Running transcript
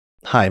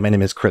Hi, my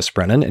name is Chris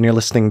Brennan, and you're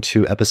listening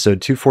to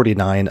episode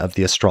 249 of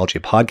the Astrology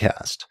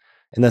podcast.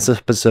 In this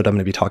episode, I'm going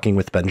to be talking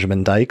with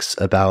Benjamin Dykes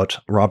about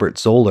Robert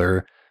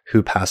Zoller,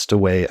 who passed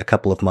away a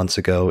couple of months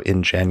ago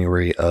in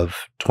January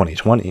of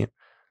 2020.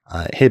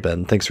 Hey,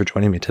 Ben, thanks for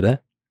joining me today.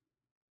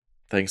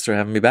 Thanks for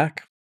having me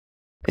back.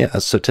 Yeah,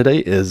 so today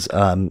is,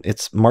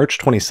 it's March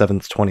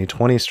 27th,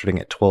 2020, starting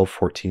at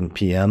 12:14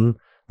 p.m.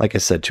 Like I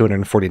said,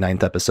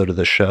 249th episode of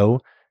the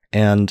show.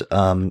 And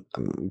I'm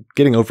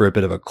getting over a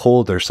bit of a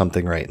cold or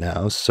something right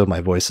now, so my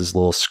voice is a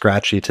little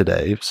scratchy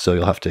today, so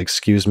you'll have to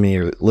excuse me,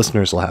 or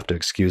listeners will have to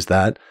excuse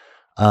that.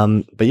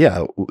 But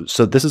yeah,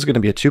 so this is going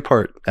to be a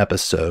two-part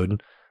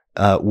episode,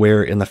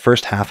 where in the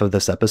first half of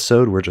this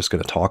episode, we're just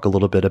going to talk a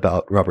little bit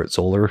about Robert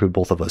Zoller, who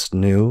both of us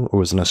knew, or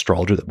was an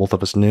astrologer that both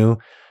of us knew.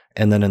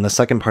 And then in the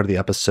second part of the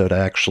episode, I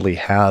actually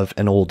have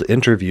an old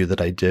interview that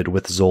I did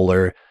with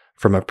Zoller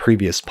from a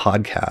previous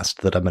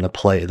podcast that I'm going to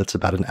play that's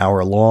about an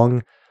hour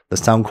long. The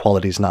sound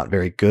quality is not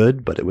very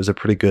good, but it was a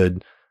pretty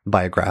good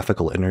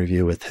biographical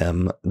interview with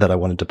him that I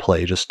wanted to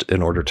play just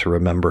in order to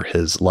remember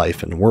his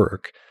life and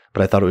work.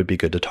 But I thought it would be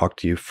good to talk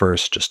to you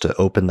first just to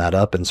open that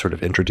up and sort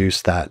of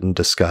introduce that and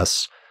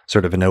discuss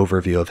sort of an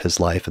overview of his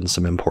life and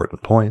some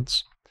important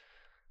points.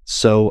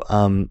 So,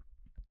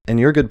 and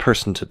you're a good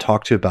person to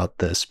talk to about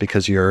this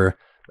because you're,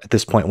 at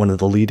this point, one of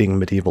the leading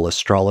medieval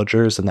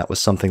astrologers, and that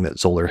was something that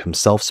Zoller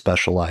himself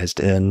specialized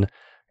in.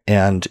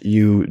 And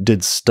you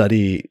did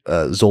study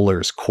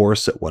Zoller's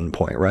course at one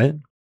point, right?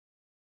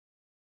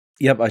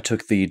 Yep, I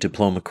took the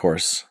diploma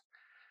course.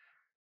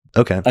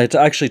 Okay. I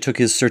actually took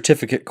his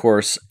certificate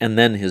course and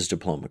then his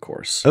diploma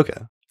course.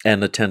 Okay.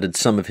 And attended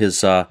some of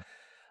his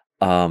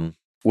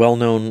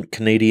well-known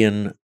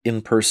Canadian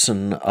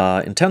in-person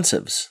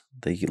intensives.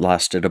 They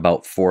lasted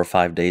about 4 or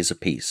 5 days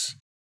apiece.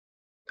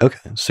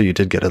 Okay, so you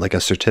did get a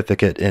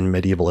certificate in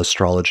medieval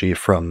astrology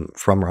from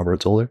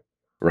Robert Zoller?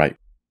 Right.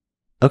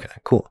 Okay,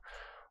 cool.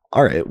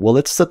 All right, well,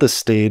 let's set the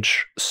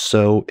stage.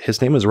 So his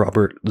name is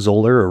Robert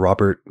Zoller, or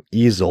Robert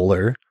E.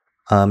 Zoller.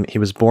 He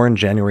was born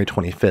January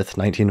 25th,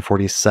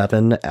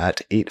 1947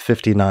 at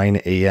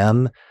 8:59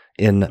 a.m.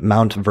 in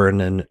Mount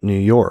Vernon, New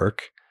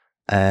York.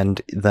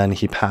 And then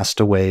he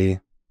passed away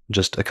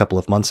just a couple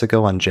of months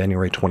ago on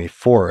January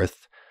 24th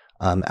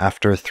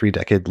after a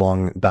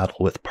 3-decade-long battle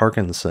with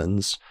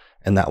Parkinson's.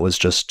 And that was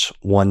just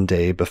one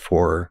day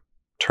before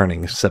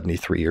turning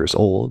 73 years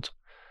old.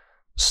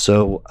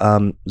 So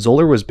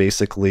Zoller was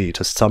basically,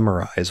 to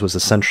summarize, was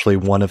essentially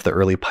one of the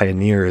early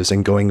pioneers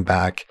in going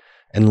back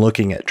and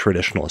looking at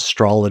traditional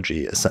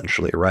astrology,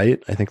 essentially,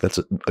 right? I think that's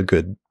a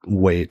good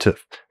way to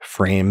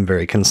frame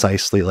very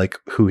concisely like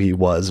who he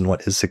was and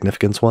what his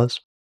significance was.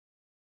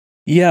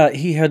 Yeah,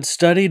 he had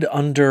studied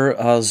under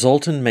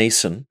Zoltan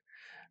Mason,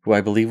 who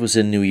I believe was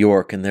in New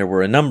York, and there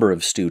were a number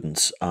of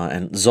students.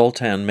 And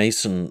Zoltan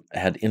Mason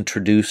had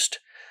introduced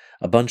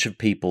a bunch of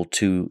people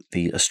to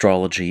the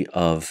astrology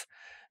of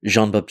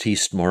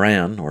Jean-Baptiste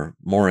Morin, or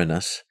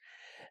Morinus,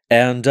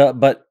 and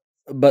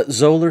but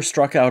Zoller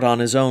struck out on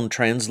his own,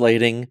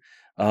 translating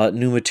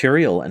new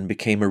material, and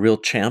became a real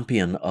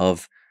champion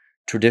of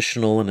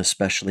traditional and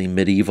especially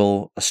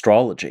medieval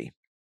astrology.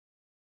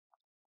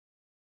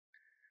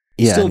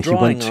 Yeah, Still and he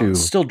went to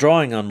still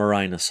drawing on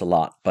Morinus a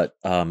lot, but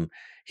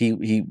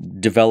he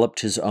developed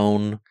his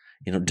own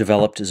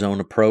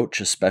approach,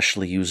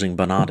 especially using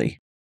Bonatti.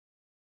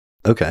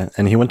 Okay,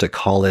 and he went to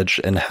college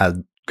and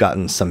had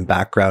gotten some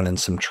background and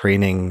some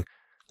training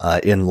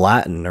in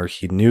Latin, or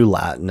he knew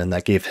Latin, and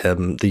that gave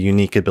him the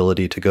unique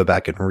ability to go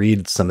back and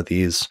read some of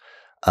these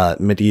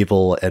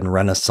medieval and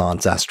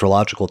Renaissance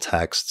astrological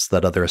texts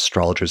that other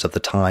astrologers of the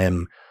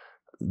time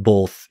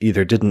both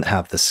either didn't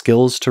have the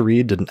skills to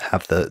read, didn't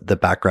have the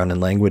background in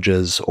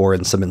languages, or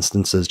in some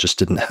instances just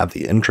didn't have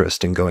the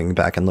interest in going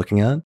back and looking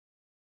at.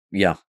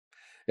 Yeah.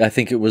 I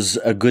think it was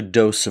a good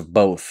dose of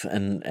both,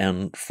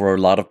 and for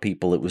a lot of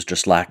people, it was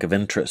just lack of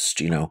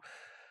interest,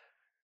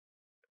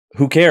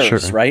 Who cares, Sure.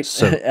 right?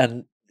 So,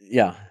 And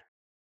yeah.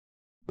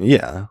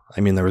 yeah,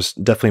 I mean, there was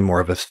definitely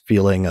more of a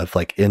feeling of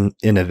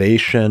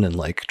innovation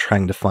and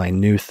trying to find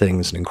new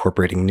things and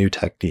incorporating new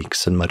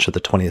techniques in much of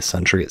the 20th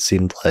century, it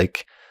seemed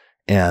like.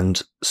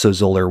 And so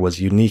Zoller was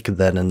unique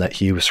then in that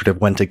he sort of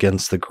went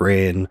against the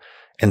grain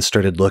and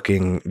started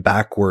looking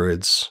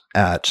backwards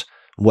at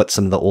what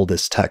some of the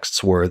oldest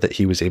texts were that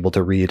he was able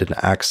to read and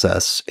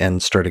access,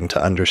 and starting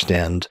to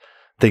understand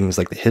things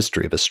like the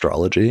history of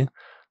astrology.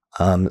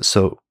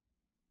 So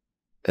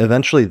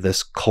eventually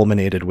this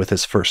culminated with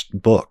his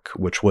first book,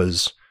 which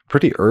was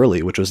pretty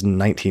early, which was in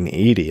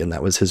 1980, and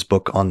that was his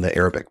book on the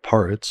Arabic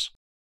parts.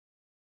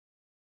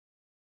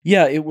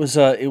 Yeah, it was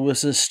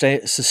a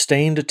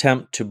sustained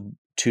attempt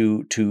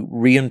to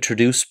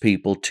reintroduce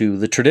people to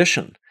the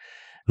tradition.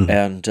 Mm-hmm.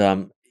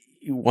 And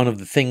one of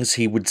the things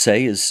he would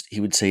say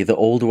the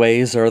old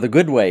ways are the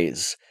good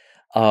ways.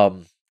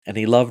 And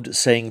he loved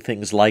saying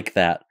things like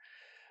that.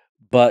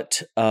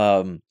 But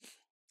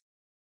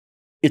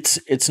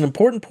it's an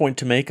important point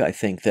to make, I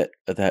think,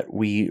 that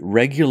we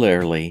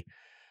regularly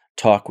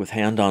talk with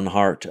hand on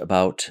heart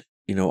about,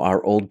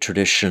 our old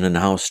tradition and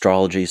how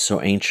astrology is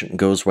so ancient and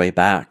goes way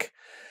back.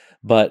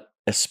 But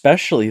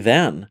especially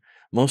then,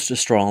 most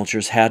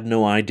astrologers had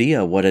no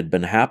idea what had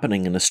been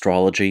happening in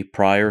astrology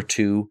prior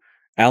to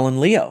Alan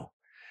Leo.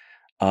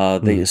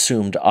 They Hmm.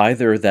 assumed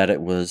either that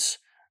it was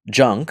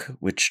junk,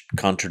 which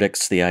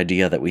contradicts the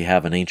idea that we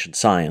have in ancient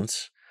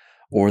science,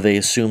 or they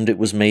assumed it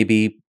was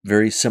maybe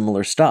very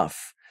similar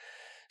stuff.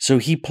 So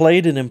he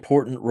played an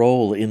important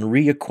role in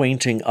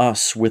reacquainting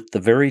us with the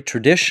very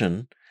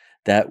tradition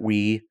that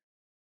we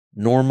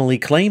normally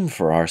claim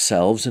for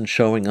ourselves and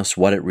showing us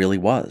what it really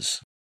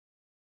was.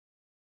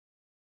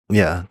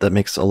 Yeah, that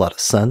makes a lot of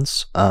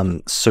sense.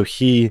 So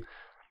he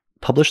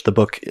published the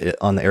book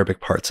on the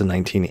Arabic parts in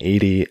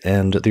 1980,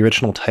 and the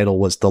original title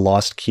was The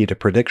Lost Key to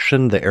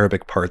Prediction, The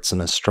Arabic Parts in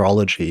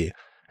Astrology.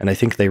 And I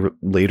think they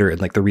later, in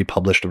like the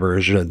republished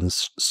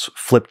versions,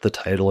 flipped the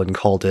title and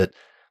called it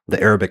The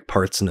Arabic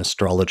Parts in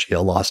Astrology,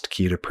 A Lost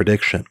Key to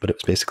Prediction, but it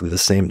was basically the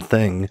same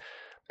thing.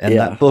 And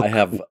that Yeah, book,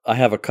 I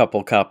have a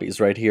couple copies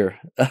right here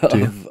do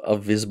you?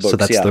 of his So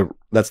books. Yeah,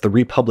 that's the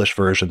republished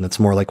version that's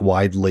more like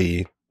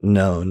widely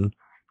known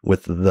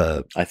with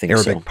the I think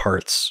so. Arabic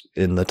parts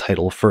in the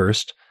title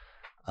first.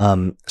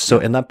 So,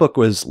 Yeah. and that book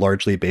was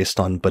largely based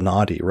on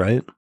Bonatti,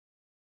 right?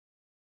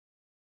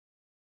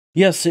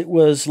 Yes, it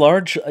was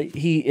large.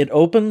 It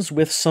opens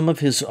with some of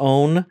his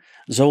own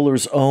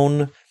Zoller's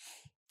own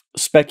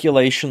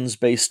speculations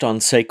based on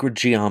sacred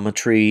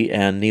geometry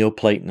and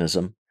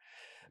Neoplatonism,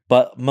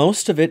 but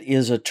most of it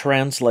is a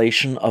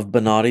translation of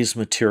Bonatti's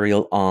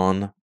material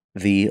on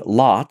the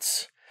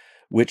lots,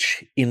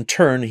 which in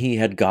turn he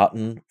had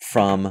gotten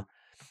from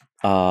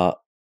uh,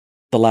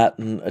 the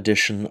Latin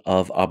edition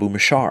of Abu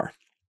Mashar.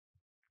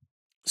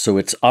 So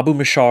it's Abu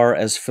Mashar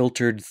as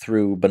filtered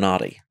through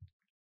Bonatti.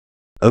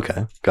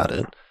 Okay, got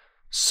it.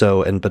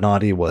 So, and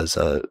Bonatti was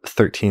a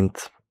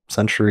 13th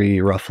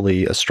century,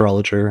 roughly,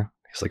 astrologer.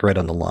 He's like right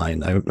on the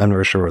line. I'm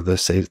never sure whether they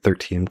say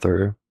 13th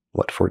or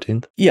what,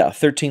 14th? Yeah,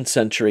 13th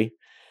century.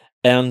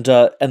 And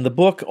the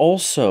book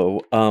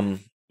also,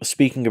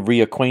 speaking of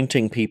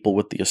reacquainting people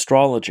with the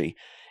astrology,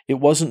 it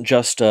wasn't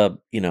just a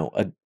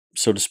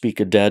so to speak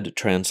a dead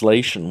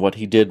translation. What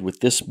he did with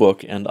this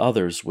book and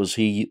others was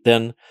he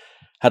then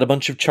had a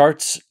bunch of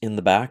charts in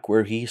the back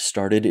where he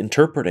started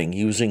interpreting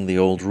using the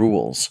old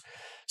rules.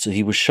 So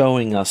he was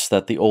showing us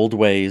that the old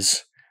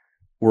ways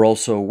were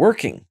also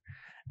working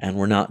and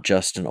were not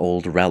just an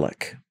old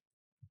relic.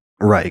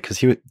 Right,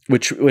 because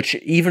Which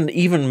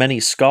even many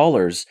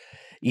scholars,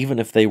 even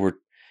if they were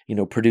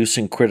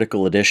producing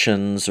critical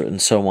editions and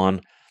so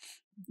on,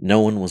 no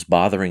one was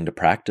bothering to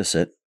practice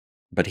it,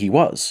 but he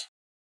was.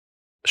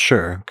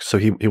 sure. So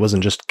he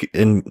wasn't just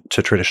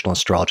into traditional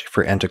astrology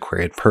for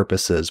antiquarian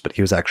purposes, but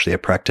he was actually a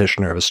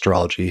practitioner of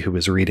astrology who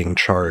was reading Mhm.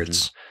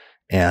 charts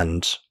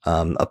and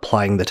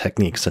applying the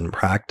techniques in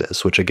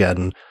practice, which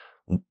again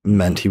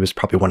meant he was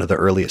probably one of the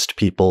earliest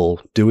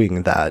people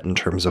doing that in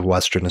terms of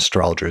Western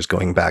astrologers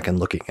going back and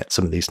looking at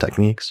some of these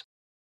techniques.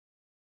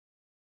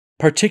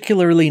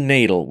 Particularly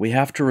natal. We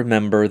have to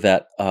remember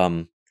that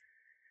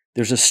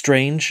there's a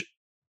strange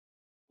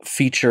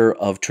feature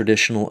of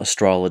traditional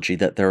astrology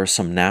that there are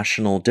some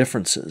national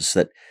differences.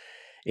 That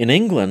in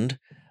England,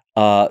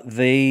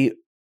 they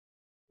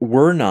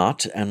were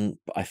not, and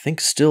I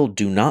think still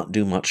do not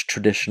do much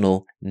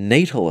traditional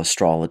natal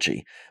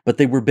astrology, but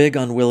they were big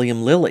on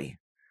William Lilly.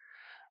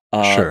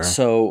 Sure.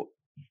 So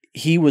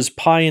he was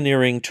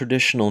pioneering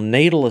traditional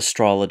natal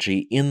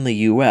astrology in the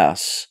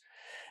US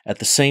at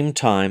the same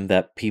time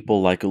that people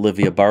like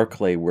Olivia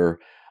Barclay were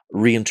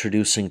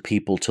reintroducing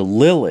people to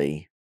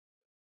Lilly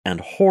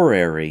and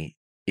horary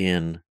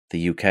in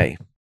the UK.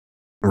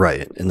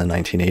 Right, in the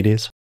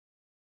 1980s.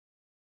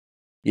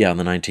 Yeah, in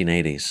the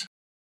 1980s.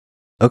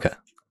 Okay.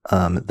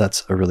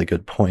 That's a really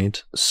good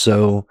point.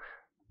 So,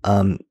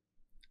 um,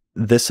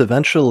 this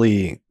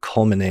eventually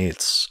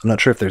culminates. I'm not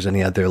sure if there's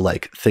any other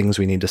like things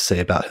we need to say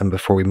about him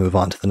before we move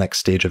on to the next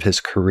stage of his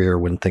career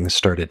when things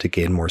started to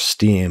gain more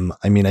steam.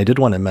 I mean, I did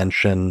want to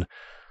mention,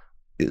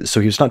 so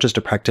he was not just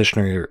a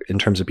practitioner in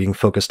terms of being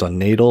focused on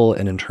natal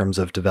and in terms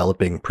of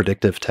developing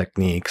predictive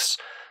techniques,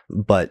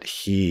 but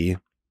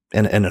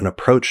and an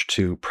approach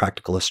to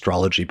practical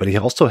astrology, but he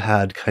also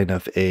had kind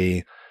of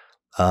a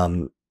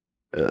um,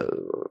 uh,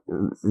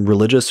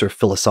 religious or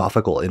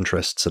philosophical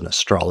interests in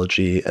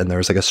astrology, and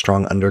there's like a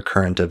strong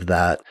undercurrent of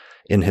that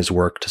in his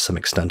work to some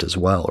extent as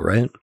well,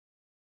 right?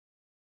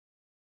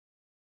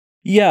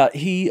 Yeah,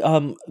 he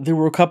there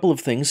were a couple of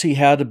things. He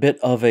had a bit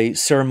of a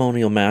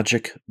ceremonial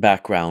magic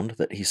background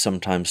that he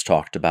sometimes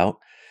talked about,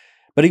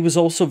 but he was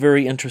also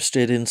very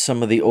interested in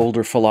some of the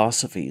older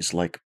philosophies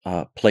like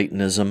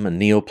Platonism and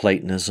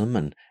Neoplatonism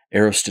and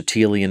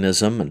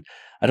Aristotelianism, and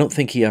I don't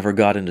think he ever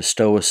got into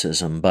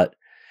Stoicism, but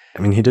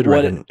I mean,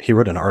 what it, he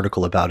wrote an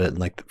article about it,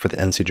 like for the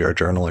NCGR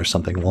Journal or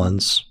something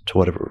once, to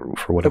whatever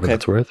okay,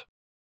 that's worth.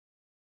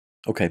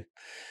 okay.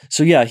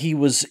 So yeah, he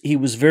was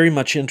very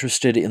much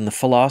interested in the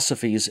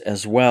philosophies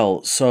as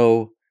well.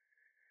 So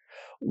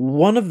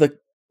one of the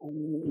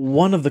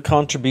one of the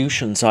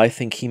contributions I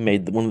think he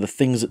made, one of the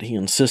things that he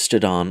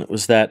insisted on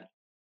was that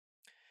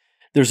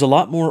there's a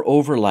lot more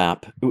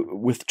overlap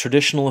with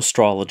traditional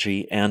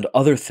astrology and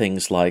other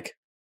things like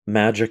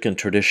magic and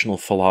traditional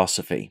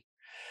philosophy,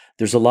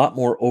 there's a lot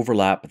more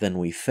overlap than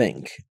we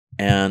think.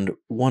 And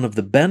one of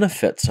the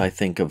benefits, I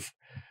think,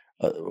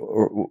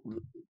 or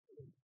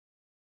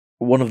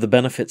one of the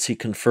benefits he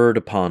conferred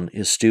upon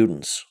his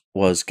students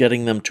was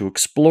getting them to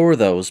explore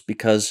those,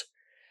 because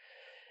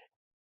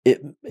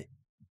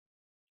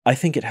I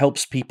think it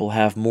helps people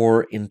have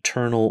more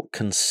internal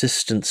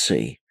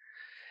consistency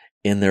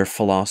in their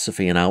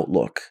philosophy and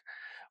outlook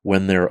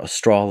when their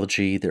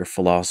astrology, their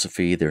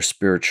philosophy, their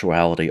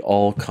spirituality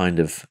all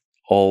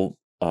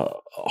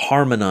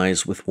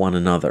harmonize with one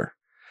another.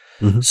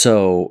 Mhm.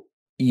 So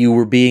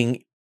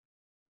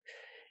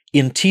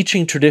in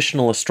teaching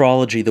traditional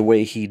astrology the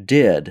way he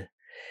did,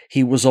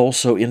 he was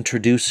also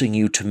introducing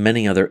you to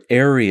many other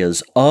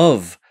areas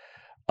of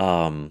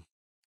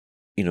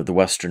the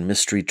Western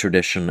mystery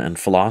tradition and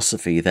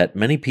philosophy that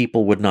many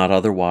people would not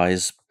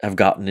otherwise have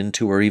gotten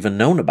into or even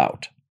known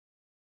about.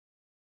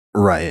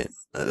 Right.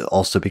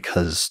 Also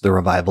because the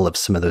revival of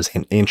some of those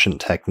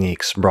ancient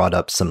techniques brought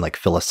up some like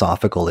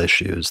philosophical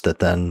issues that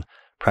then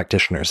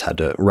practitioners had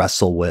to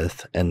wrestle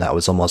with, and that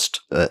was almost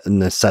a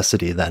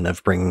necessity then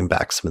of bringing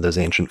back some of those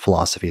ancient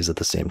philosophies at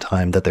the same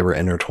time that they were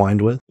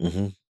intertwined with.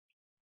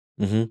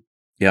 Mm-hmm. Mm-hmm.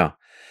 Yeah.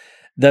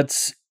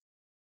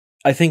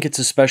 I think it's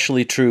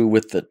especially true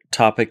with the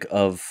topic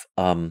of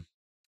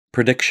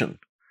prediction.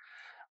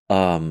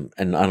 And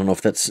I don't know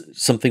if that's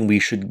something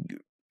you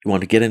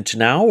want to get into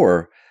now,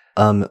 or...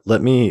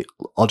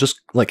 I'll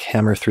just like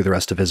hammer through the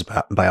rest of his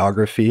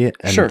biography,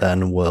 and Sure.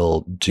 then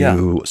we'll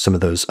do some of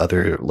those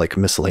other like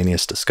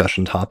miscellaneous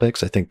discussion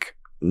topics. I think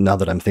now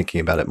that I'm thinking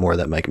about it more,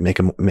 that might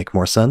make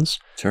more sense.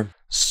 Sure.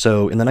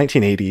 So in the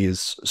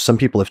 1980s, some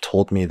people have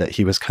told me that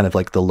he was kind of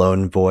like the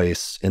lone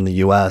voice in the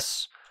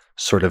US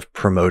sort of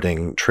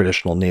promoting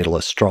traditional natal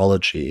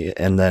astrology.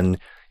 And then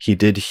he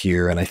did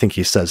hear, and I think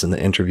he says in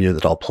the interview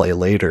that I'll play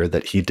later,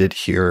 that he did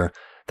hear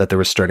that there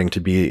was starting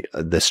to be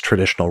this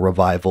traditional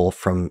revival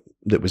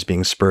that was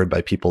being spurred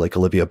by people like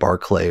Olivia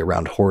Barclay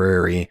around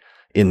horary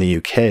in the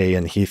UK,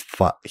 and he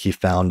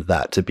found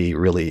that to be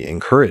really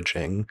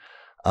encouraging.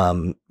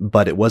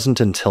 But it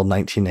wasn't until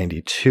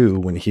 1992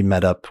 when he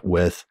met up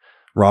with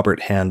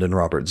Robert Hand and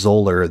Robert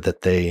Zoller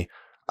that they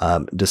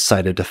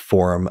decided to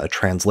form a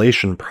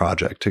translation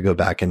project to go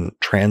back and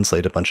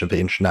translate a bunch of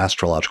ancient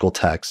astrological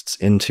texts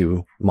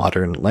into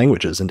modern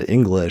languages, into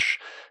English,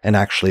 and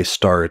actually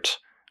start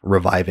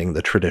reviving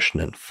the tradition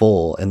in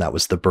full, and that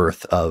was the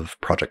birth of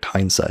Project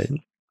Hindsight.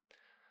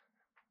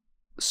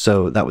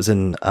 So that was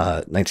in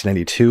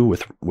 1992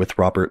 with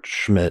Robert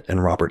Schmidt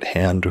and Robert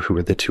Hand, who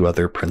were the two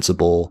other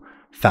principal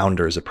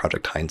founders of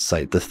Project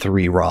Hindsight, the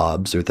three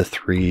Robs, or the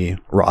three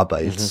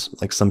Robites,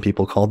 like some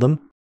people call them.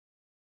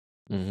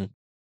 Mm-hmm.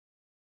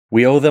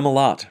 We owe them a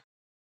lot.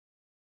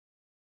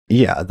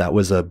 Yeah, that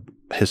was a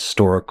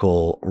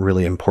historical,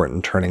 really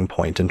important turning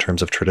point in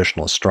terms of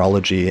traditional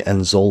astrology,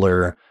 and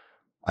Zoller,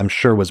 I'm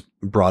sure, was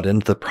brought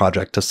into the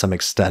project to some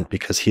extent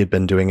because he had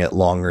been doing it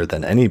longer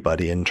than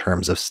anybody in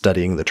terms of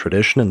studying the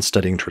tradition and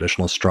studying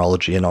traditional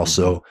astrology, and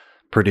also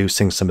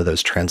producing some of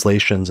those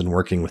translations and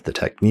working with the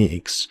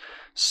techniques.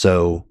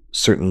 So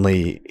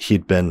certainly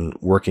he'd been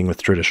working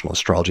with traditional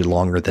astrology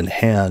longer than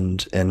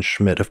Hand, and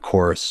Schmidt, of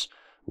course,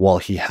 while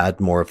he had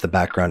more of the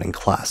background in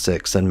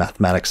classics and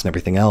mathematics and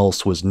everything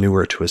else, was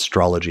newer to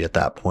astrology at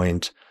that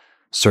point,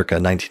 circa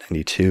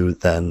 1992,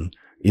 than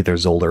either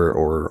Zoller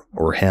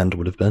or Hand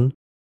would have been.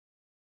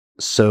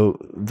 So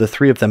the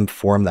three of them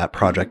form that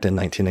project in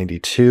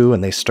 1992,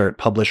 and they start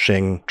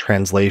publishing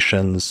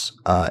translations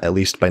at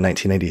least by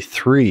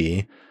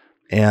 1983.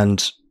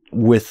 And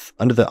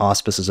under the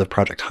auspices of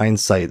Project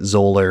Hindsight,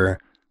 Zoller,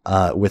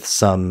 with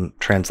some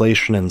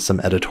translation and some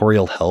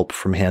editorial help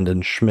from Hand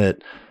and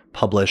Schmidt,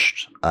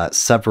 published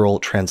several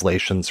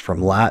translations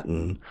from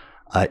Latin,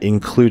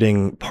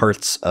 including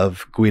parts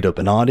of Guido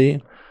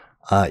Bonatti.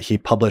 He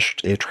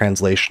published a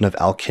translation of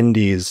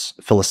Kindi's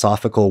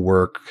philosophical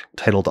work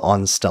titled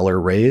On Stellar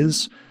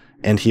Rays,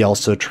 and he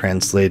also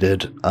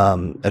translated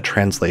a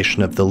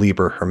translation of the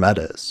Liber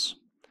Hermetis.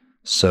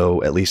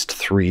 So at least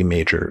three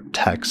major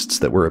texts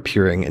that were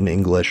appearing in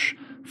English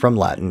from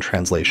Latin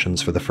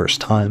translations for the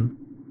first time.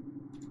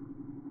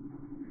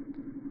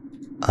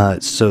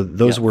 So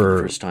those were...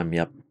 for the first time,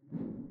 yep.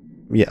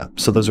 Yeah,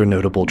 so those are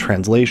notable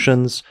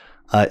translations.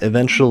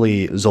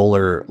 Eventually,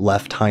 Zoller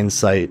left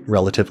Hindsight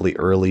relatively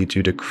early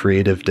due to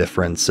creative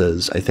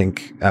differences. I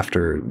think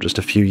after just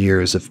a few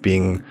years of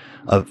being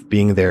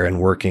there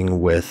and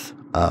working with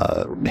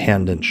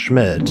Hand and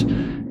Schmidt,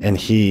 and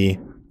he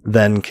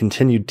then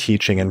continued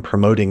teaching and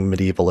promoting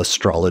medieval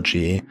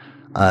astrology,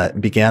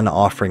 began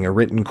offering a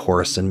written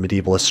course in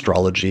medieval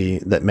astrology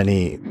that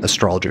many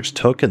astrologers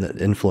took and that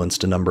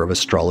influenced a number of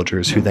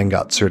astrologers who then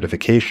got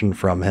certification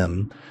from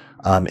him,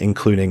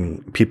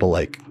 including people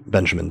like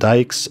Benjamin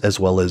Dykes, as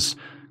well as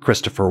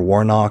Christopher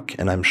Warnock,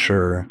 and I'm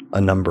sure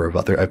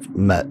I've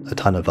met a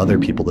ton of other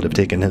people that have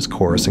taken his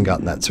course and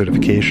gotten that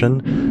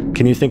certification.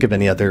 Can you think of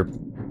any other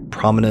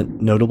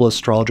prominent, notable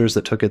astrologers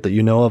that took it that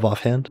you know of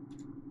offhand?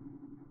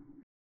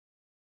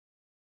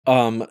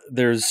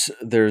 There's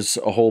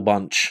a whole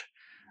bunch.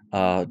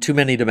 Too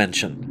many to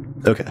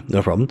mention. Okay,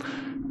 no problem.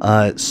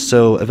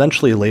 So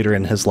eventually later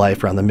in his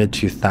life, around the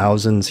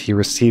mid-2000s, he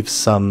received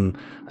some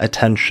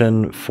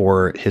attention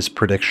for his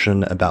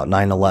prediction about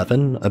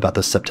 9/11, about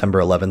the September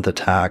 11th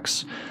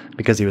attacks,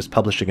 because he was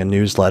publishing a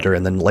newsletter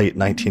in the late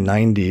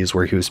 1990s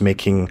where he was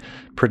making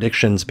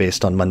predictions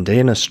based on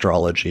mundane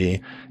astrology,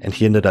 and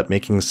he ended up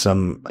making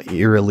some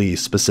eerily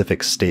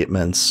specific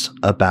statements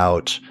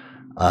about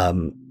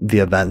the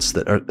events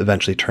that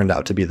eventually turned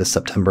out to be the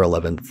September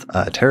 11th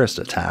terrorist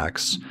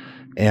attacks.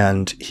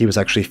 And he was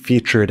actually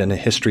featured in a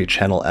History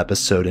Channel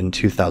episode in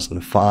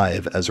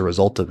 2005 as a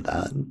result of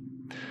that.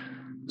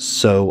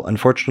 So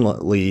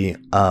unfortunately,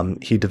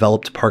 he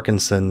developed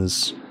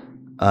Parkinson's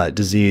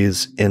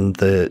disease in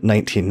the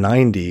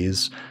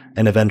 1990s,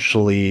 and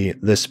eventually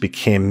this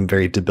became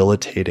very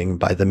debilitating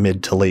by the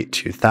mid to late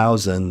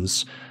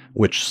 2000s,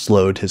 which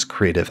slowed his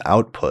creative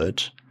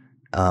output.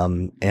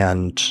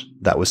 And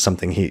that was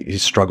something he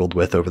struggled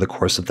with over the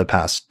course of the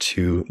past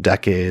 2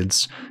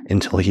 decades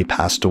until he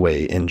passed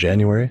away in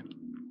January.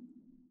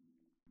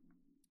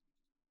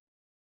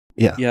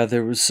 Yeah. Yeah,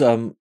 there was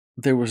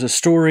a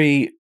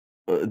story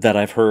that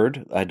I've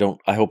heard.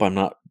 I hope I'm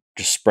not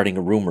just spreading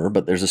a rumor,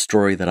 but there's a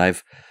story that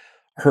I've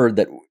heard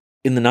that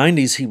in the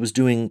 90s he was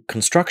doing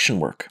construction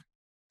work.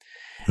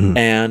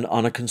 And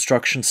on a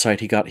construction site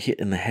he got hit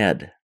in the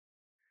head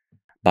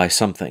by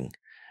something.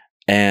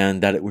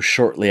 And that it was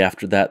shortly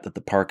after that that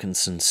the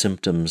Parkinson's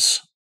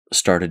symptoms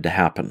started to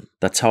happen.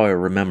 That's how I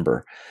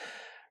remember.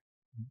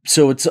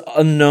 So it's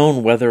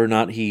unknown whether or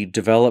not he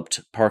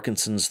developed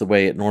Parkinson's the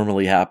way it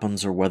normally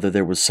happens, or whether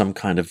there was some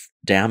kind of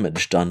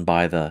damage done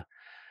by the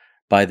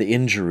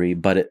injury.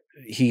 But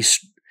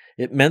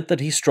it meant that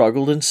he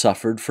struggled and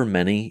suffered for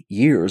many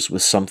years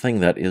with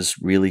something that is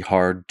really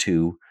hard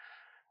to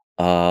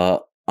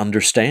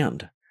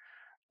understand,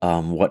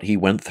 what he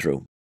went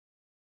through.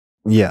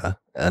 Yeah,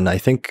 and I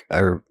think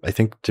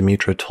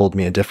Dimitra told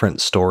me a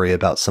different story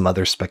about some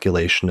other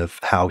speculation of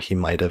how he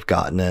might have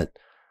gotten it.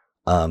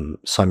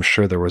 So I'm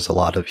sure there was a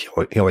lot of,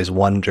 he always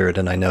wondered,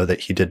 and I know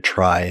that he did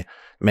try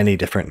many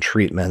different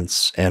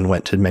treatments and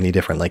went to many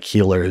different like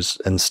healers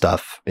and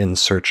stuff in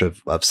search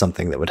of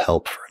something that would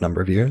help for a number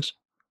of years.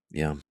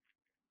 Yeah.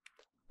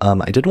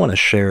 I did want to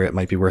share, it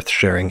might be worth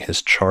sharing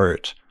his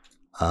chart.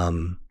 I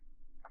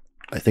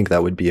think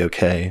that would be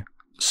okay.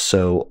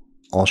 So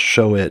I'll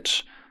show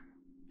it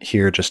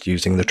here just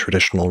using the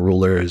traditional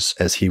rulers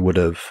as he would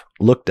have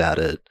looked at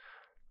it.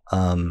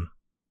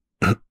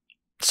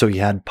 So he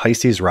had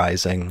Pisces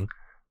rising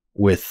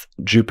with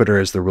Jupiter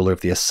as the ruler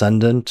of the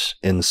ascendant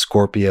in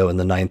Scorpio in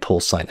the 9th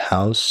whole sign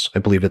house. I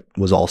believe it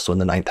was also in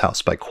the 9th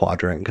house by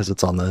quadrant because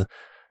it's on the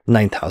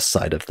 9th house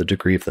side of the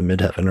degree of the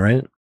midheaven,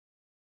 right?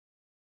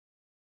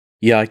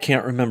 Yeah, I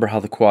can't remember how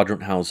the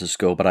quadrant houses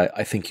go, but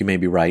I think you may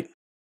be right.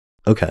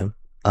 Okay.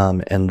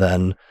 And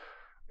then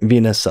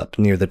Venus up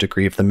near the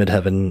degree of the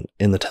midheaven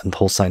in the 10th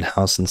whole sign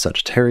house in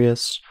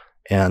Sagittarius,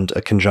 and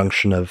a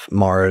conjunction of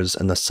Mars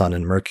and the Sun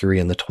and Mercury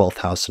in the 12th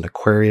house in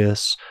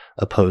Aquarius,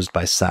 opposed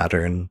by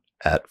Saturn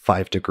at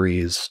 5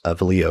 degrees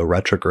of Leo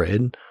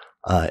retrograde,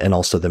 and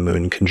also the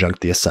Moon conjunct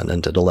the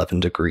Ascendant at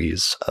 11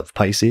 degrees of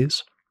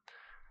Pisces.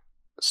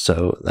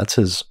 So that's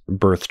his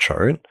birth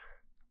chart.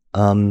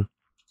 I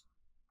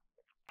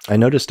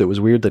noticed it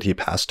was weird that he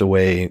passed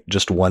away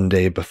just one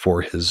day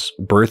before his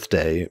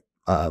birthday.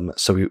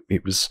 So he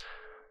was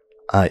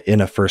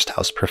in a first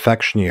house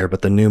perfection year,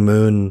 but the new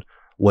moon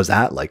was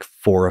at like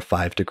 4 or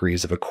 5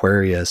 degrees of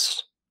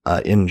Aquarius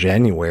in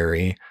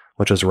January,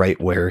 which was right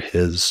where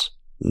his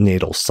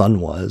natal sun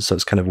was. So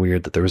it's kind of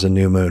weird that there was a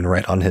new moon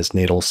right on his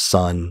natal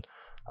sun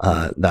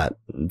that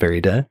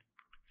very day.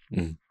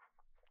 Mm.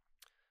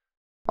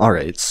 All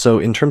right. So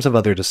in terms of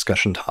other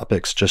discussion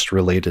topics just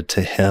related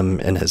to him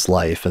and his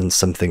life and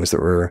some things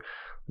that were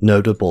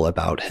notable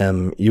about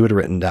him, you had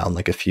written down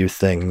like a few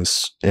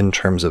things in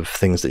terms of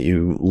things that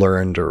you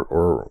learned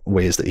or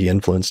ways that he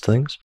influenced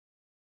things.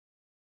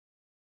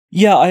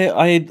 Yeah,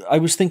 I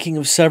was thinking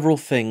of several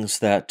things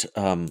that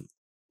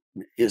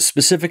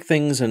specific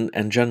things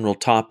and general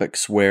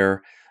topics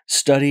where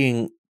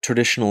studying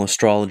traditional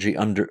astrology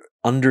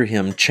under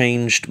him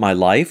changed my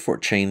life or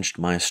changed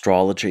my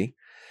astrology.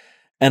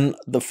 And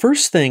the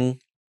first thing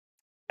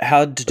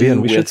had to do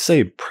and we with... should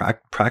say,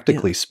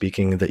 practically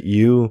speaking, that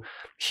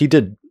he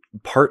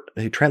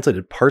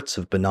translated parts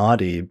of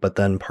Bonatti, but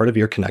then part of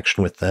your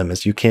connection with them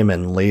is you came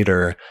in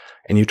later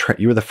and you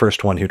were the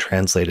first one who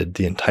translated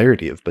the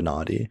entirety of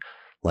Bonatti,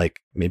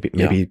 like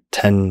maybe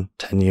 10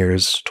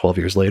 years, 12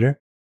 years later.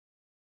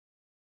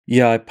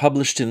 Yeah, I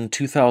published in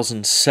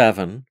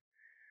 2007.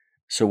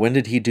 So when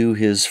did he do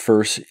his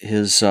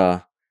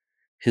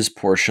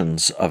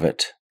portions of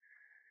it?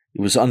 It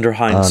was under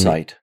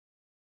Hindsight.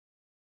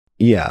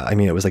 Yeah, I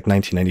mean, it was like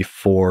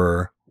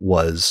 1994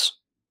 was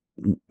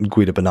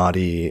Guido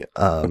Bonatti,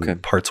 Okay.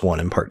 parts 1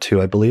 and part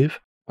 2, I believe.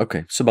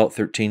 Okay, so about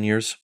 13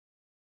 years.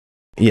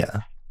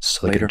 Yeah,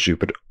 so like later.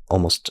 a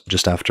almost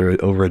just after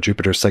over a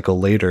Jupiter cycle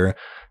later.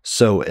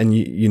 So, and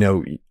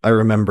I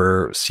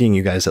remember seeing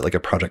you guys at like a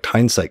Project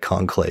Hindsight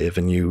conclave,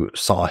 and you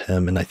saw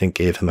him and I think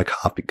gave him a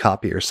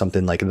copy or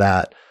something like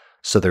that.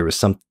 So there was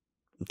some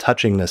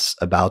touchingness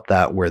about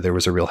that, where there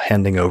was a real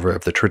handing over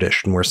of the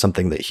tradition, where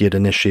something that he had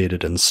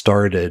initiated and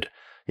started,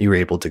 you were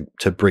able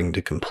to bring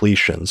to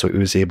completion. So he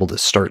was able to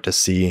start to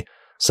see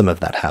some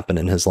of that happen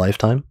in his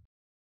lifetime.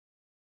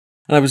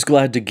 And I was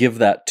glad to give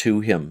that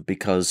to him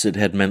because it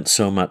had meant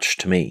so much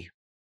to me.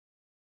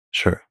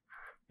 Sure.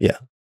 Yeah.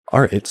 All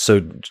right. So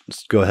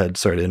just go ahead.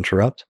 Sorry to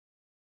interrupt.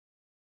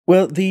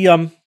 Well,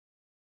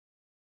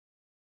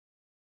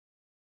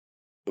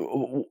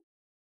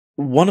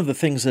 one of the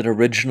things that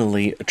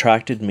originally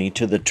attracted me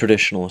to the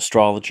traditional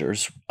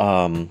astrologers,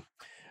 one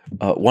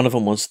of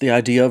them was the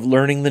idea of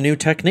learning the new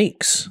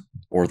techniques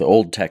or the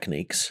old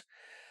techniques.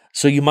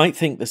 So you might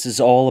think this is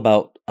all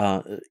about,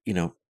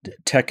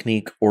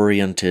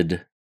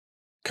 technique-oriented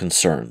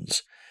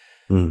concerns.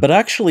 But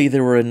actually,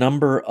 there were a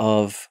number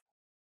of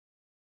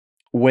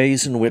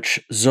ways in which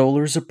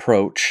Zoller's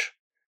approach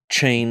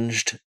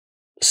changed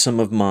some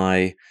of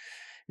my,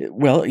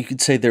 well, you could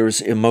say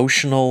there's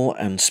emotional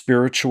and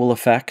spiritual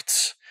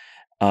effects,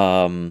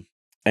 and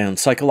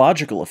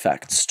psychological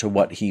effects to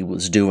what he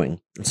was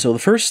doing. And so the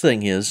first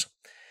thing is,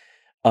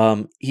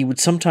 he would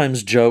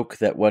sometimes joke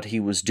that what he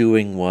was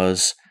doing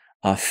was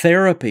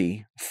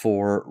therapy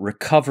for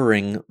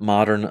recovering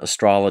modern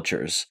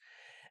astrologers.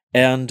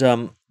 And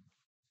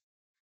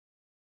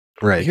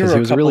right, because he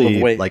was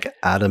really like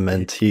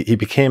adamant. He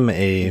became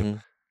a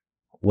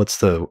what's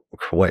the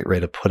right way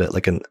to put it?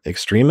 Like an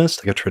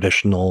extremist, like a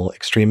traditional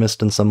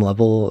extremist in some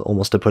level,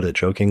 almost to put it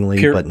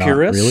jokingly, but not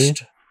really.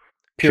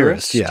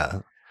 Purist, yeah.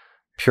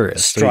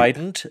 Purist.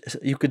 Strident.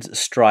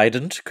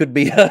 Strident could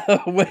be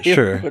a way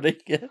of putting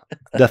it.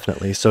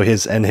 Definitely. So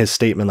his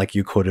statement, like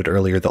you quoted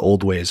earlier, the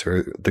old ways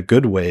or the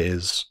good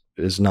ways,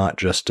 is not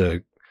just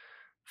a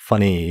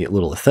funny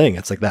little thing.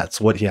 It's like that's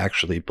what he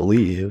actually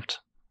believed.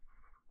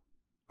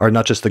 Or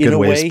not just the good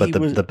ways, but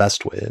the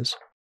best ways.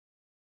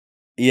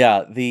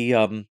 Yeah,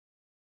 in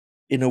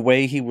a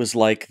way he was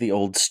like the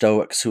old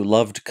Stoics who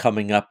loved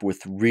coming up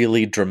with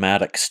really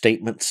dramatic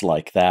statements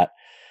like that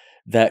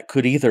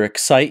could either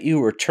excite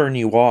you or turn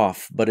you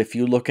off, but if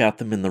you look at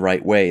them in the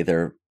right way,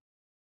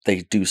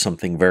 they do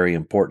something very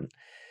important.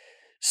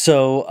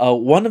 So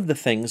one of the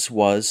things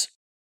was,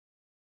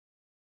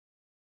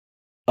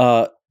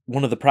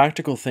 one of the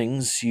practical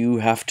things you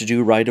have to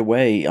do right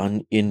away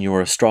in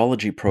your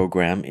astrology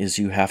program is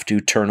you have to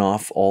turn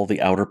off all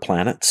the outer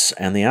planets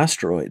and the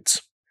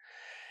asteroids.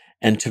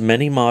 And to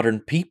many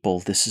modern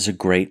people, this is a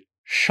great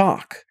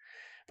shock.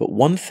 But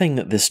one thing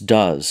that this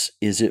does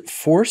is it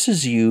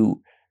forces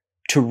you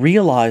to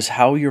realize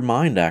how your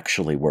mind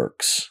actually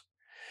works.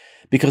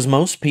 Because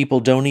most people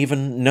don't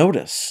even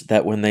notice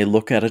that when they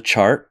look at a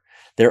chart,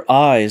 their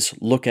eyes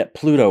look at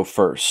Pluto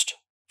first,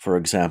 for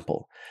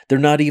example. They're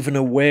not even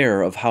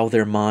aware of how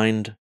their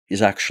mind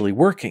is actually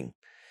working.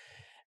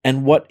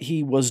 And what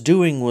he was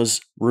doing was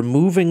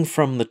removing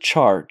from the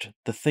chart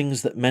the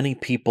things that many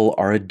people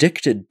are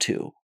addicted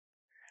to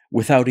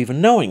without even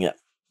knowing it,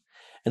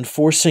 and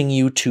forcing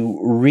you to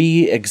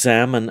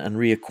re-examine and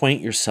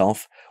reacquaint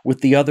yourself with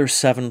the other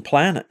 7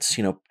 planets.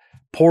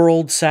 Poor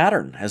old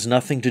Saturn has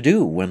nothing to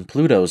do when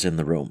Pluto's in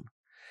the room.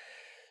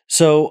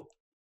 So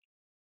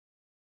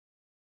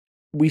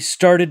we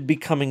started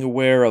becoming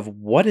aware of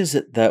what is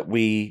it that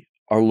we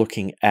are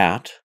looking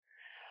at.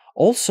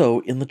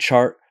 Also in the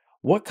chart,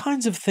 what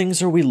kinds of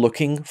things are we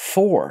looking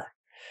for?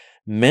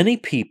 Many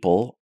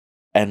people,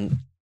 and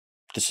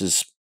this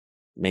is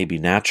maybe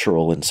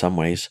natural in some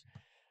ways,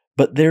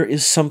 but there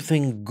is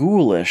something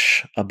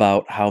ghoulish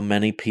about how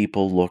many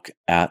people look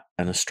at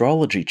an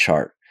astrology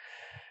chart.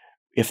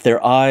 If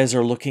their eyes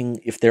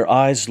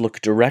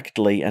look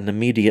directly and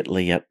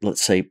immediately at,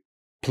 let's say,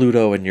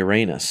 Pluto and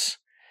Uranus,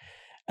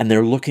 and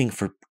they're looking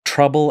for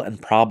trouble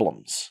and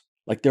problems,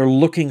 like they're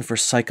looking for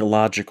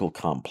psychological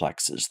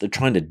complexes, they're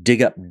trying to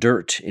dig up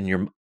dirt in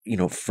your,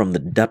 from the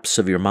depths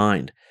of your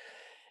mind,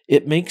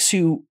 it makes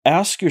you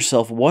ask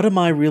yourself, what am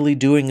I really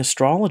doing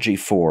astrology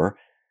for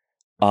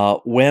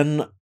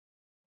when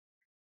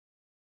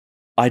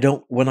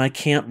I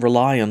can't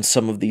rely on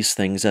some of these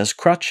things as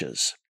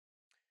crutches?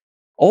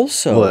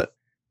 Also,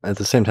 at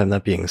the same time,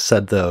 that being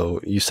said,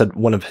 though, you said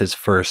one of his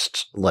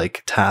first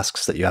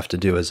tasks that you have to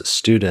do as a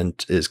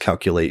student is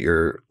calculate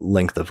your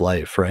length of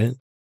life, right?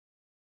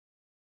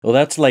 Well,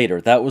 that's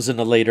later. That was in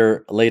a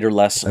later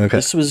lesson. Okay.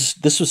 This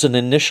was an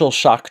initial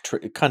shock,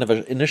 kind of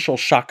an initial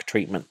shock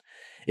treatment.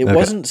 It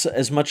wasn't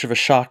as much of a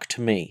shock to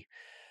me,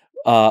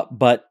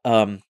 but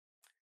so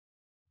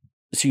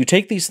you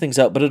take these things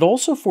out, but it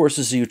also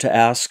forces you to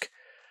ask,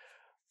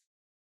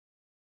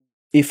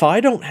 if I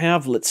don't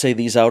have, let's say,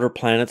 these outer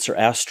planets or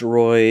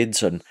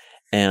asteroids, and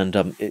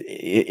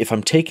if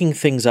I'm taking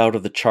things out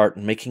of the chart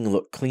and making it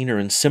look cleaner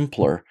and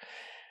simpler,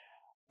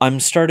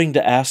 I'm starting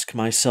to ask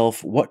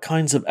myself, what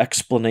kinds of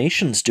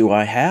explanations do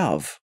I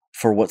have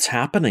for what's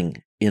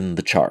happening in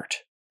the chart?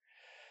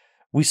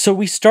 We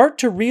start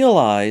to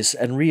realize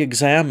and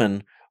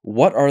re-examine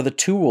what are the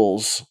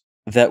tools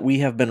that we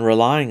have been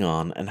relying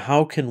on, and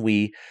how can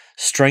we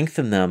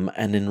strengthen them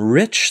and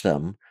enrich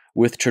them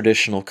with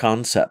traditional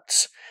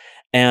concepts,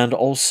 and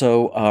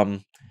also,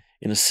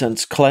 in a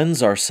sense,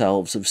 cleanse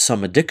ourselves of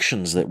some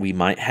addictions that we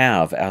might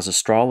have as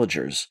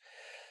astrologers.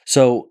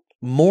 So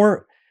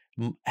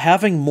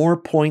having more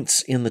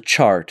points in the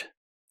chart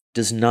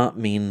does not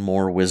mean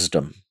more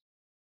wisdom,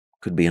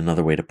 could be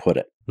another way to put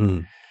it.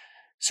 Mm.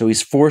 So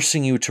he's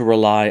forcing you to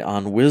rely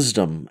on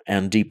wisdom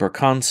and deeper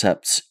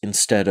concepts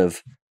instead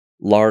of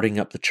larding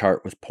up the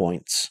chart with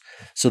points.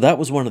 So that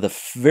was one of the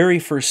very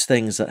first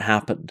things that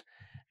happened,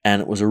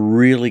 and it was a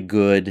really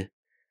good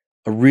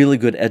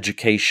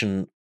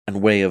education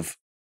and way of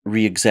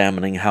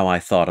re-examining how I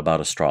thought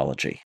about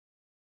astrology.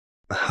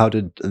 How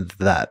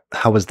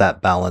was that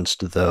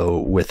balanced, though,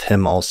 with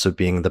him also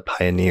being the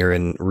pioneer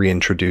in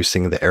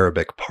reintroducing the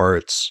Arabic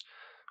parts,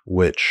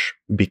 which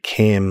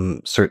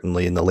became,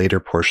 certainly in the later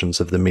portions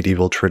of the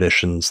medieval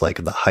traditions,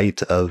 like the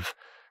height of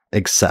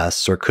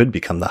excess, or could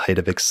become the height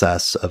of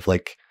excess, of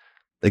like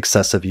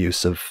excessive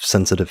use of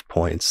sensitive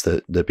points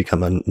that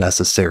become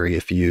unnecessary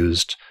if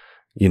used,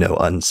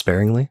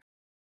 unsparingly?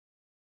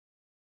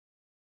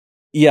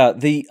 Yeah,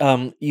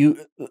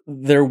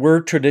 there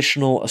were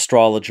traditional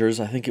astrologers.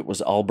 I think it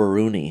was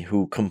Al-Biruni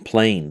who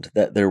complained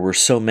that there were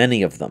so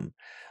many of them,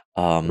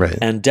 Right.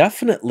 and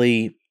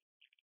definitely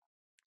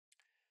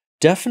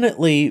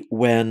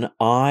when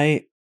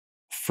I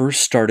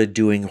first started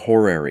doing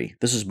horary.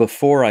 This is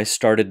before I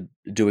started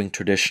doing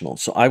traditional.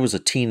 So I was a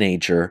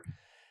teenager,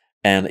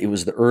 and it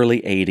was the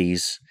early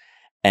 80s,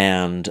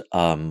 and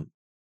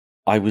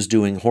I was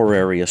doing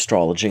horary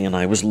astrology, and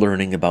I was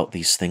learning about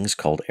these things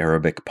called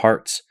Arabic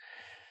parts.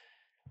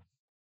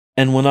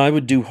 And when I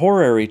would do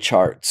horary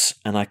charts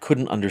and I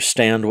couldn't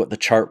understand what the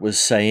chart was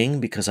saying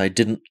because I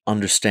didn't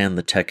understand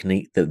the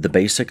technique, the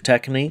basic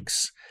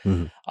techniques,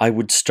 Mm-hmm. I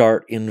would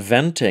start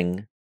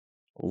inventing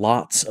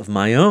lots of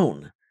my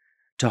own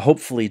to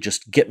hopefully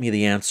just get me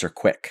the answer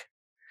quick.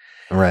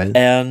 Right.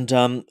 And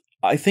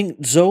I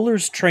think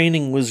Zoller's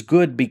training was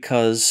good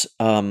because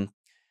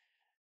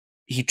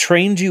he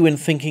trained you in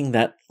thinking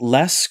that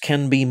less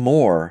can be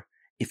more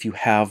if you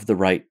have the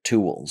right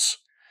tools.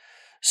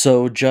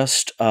 So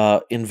just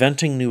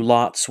inventing new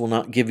lots will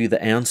not give you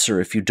the answer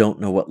if you don't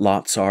know what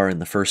lots are in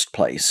the first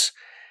place.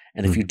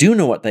 And if you do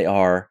know what they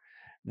are,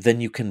 then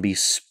you can be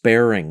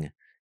sparing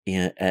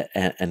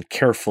and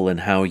careful in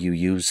how you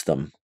use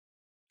them.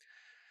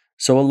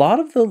 So a lot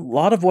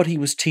of what he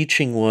was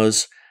teaching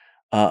was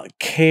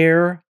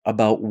care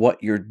about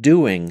what you're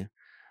doing,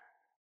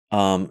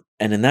 and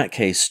in that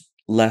case,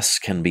 less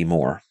can be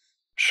more.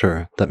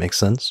 Sure, that makes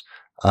sense.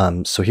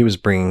 So he was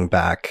bringing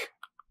back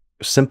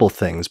simple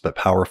things, but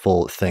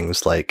powerful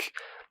things like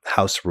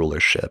house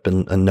rulership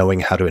and knowing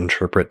how to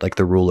interpret like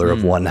the ruler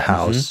of one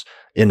house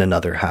in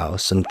another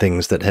house, and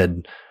things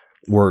that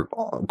were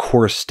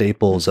core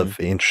staples of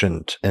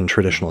ancient and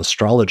traditional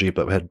astrology,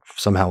 but had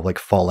somehow like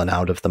fallen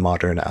out of the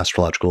modern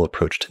astrological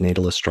approach to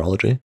natal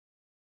astrology.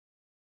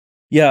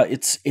 Yeah,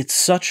 it's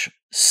such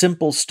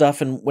simple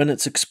stuff, and when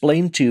it's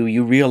explained to you,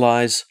 you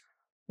realize,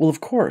 well, of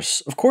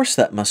course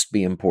that must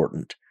be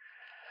important.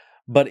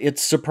 But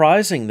it's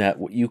surprising that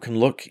you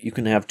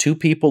can have two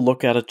people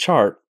look at a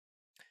chart,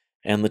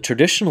 and the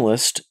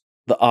traditionalist,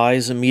 the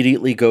eyes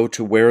immediately go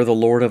to where the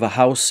lord of a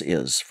house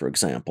is, for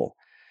example.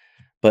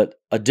 But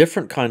a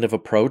different kind of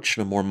approach,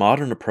 and a more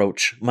modern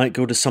approach, might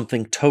go to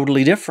something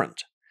totally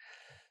different.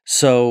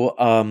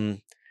 So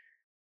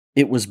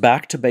it was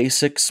back to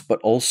basics, but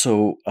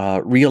also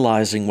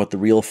realizing what the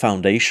real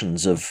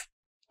foundations of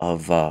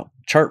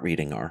chart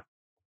reading are.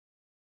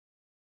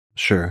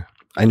 Sure.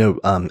 I know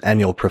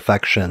annual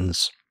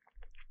profections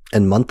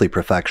and monthly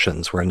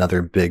profections were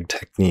another big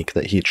technique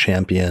that he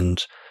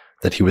championed,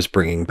 that he was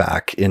bringing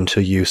back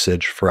into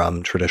usage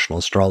from traditional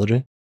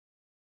astrology.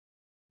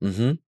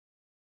 Mm-hmm.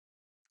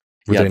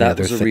 Were there any that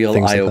other was a real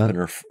things like that?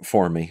 eye-opener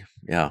for me.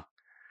 Yeah.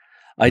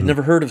 I'd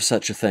never heard of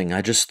such a thing.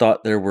 I just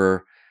thought there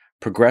were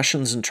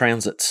progressions and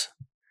transits.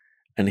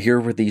 And here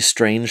were these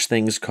strange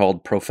things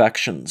called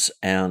profections.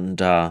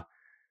 And I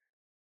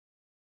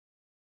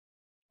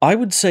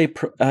would say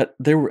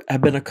there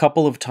have been a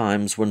couple of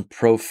times when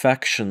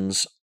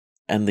profections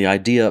and the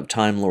idea of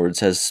Time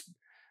Lords has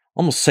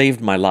almost saved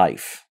my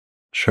life.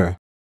 Sure. In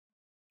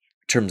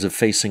terms of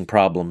facing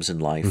problems in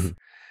life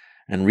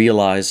and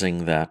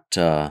realizing that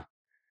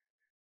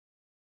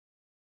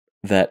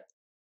that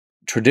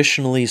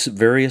traditionally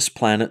various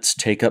planets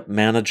take up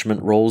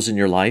management roles in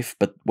your life,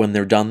 but when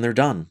they're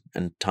done,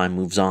 and time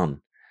moves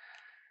on.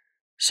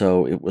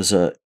 So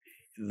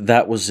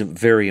that was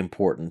very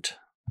important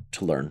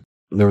to learn.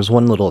 There was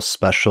one little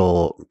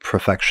special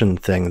profection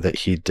thing that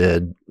he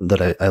did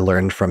that I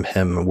learned from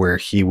him, where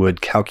he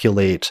would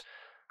calculate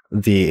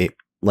the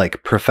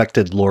like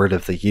perfected lord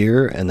of the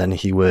year, and then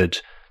he would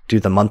do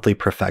the monthly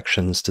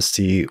profections to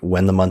see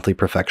when the monthly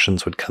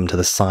profections would come to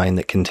the sign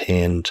that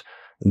contained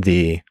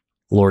the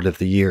lord of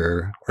the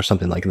year or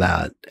something like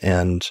that.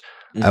 And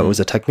It was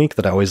a technique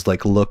that I always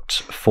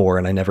looked for,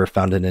 and I never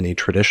found in any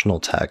traditional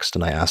text.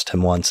 And I asked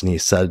him once, and he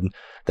said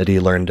that he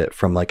learned it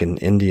from an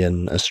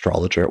Indian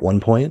astrologer at one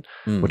point,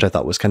 which I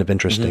thought was kind of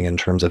interesting in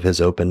terms of his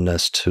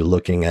openness to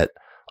looking at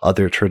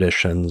other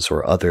traditions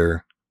or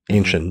other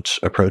ancient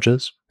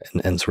approaches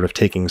and sort of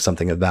taking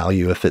something of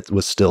value if it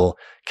was still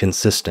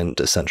consistent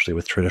essentially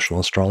with traditional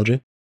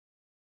astrology.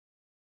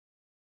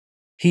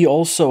 He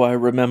also, I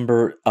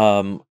remember,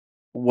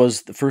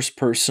 was the first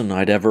person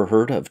I'd ever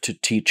heard of to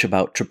teach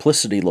about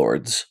triplicity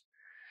lords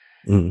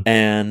Mm,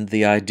 and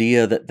the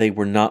idea that they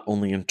were not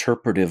only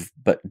interpretive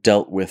but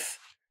dealt with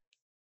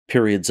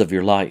periods of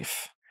your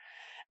life.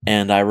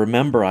 And I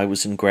remember I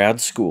was in grad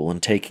school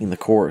and taking the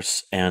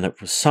course, and it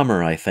was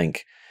summer, I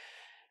think.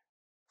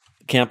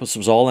 The campus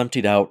was all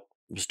emptied out.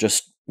 It was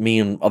just me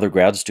and other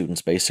grad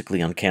students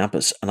basically on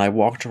campus, and I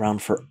walked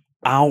around for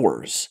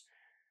hours.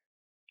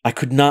 I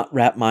could not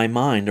wrap my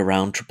mind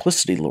around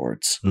triplicity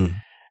lords. mm,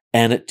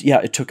 And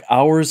it took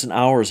hours and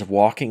hours of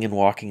walking and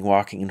walking,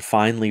 walking, and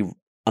finally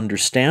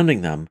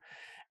understanding them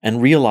and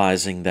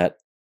realizing that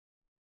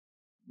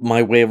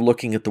my way of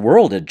looking at the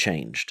world had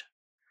changed.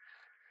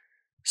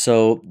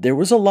 So there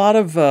was a lot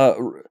of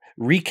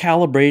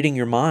recalibrating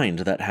your mind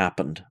that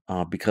happened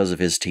because of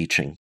his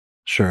teaching.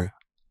 sure.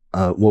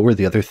 What were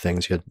the other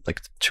things? You had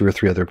two or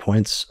three other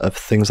points of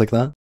things like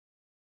that?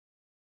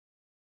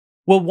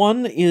 Well,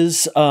 one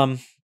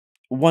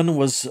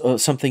was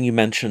something you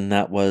mentioned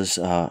that was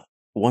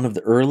one of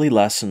the early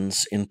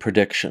lessons in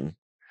prediction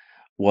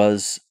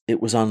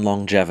it was on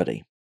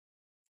longevity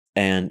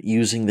and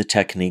using the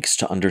techniques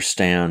to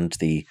understand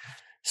the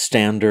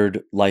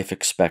standard life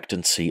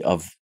expectancy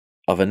of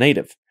a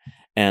native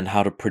and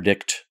how to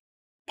predict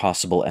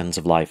possible ends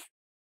of life.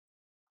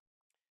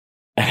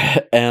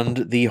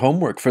 And the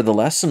homework for the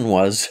lesson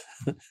was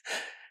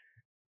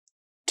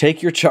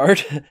take your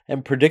chart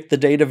and predict the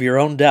date of your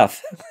own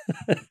death.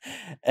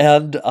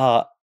 And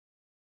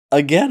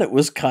again, it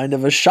was kind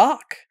of a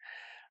shock.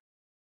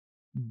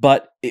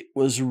 But it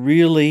was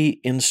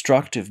really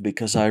instructive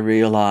because I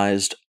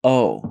realized,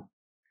 oh,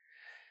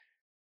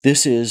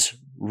 this is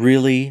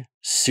really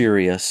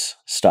serious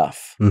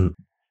stuff. Mm,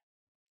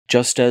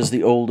 Just as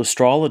the old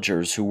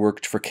astrologers who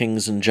worked for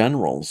kings and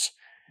generals,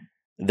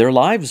 their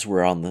lives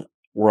were on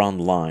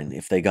the line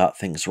if they got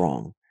things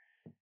wrong.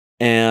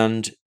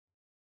 And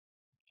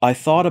I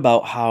thought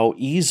about how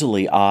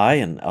easily I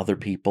and other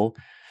people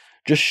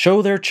just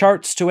show their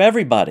charts to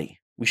everybody.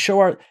 We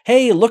show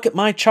hey, look at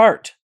my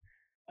chart.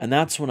 And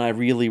that's when I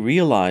really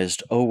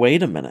realized, oh,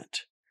 wait a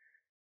minute.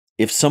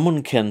 If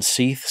someone can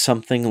see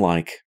something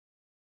like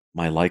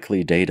my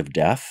likely date of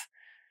death,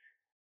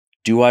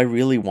 do I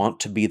really want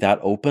to be that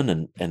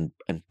open and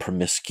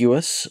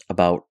promiscuous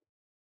about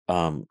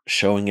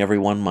showing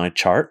everyone my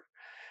chart?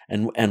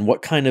 And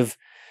what kind of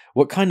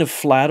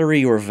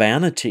flattery or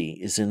vanity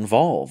is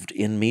involved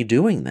in me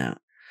doing that?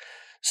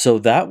 So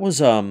that was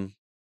a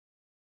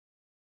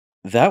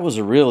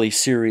really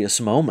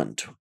serious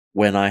moment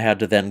when I had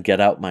to then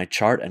get out my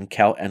chart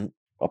and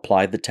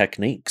apply the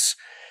techniques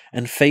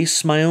and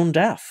face my own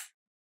death.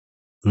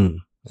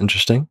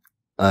 interesting.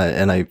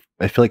 And I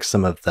feel like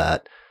some of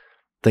that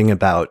thing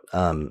about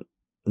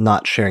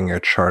not sharing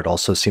your chart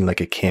also seemed like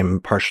it came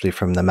partially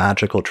from the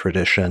magical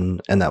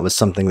tradition, and that was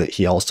something that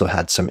he also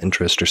had some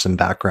interest or some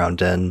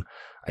background in.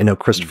 I know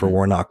Christopher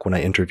Warnock, when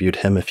I interviewed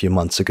him a few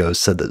months ago,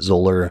 said that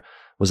Zoller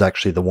was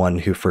actually the one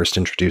who first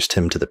introduced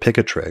him to the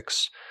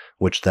Picatrix,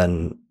 which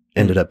then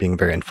ended up being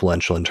very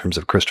influential in terms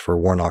of Christopher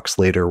Warnock's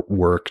later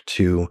work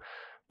to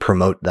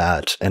promote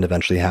that and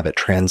eventually have it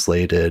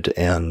translated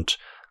and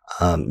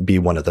be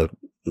one of the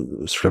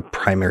sort of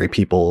primary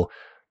people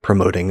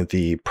promoting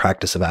the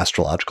practice of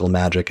astrological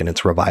magic and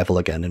its revival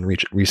again in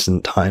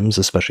recent times,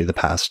 especially the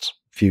past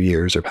few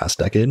years or past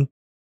decade.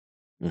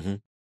 Mm-hmm.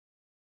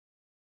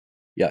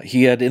 Yeah,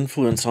 he had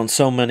influence on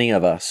so many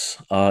of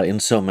us in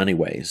so many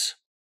ways.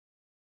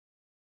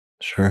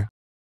 Sure.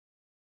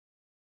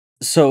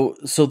 So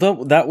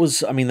that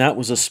was, I mean, that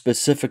was a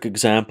specific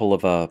example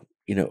of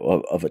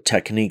a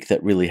technique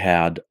that really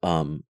had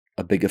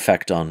a big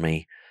effect on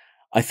me.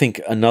 I think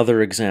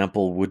another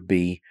example would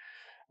be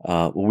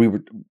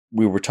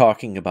we were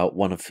talking about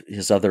one of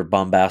his other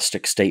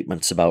bombastic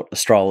statements about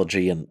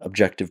astrology and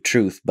objective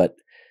truth, but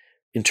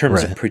in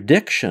terms of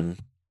prediction,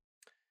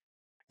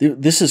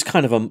 this is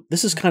kind of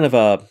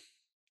a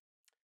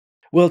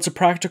well, it's a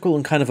practical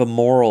and kind of a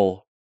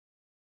moral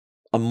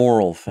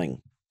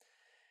thing.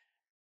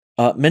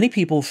 Many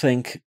people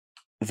think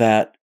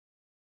that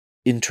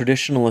in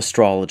traditional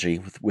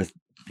astrology, with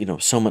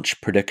so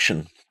much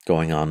prediction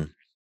going on,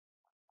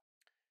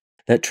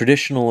 that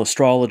traditional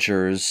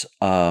astrologers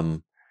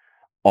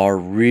are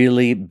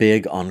really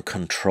big on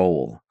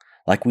control.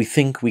 Like we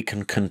think we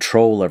can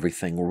control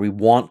everything, or we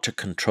want to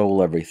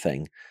control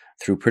everything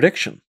through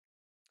prediction.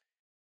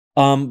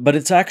 But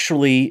it's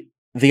actually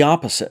the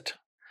opposite.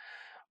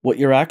 What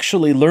you're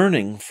actually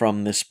learning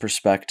from this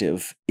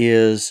perspective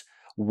is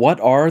what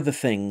are the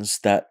things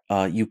that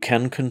you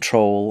can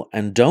control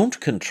and don't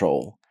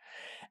control,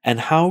 and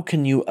how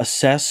can you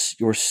assess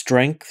your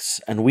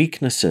strengths and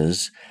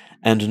weaknesses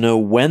and know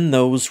when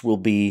those will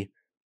be,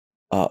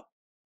 uh,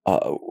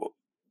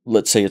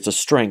 let's say it's a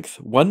strength,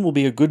 when will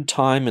be a good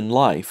time in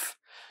life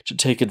to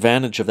take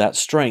advantage of that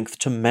strength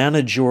to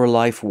manage your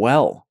life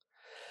well.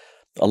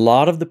 A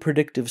lot of the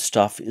predictive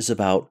stuff is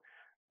about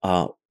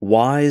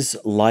wise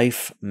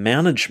life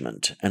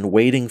management and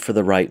waiting for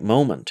the right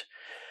moment.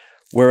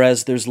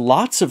 Whereas there's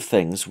lots of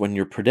things when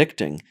you're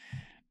predicting,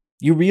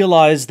 you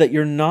realize that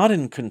you're not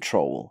in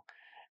control,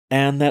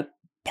 and that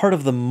part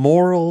of the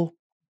moral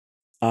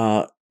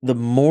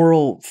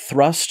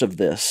thrust of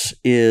this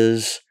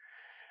is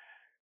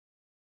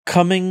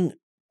coming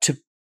to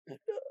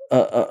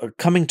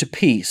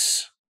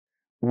peace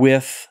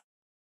with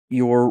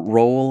your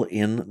role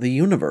in the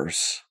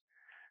universe.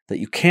 That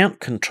you can't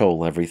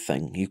control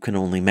everything, you can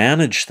only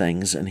manage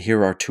things, and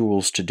here are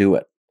tools to do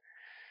it.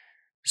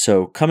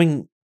 So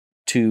coming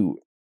to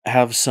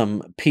have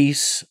some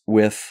peace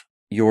with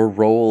your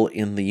role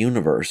in the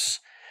universe,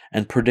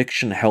 and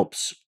prediction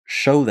helps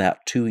show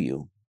that to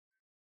you.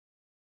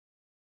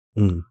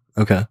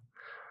 Okay.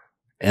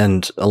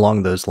 And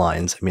along those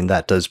lines, I mean,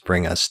 that does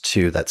bring us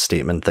to that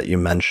statement that you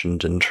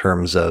mentioned in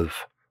terms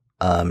of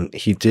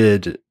he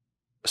did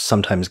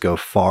sometimes go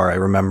far. I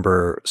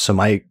remember, so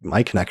my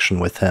connection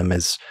with him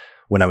is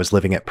when I was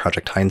living at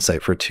Project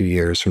Hindsight for 2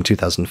 years, from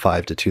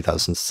 2005 to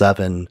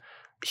 2007,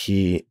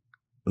 he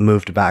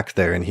moved back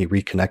there and he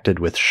reconnected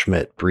with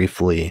Schmidt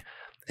briefly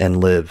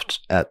and lived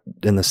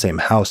in the same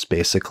house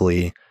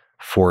basically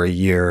for a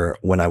year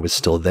when I was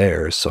still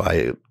there. So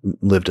I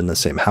lived in the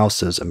same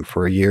house as him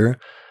for a year.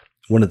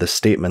 One of the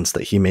statements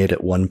that he made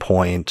at one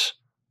point,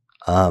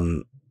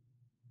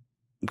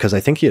 because I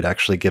think he had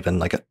actually given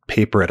like a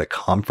paper at a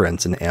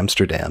conference in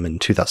Amsterdam in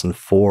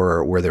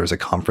 2004 where there was a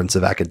conference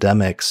of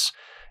academics,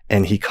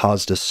 and he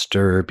caused a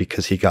stir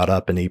because he got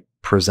up and he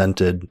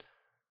presented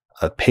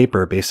a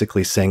paper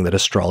basically saying that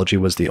astrology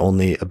was the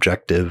only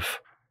objective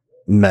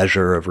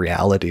measure of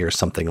reality or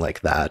something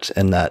like that,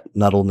 and that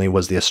not only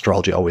was the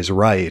astrology always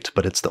right,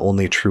 but it's the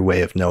only true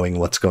way of knowing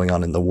what's going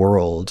on in the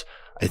world.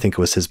 I think it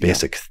was his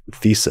basic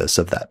thesis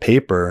of that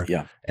paper.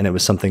 Yeah. And it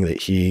was something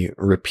that he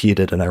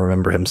repeated, and I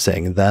remember him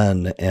saying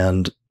then.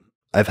 And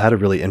I've had a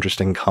really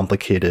interesting,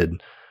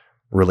 complicated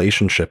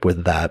relationship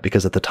with that,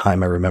 because at the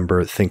time I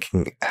remember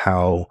thinking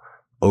how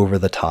over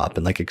the top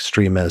and like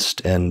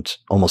extremist and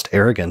almost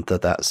arrogant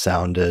that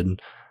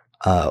sounded,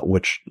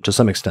 which to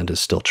some extent is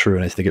still true.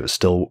 And I think it was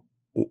still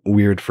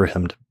weird for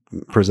him to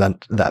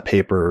present that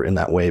paper in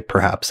that way,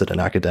 perhaps at an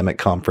academic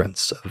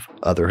conference of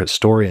other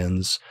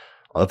historians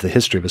of the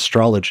history of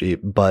astrology.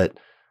 But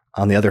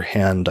on the other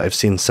hand, I've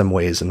seen some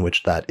ways in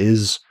which that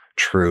is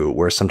true,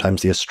 where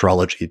sometimes the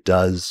astrology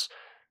does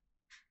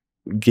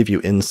give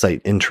you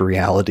insight into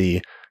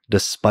reality,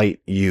 despite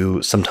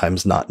you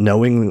sometimes not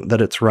knowing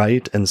that it's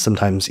right, and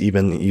sometimes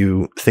even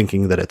you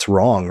thinking that it's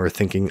wrong or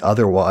thinking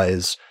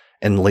otherwise,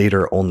 and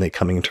later only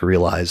coming to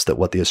realize that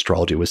what the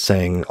astrology was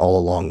saying all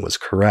along was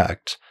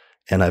correct.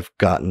 And I've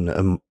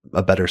gotten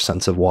a better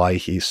sense of why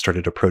he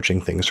started approaching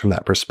things from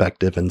that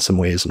perspective, and some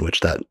ways in which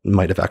that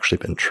might have actually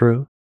been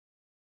true.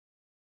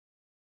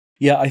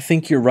 Yeah, I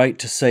think you're right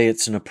to say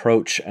it's an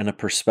approach and a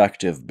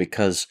perspective,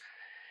 because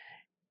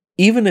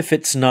even if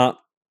it's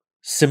not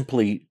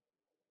simply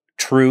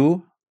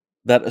true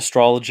that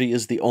astrology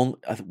is the only,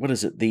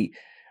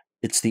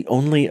 it's the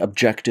only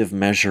objective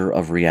measure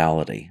of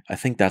reality. I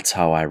think that's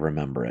how I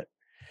remember it.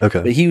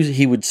 Okay. But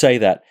he would say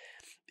that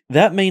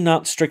may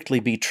not strictly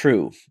be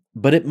true,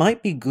 but it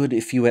might be good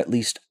if you at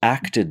least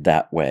acted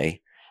that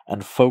way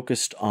and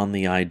focused on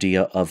the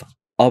idea of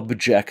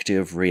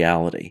objective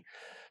reality.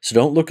 So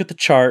don't look at the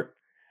chart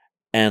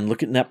and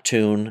look at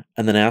Neptune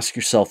and then ask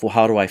yourself, well,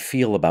 how do I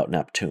feel about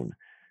Neptune?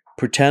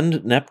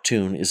 Pretend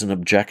Neptune is an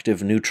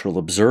objective, neutral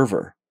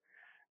observer,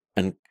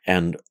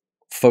 and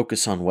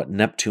focus on what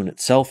Neptune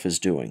itself is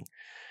doing.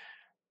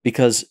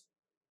 Because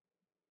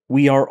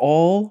we are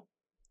all,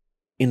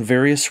 in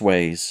various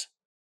ways,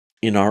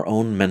 in our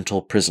own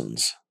mental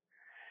prisons.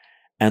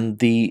 And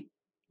the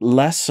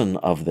lesson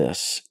of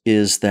this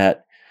is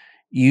that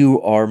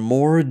you are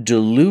more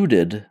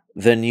deluded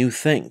than you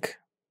think,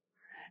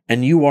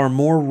 and you are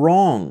more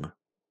wrong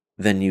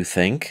than you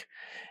think,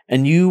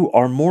 and you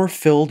are more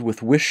filled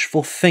with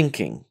wishful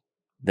thinking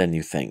than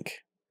you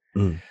think.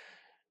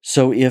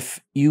 So if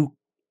you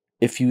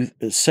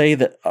say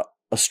that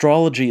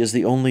astrology is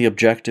the only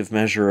objective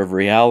measure of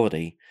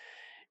reality,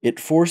 it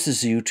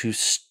forces you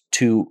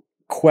to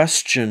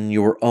question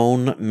your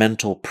own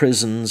mental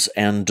prisons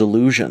and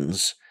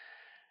delusions,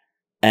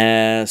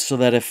 so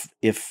that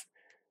if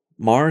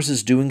Mars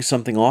is doing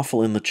something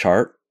awful in the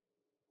chart,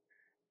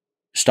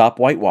 stop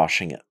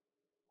whitewashing it.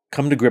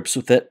 Come to grips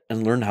with it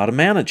and learn how to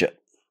manage it.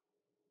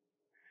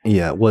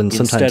 Yeah, well, and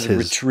sometimes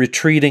instead of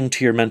retreating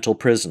to your mental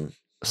prison.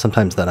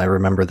 Sometimes then I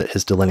remember that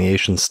his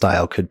delineation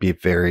style could be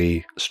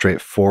very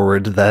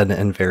straightforward then,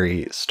 and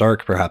very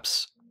stark,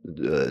 perhaps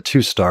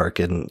too stark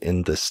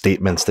in the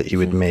statements that he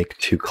would make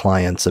to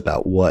clients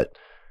about what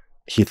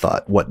he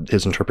thought, what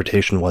his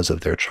interpretation was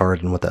of their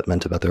chart and what that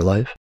meant about their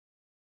life.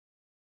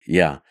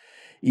 Yeah.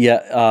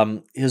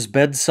 His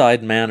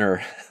bedside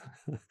manner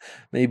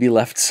maybe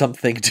left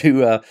something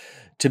to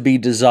be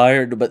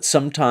desired. But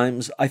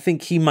sometimes, I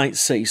think he might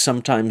say,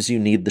 sometimes you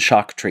need the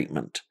shock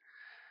treatment.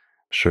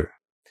 Sure.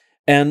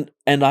 And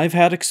I've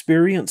had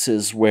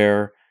experiences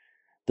where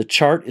the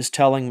chart is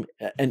telling,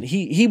 and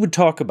he would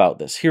talk about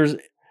this. Here's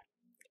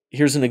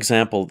an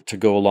example to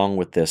go along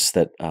with this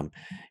that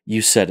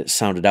you said it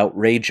sounded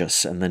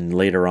outrageous, and then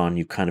later on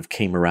you kind of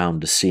came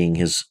around to seeing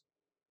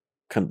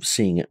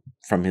it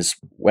from his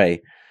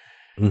way.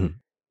 Hmm.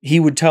 He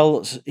would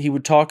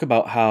talk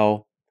about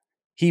how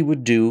he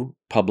would do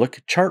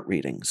public chart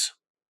readings.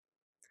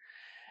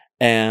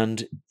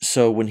 And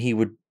so when he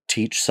would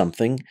teach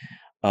something,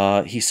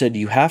 he said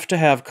you have to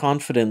have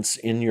confidence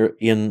in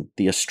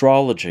the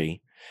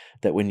astrology,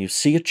 that when you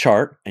see a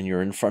chart and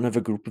you're in front of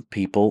a group of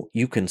people,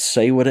 you can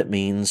say what it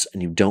means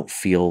and you don't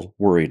feel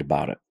worried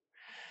about it,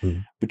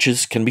 Hmm. which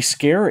can be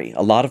scary.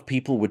 A lot of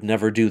people would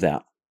never do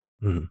that,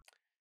 Hmm.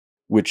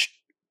 which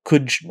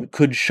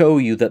could show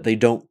you that they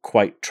don't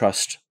quite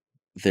trust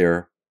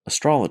their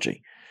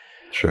astrology.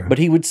 Sure. But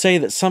he would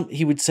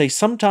say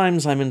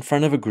sometimes I'm in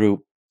front of a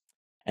group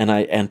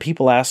and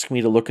people ask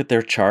me to look at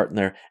their chart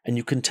and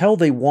you can tell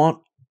they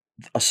want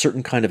a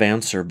certain kind of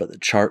answer, but the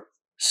chart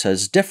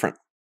says different.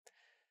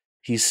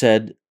 He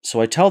said, so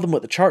I tell them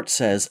what the chart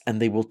says,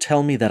 and they will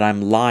tell me that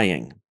I'm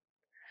lying.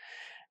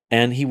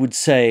 And he would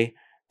say,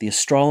 the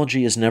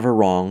astrology is never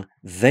wrong.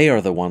 They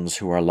are the ones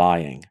who are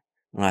lying.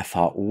 And I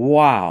thought,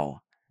 wow,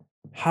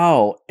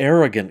 how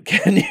arrogant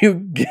can you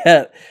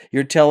get?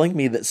 You're telling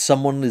me that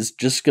someone is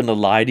just going to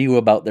lie to you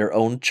about their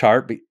own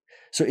chart?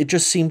 So it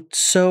just seemed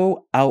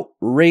so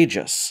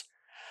outrageous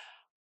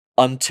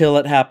until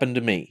it happened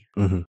to me.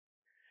 Hmm.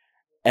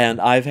 And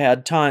I've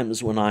had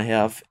times when I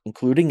have,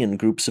 including in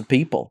groups of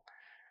people,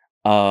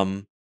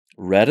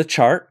 read a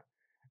chart,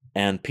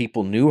 and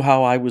people knew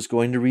how I was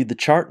going to read the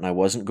chart, and I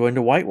wasn't going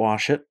to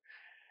whitewash it.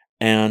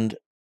 And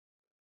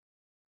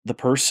the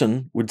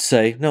person would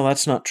say, no,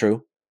 that's not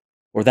true,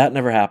 or that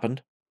never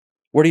happened.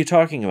 What are you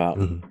talking about?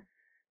 Hmm.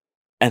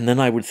 And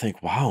then I would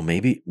think, wow,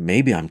 maybe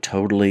I'm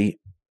totally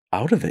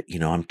out of it.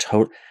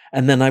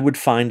 And then I would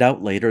find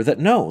out later that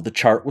no, the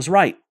chart was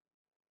right.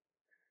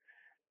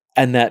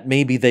 And that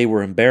maybe they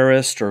were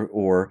embarrassed,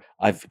 or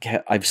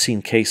I've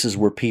seen cases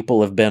where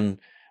people have been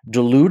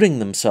deluding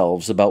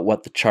themselves about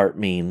what the chart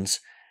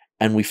means,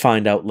 and we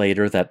find out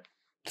later that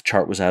the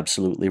chart was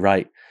absolutely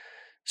right.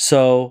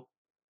 So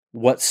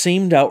what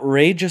seemed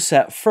outrageous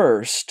at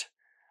first,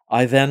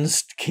 I then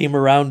came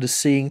around to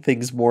seeing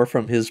things more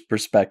from his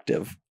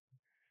perspective.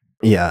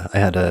 Yeah,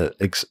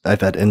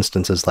 I've had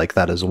instances like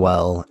that as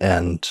well,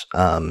 and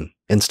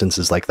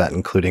instances like that,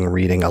 including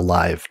reading a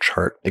live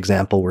chart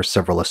example where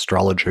several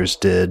astrologers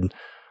did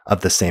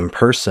of the same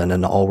person,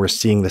 and all were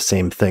seeing the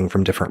same thing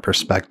from different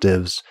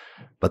perspectives,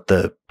 but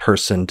the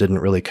person didn't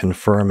really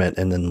confirm it,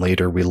 and then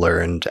later we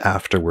learned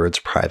afterwards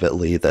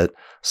privately that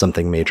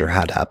something major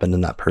had happened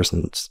in that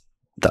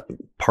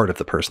part of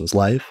the person's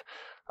life.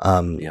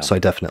 Yeah. So I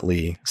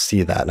definitely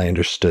see that, and I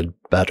understood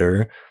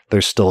better.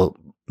 There's still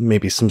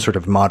maybe some sort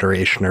of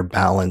moderation or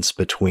balance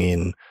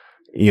between,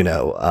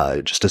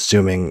 just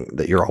assuming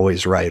that you're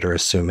always right, or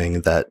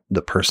assuming that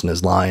the person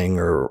is lying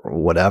or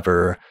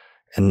whatever,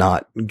 and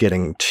not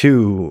getting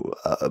too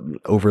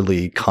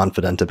overly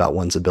confident about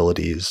one's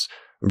abilities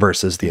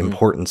versus the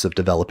importance of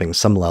developing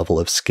some level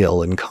of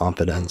skill and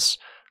confidence.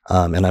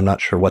 And I'm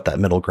not sure what that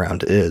middle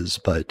ground is,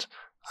 but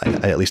I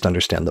at least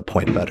understand the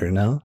point better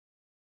now.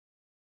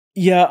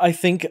 Yeah, I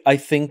think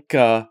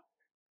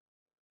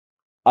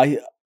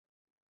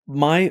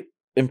my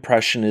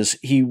impression is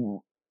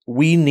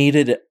we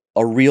needed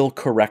a real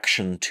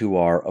correction to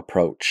our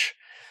approach.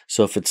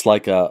 So if it's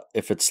like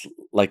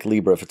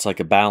Libra, if it's like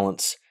a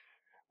balance,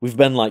 we've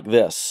been like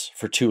this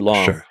for too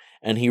long, Sure.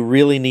 and he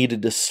really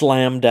needed to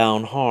slam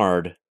down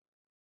hard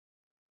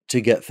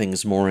to get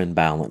things more in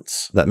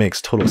balance. That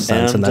makes total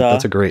sense, and And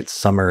that's a great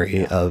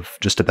summary yeah, of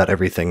just about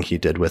everything he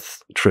did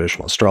with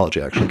traditional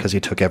astrology, actually, because he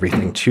took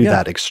everything to yeah,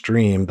 that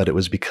extreme, but it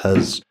was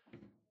because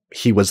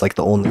he was like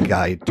the only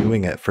guy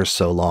doing it for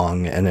so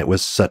long, and it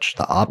was such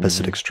the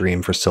opposite mhm.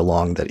 extreme for so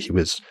long that he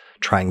was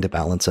trying to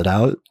balance it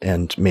out,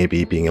 and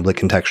maybe being able to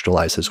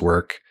contextualize his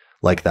work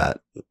like that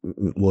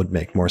would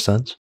make more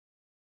sense.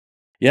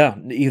 Yeah,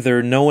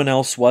 either no one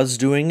else was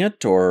doing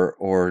it,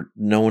 or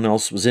no one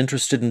else was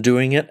interested in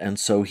doing it, and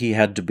so he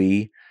had to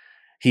be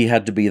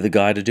the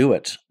guy to do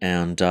it.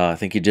 And I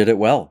think he did it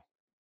well.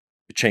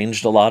 It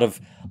changed a lot of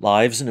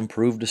lives and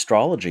improved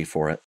astrology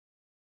for it.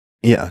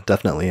 Yeah,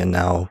 definitely. And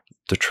now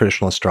the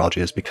traditional astrology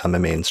has become a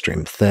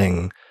mainstream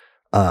thing,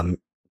 um,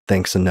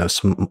 thanks in no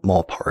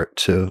small part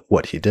to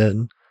what he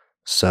did.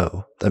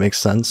 So that makes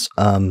sense.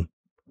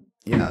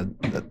 Yeah.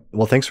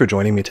 Well, thanks for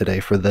joining me today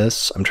for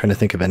this. I'm trying to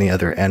think of any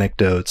other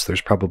anecdotes. There's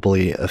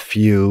probably a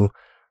few,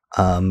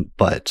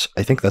 but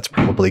I think that's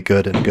probably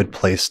good and a good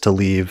place to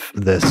leave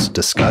this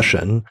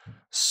discussion.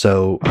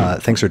 So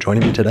thanks for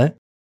joining me today.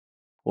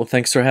 Well,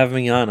 thanks for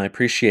having me on. I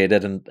appreciate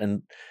it,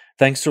 and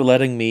thanks for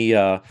letting me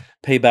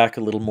pay back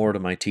a little more to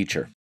my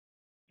teacher.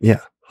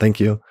 Yeah.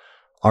 Thank you.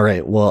 All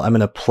right, well, I'm going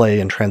to play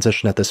and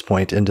transition at this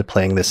point into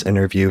playing this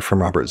interview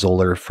from Robert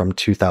Zoller from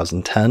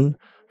 2010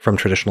 from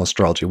Traditional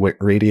Astrology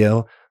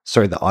Radio.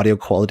 Sorry, the audio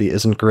quality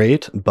isn't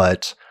great,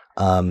 but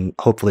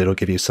hopefully it'll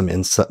give you some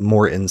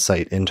more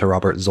insight into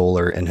Robert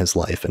Zoller and his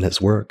life and his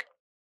work.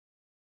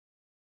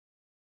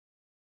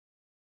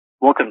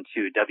 Welcome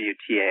to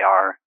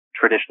WTAR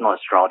Traditional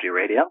Astrology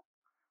Radio.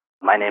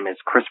 My name is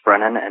Chris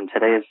Brennan, and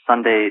today is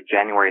Sunday,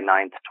 January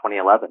 9th,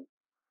 2011.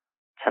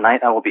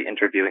 Tonight I will be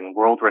interviewing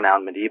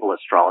world-renowned medieval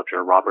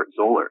astrologer Robert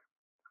Zoller.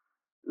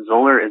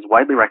 Zoller is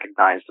widely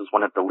recognized as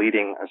one of the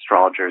leading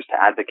astrologers to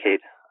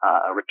advocate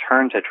a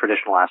return to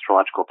traditional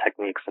astrological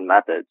techniques and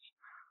methods,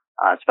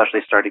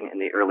 especially starting in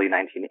the early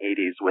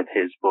 1980s with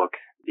his book,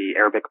 The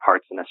Arabic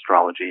Parts in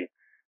Astrology,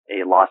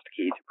 A Lost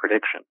Key to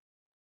Prediction.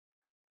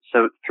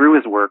 So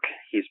through his work,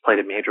 he's played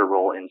a major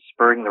role in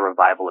spurring the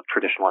revival of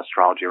traditional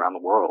astrology around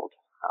the world,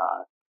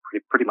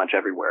 pretty much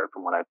everywhere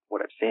from what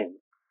I've seen.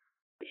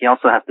 He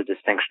also has the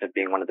distinction of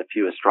being one of the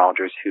few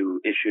astrologers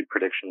who issued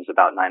predictions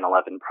about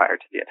 9/11 prior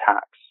to the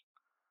attacks.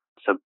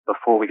 So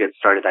before we get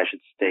started, I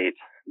should state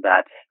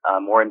that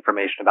more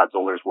information about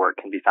Zoller's work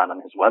can be found on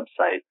his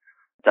website,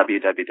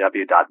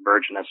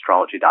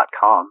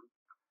 www.virginastrology.com.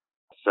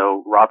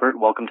 So Robert,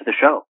 welcome to the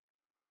show.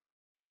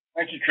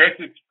 Thank you, Chris.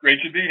 It's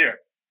great to be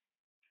here.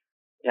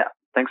 Yeah,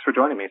 thanks for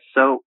joining me.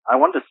 So I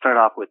wanted to start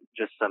off with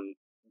just some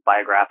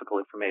biographical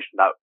information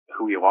about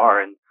who you are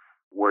and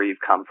where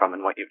you've come from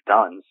and what you've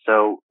done.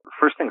 So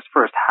first things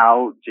first,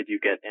 how did you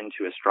get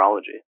into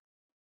astrology?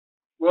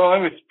 Well, I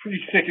was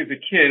pretty sick as a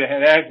kid. I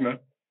had asthma,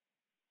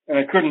 and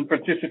I couldn't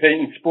participate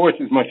in sports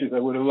as much as I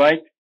would have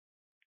liked.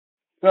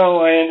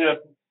 So I ended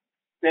up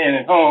staying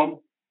at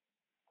home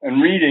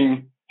and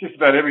reading just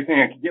about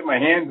everything I could get my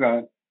hands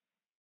on.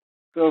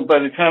 So by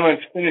the time I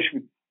was finished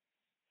with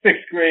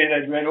sixth grade,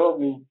 I'd read all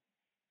the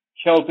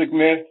Celtic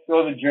myths,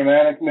 all the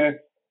Germanic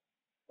myths,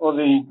 all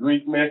the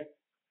Greek myths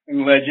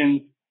and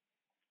legends.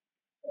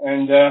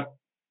 And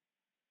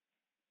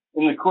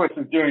in the course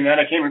of doing that,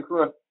 I came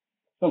across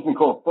something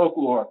called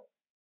folklore.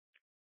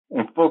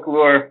 And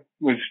folklore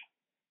was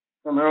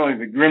primarily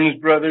the Grimm's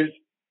brothers,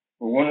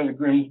 or one of the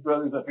Grimm's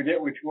brothers. I forget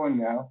which one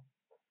now.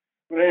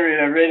 But anyway,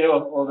 I read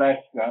all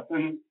that stuff.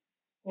 And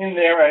in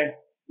there, I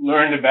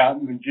learned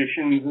about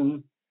magicians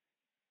and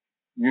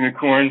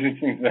unicorns and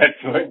things of that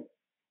sort.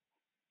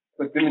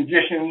 But the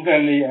magicians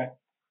and the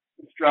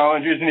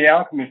astrologers and the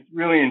alchemists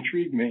really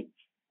intrigued me.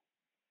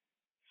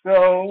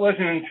 So it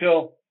wasn't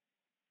until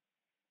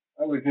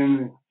I was in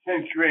the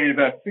 10th grade,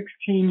 about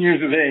 16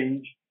 years of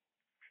age,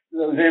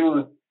 that I was able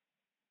to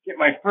get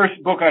my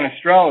first book on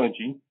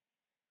astrology.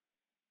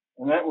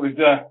 And that was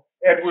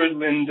Edward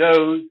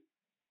Lindo's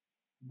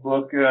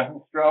book,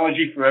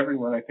 Astrology for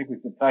Everyone, I think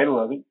was the title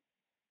of it.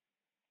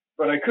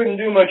 But I couldn't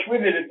do much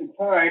with it at the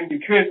time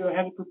because I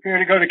had to prepare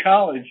to go to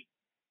college.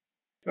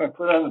 So I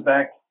put it on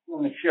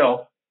the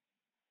shelf,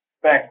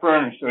 back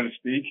burner, so to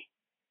speak.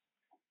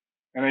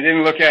 And I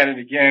didn't look at it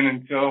again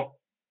until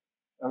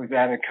I was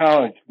out of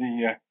college.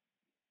 The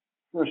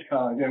first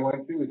college I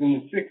went to was in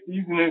the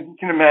 60s, and as you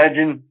can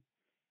imagine,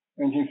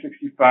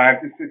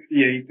 1965 to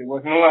 68, there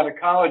wasn't a lot of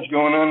college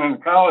going on in the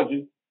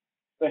colleges,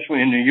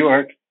 especially in New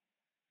York.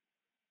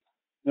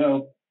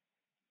 So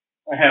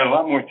I had a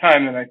lot more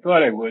time than I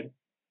thought I would.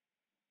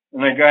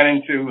 And I got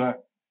into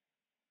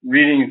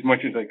reading as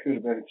much as I could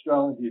about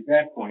astrology at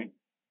that point.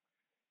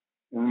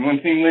 And one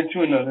thing led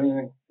to another, and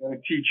I got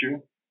a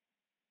teacher.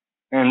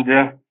 And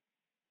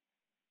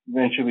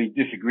eventually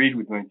disagreed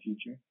with my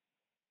teacher.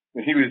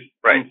 But he was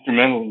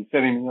instrumental in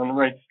setting me on the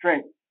right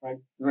track.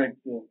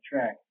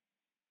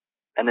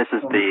 And this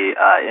is the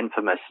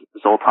infamous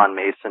Zoltan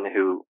Mason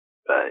who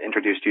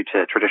introduced you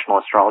to traditional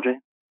astrology?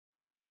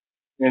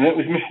 And that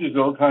was Mr.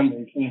 Zoltan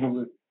Mason,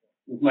 who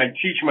was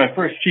my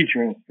first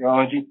teacher in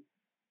astrology,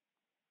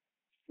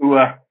 who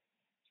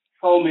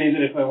told me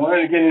that if I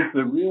wanted to get into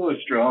the real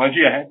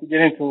astrology, I had to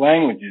get into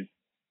languages.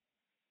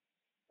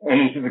 And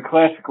into the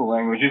classical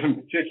languages in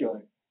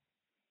particular.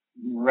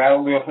 He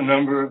rattled off a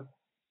number of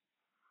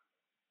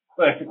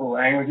classical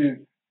languages: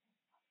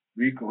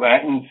 Greek,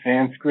 Latin,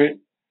 Sanskrit,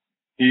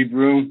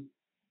 Hebrew,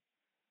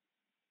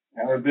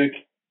 Arabic.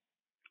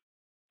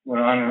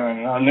 Went on and on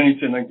and on. Then he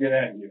said, "Now get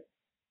out of here.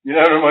 Get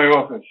out of my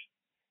office."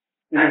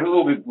 He was a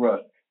little bit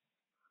brusque.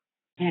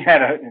 He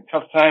had a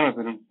tough time of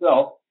it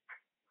himself.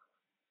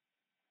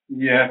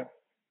 He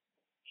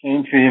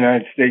came to the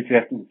United States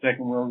after the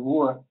Second World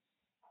War.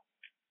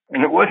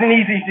 And it wasn't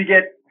easy to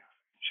get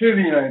to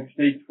the United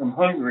States from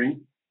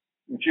Hungary,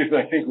 which is,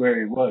 I think, where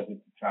he was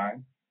at the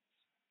time.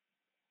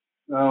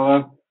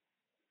 So,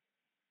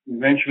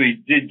 eventually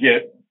did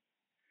get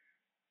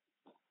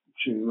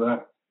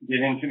into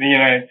the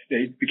United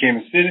States, became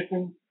a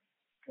citizen,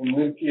 and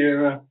lived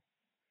here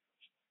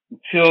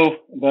until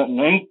about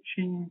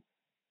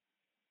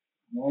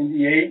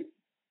 1998,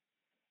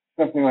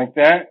 something like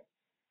that,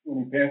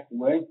 when he passed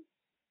away.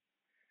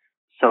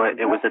 So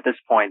it was at this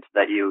point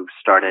that you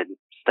started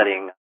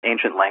studying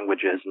ancient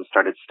languages and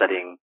started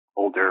studying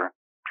older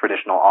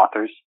traditional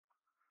authors?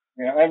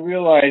 Yeah, I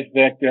realized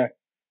that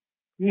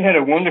he had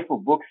a wonderful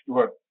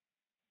bookstore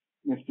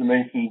Mr.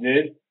 Mason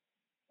did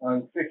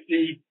on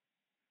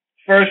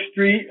 61st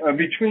Street,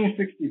 between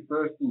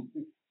 61st and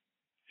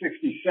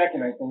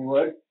 62nd, I think it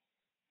was.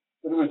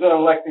 But it was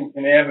on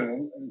Lexington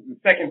Avenue. It was the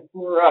second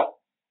floor up.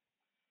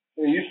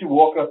 So you used to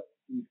walk up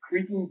these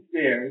creaking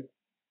stairs.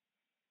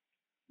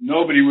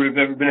 Nobody would have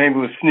ever been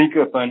able to sneak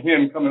up on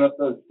him coming up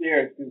those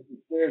stairs because the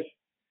stairs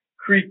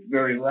creaked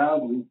very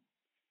loudly.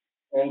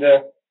 And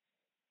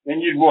then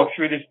you'd walk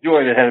through this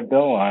door that had a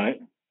bell on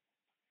it.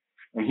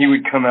 And he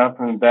would come out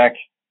from the back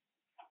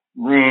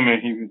room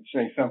and he would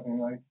say something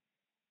like,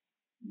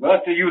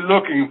 "What are you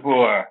looking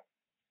for?"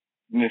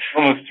 In this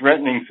almost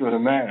threatening sort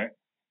of manner.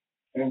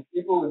 And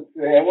people would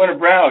say, "I want to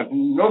browse."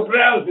 And, "No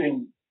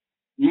browsing.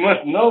 You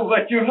must know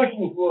what you're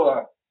looking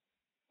for."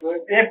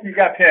 But after you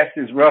got past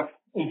his rough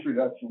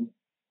introduction,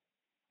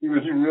 he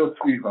was a real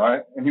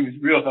sweetheart and he was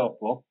real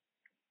helpful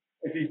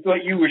if he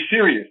thought you were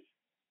serious.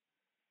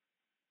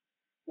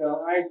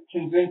 So I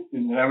convinced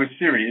him that I was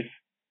serious,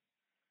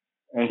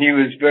 and he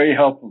was very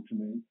helpful to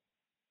me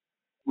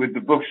with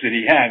the books that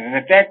he had. And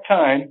at that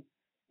time,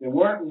 there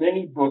weren't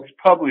many books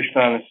published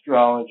on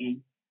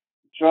astrology.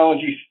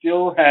 Astrology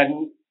still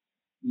hadn't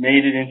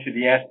made it into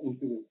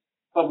the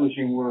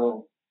publishing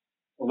world.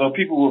 Although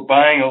people were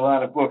buying a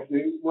lot of books,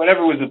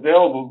 whatever was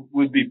available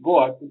would be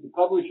bought, but the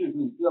publishers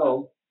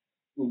themselves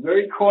were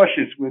very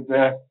cautious with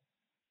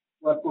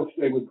what books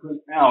they would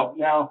put out.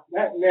 Now,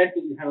 that meant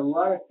that you had a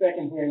lot of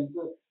secondhand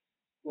books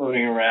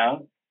floating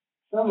around,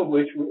 some of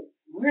which were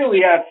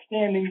really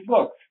outstanding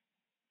books,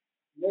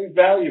 very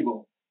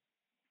valuable.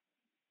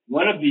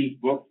 One of these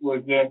books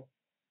was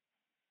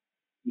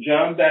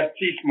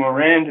Jean-Baptiste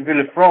Morin de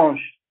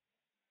Villefranche.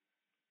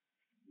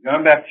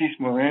 Jean-Baptiste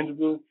Morin de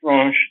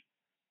Villefranche,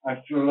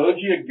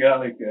 Astrology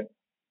Gallica.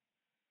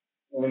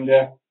 And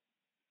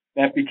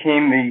that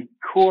became the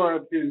core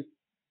of his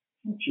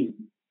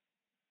teaching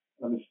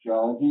of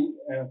astrology.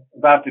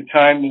 About the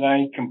time that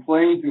I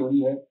complained to him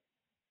that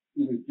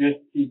he was just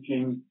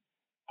teaching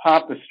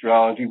pop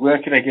astrology,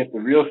 where could I get the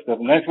real stuff?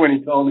 And that's when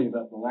he told me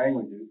about the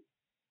languages.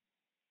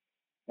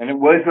 And it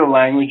was the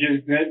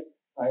languages that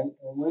I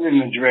went in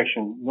the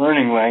direction of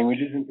learning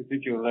languages, in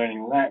particular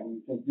learning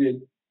Latin, which I did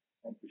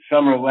at the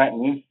Summer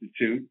Latin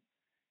Institute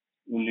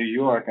in New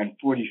York on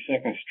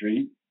 42nd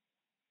Street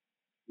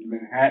in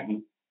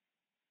Manhattan.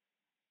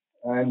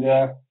 And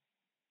I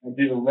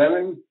did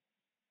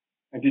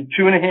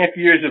 2.5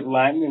 years of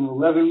Latin in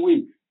 11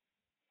 weeks.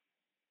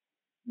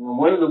 Now,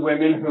 one of the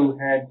women who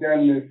had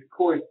done this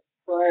course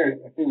prior,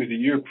 I think it was a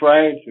year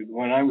prior to the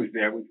one I was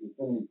there, which was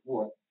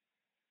 74,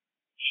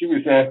 she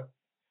was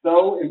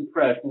so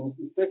impressed, and it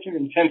was such an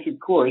intensive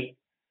course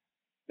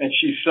that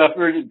she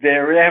suffered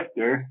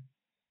thereafter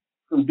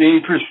from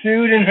being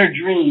pursued in her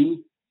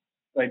dreams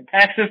by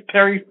passive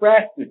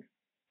periphrastics.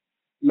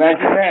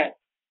 Imagine that.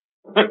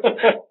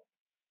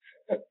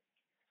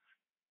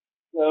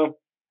 So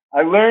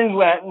I learned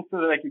Latin so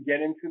that I could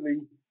get into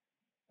the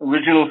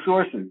original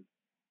sources.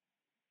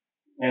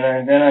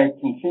 And then I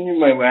continued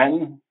my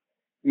Latin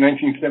in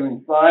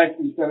 1975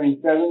 through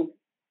 77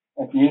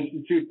 at the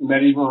Institute for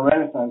Medieval and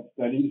Renaissance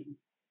Studies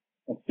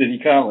at City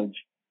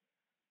College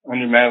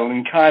under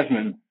Madeline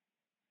Cosman.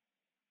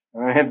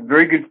 And I had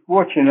very good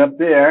fortune up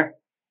there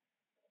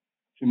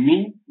to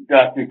meet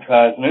Dr.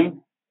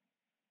 Cosman,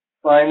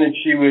 find that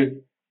she was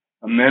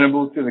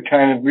amenable to the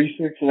kind of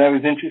research that I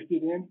was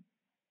interested in.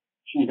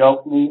 She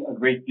helped me a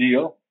great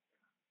deal.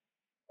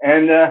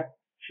 And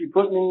she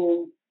put me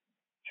in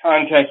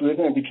contact with,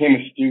 and I became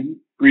a student,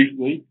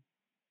 briefly,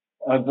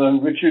 of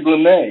Richard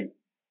LeMay,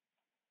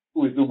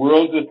 who was the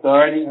world's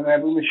authority on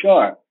Abu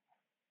Mashar.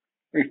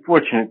 Very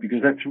fortunate,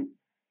 because that's the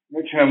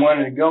direction I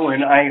wanted to go in.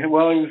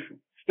 While I was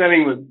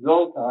studying with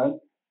Zoltan,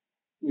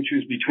 which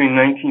was between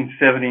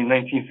 1970 and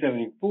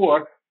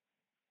 1974,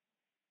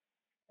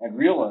 I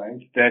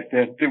realized that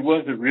there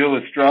was a real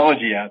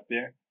astrology out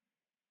there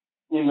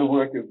in the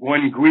work of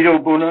one Guido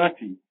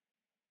Bonatti.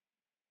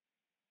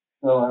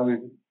 So I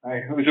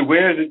was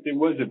aware that there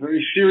was a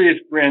very serious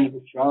brand of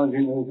astrology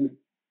known as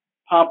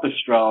pop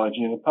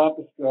astrology, and the pop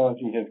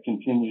astrology has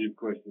continued, of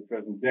course, to the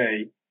present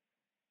day.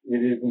 It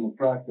is in the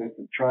process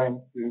of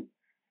trying to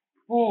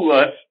fool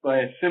us by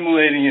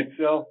assimilating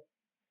itself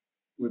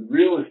with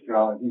real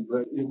astrology,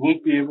 but it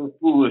won't be able to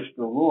fool us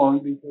for long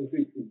because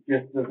it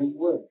just doesn't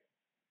work.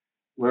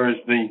 Whereas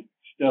the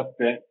stuff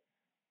that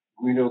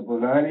Guido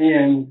Bonatti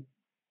and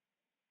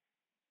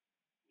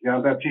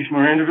Jean-Baptiste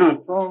Morin de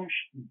Villefranche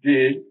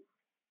did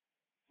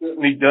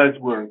certainly does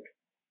work.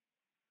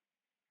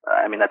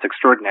 I mean, that's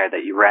extraordinary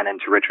that you ran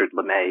into Richard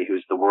LeMay,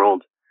 who's the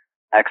world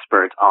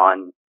expert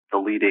on the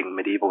leading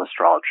medieval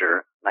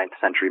astrologer, 9th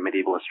century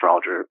medieval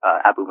astrologer,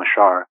 Abu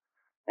Mashar,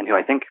 and who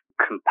I think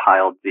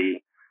compiled the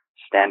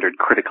standard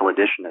critical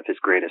edition of his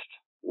greatest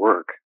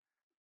work.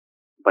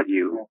 But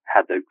you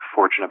had the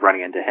fortune of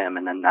running into him,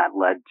 and then that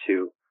led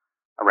to,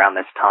 around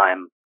this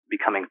time,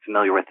 becoming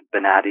familiar with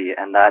Bonatti,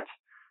 and that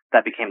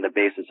became the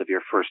basis of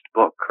your first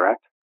book,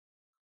 correct?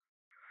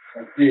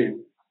 I did.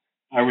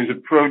 I was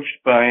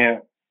approached by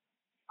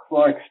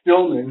Clark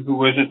Stillman, who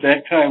was at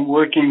that time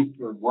working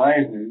for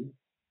Wises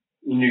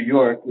in New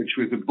York, which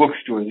was a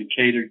bookstore that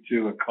catered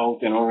to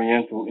occult and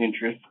Oriental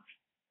interests.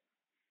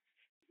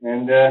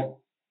 And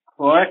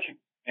Clark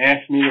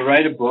asked me to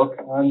write a book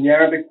on the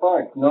Arabic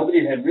parts.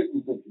 Nobody had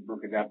written such a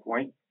book at that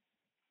point.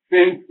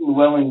 Since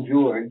Llewellyn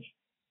George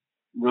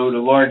wrote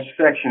a large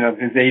section of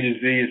his A to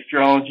Z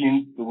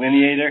Astrology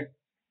Delineator,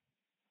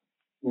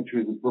 which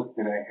was a book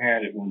that I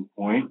had at one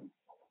point.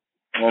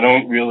 I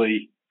don't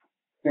really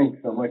think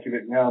so much of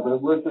it now, but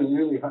it was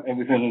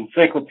an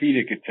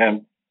encyclopedic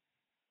attempt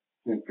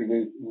to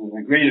produce, it was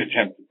a great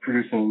attempt to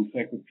produce an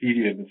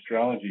encyclopedia of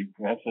astrology.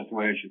 Perhaps that's the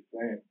way I should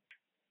say it.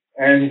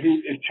 And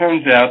it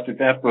turns out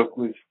that book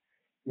was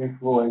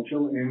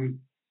influential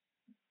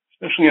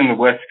especially on the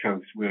West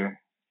Coast, where,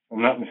 if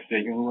I'm not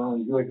mistaken,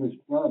 Llewellyn George was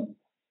from.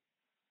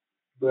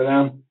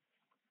 But,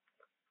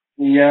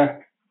 the,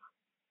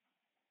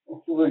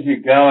 Astrology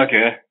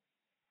Gallica,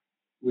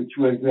 which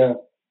was,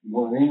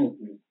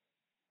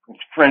 it's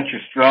French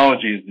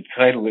astrology is the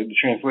title, the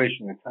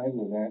translation, the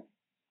title of that.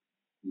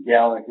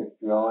 Gallic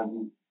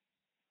astrology.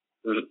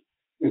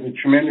 There's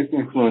a tremendous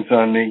influence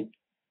on me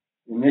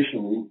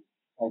initially.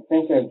 I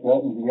think I've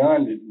gotten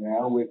beyond it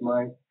now with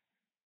my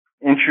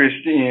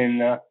interest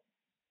in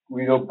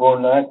Guido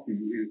Bonatti,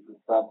 is the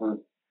proper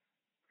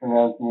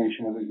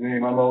pronunciation of his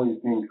name. I'm always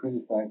being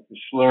criticized for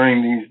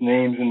slurring these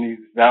names and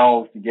these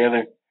vowels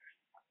together.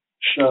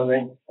 So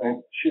they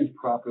should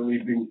properly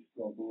be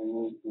spoken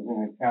with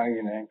an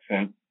Italian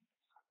accent.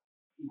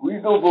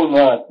 Guido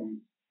Bonatti.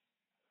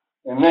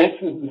 And this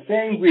is the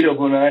same Guido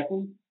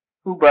Bonatti,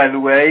 who, by the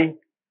way,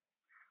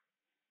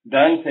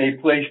 Dante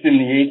placed in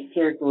the eighth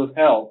circle of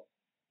hell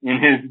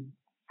in his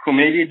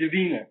Commedia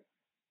Divina,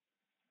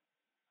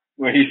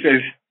 where he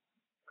says,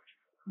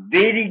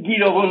 Vedi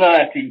Guido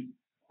Bonatti.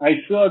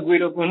 I saw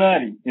Guido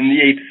Bonatti in the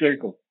eighth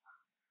circle,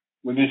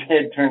 with his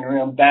head turned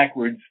around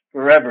backwards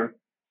forever,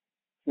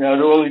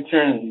 throughout all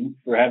eternity,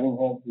 for having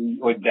had the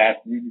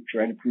audacity to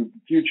try to prove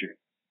the future,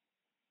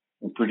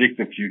 and predict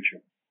the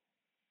future.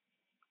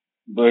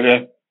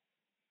 But,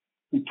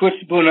 he puts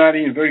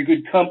Bonatti in very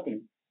good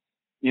company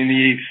in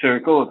the eighth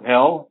circle of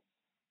hell,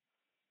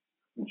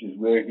 which is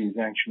where he's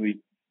actually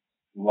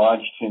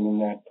lodged him in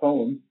that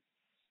poem.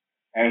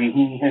 And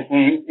he has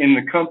in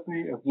the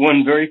company of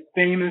one very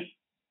famous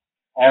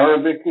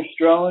Arabic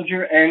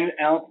astrologer and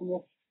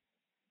alchemist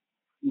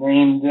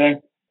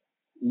named,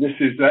 this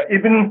is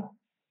Ibn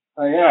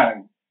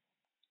Hayyan.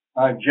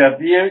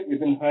 Jabir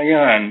Ibn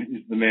Hayyan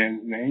is the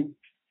man's name,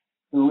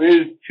 who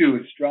is to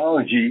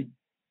astrology,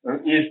 or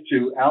is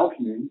to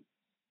alchemy,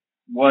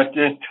 what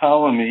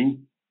Ptolemy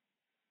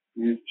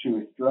is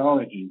to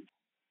astrology.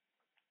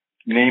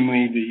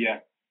 Namely,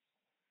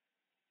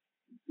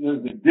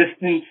 the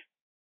distant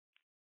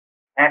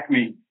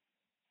acme,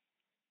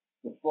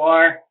 the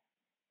far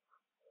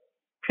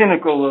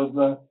pinnacle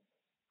of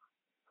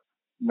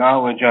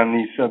knowledge on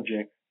these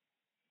subjects.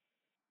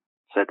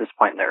 So at this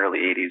point in the early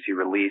 80s, you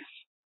release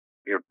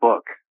your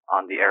book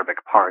on the Arabic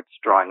parts,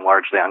 drawing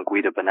largely on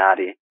Guido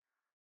Bonatti,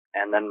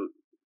 and then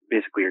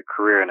basically your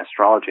career in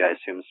astrology, I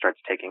assume, starts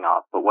taking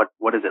off. But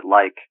what is it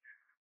like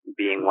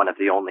being one of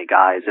the only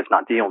guys, if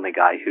not the only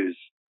guy, who's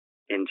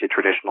into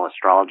traditional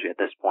astrology at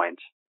this point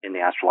in the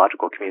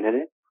astrological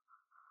community?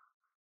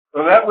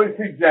 Well, that was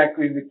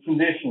exactly the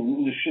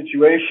condition, the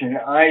situation.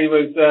 I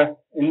was,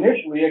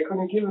 initially, I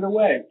couldn't give it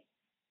away.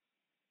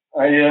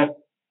 I,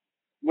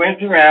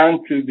 went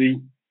around to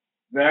the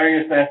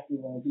various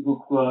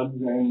astrological clubs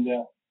and,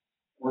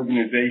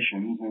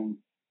 organizations and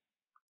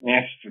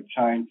asked for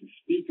time to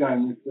speak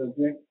on this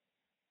subject.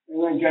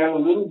 And I got a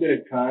little bit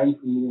of time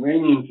from the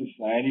Iranian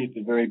Society at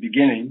the very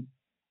beginning.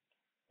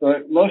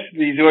 But most of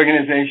these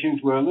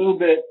organizations were a little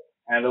bit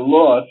at a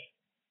loss,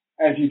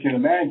 as you can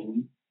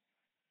imagine.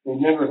 They'd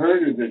never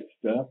heard of this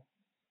stuff.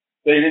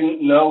 They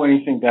didn't know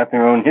anything about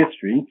their own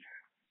history.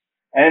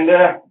 And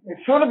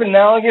it's sort of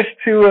analogous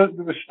to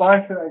the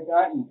response that I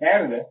got in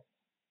Canada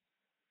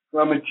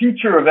from a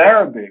teacher of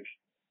Arabic.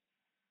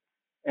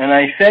 And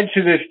I said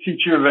to this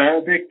teacher of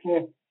Arabic,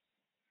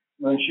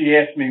 when she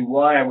asked me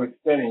why I was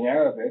studying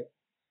Arabic,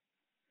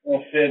 I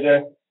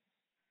said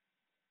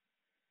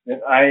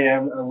that I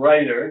am a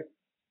writer,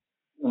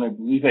 and I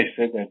believe I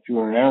said that to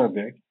her in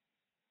Arabic.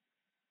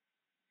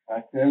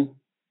 I said,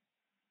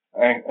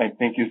 I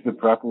think is the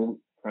proper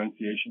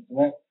pronunciation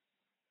for that.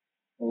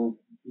 It's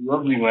a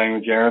lovely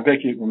language,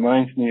 Arabic. It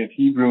reminds me of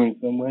Hebrew in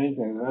some ways,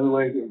 and in other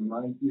ways it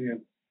reminds me of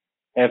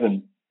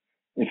heaven.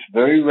 It's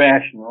very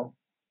rational,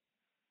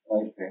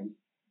 I think.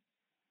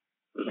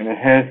 And it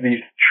has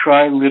these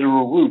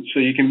triliteral roots, so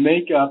you can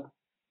make up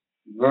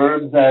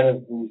verbs out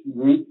of these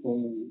roots,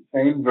 and the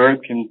same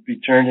verb can be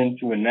turned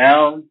into a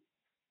noun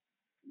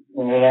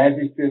and an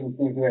adjective and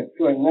things like that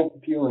too. And that's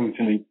appealing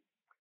to me.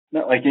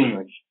 Not like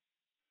English.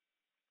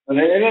 But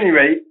at any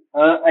rate,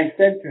 I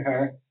said to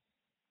her,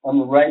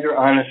 I'm a writer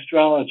on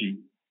astrology.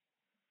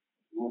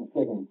 The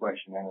second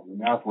question out of her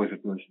mouth was,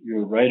 of course,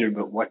 you're a writer,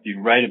 but what do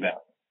you write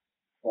about?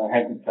 So I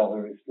had to tell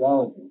her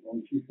astrology.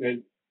 And she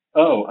said,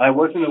 oh, I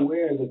wasn't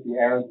aware that the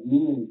Arabs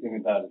knew anything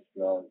about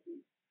astrology.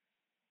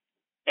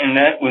 And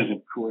that was,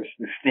 of course,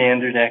 the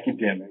standard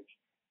academic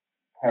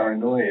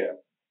paranoia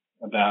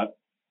about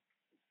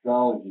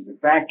astrology. The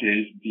fact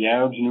is, the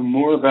Arabs knew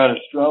more about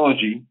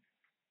astrology.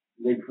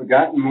 They'd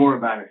forgotten more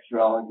about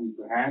astrology,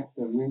 perhaps,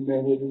 than we may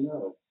ever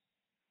know.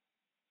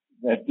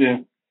 That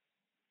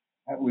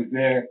was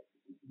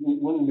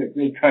one of their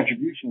great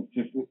contributions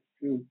to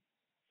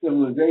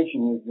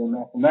civilization is their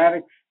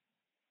mathematics,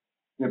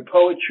 their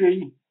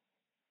poetry,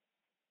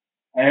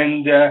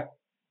 and their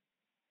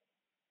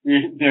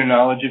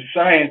knowledge of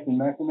science and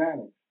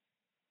mathematics.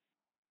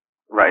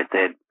 Right,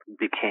 they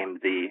became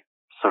the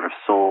sort of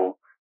sole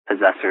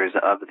possessors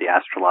of the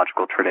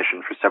astrological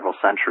tradition for several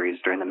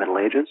centuries during the Middle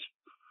Ages.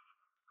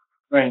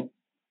 Right.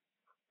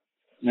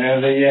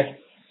 Now, the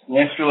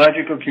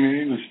astrological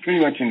community was pretty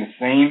much in the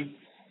same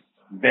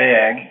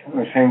bag,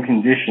 or same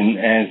condition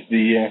as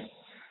the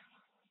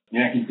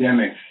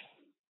academics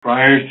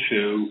prior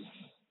to,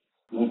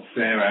 let's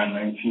say, around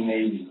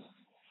 1980.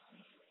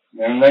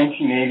 Now, in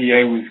 1980,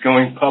 I was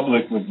going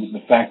public with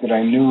the fact that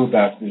I knew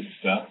about this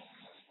stuff,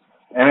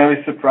 and I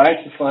was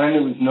surprised to find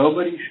there was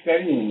nobody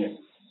studying it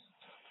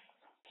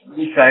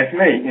besides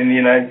me in the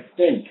United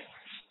States.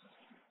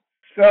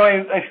 So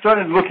I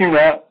started looking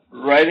around,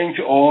 writing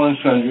to all and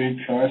sundry,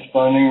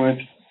 corresponding with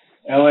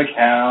Ella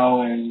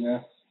Howe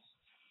and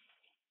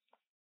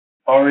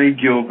R.A.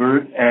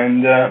 Gilbert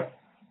and a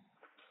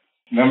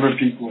number of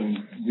people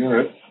in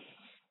Europe,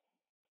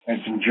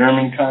 and some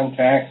German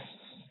contacts,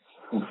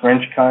 some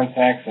French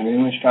contacts, some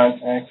English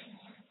contacts.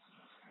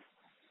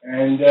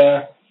 And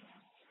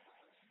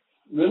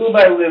little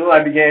by little,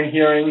 I began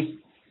hearing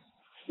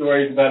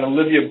stories about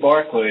Olivia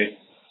Barclay,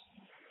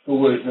 who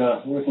was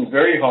working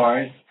very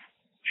hard,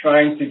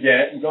 going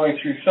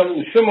through some of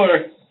the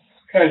similar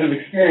kinds of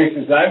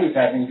experiences I was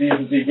having,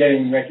 vis-a-vis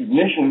getting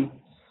recognition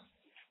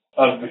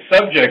of the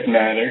subject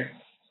matter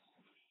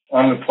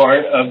on the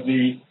part of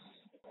the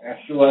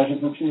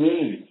astrological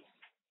community.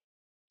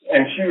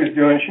 And she was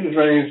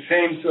running the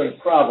same sort of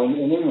problem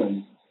in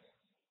England.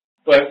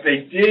 But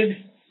they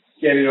did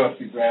get it off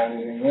the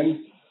ground in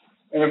England,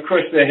 and of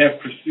course they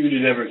have pursued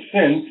it ever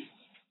since,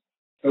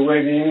 the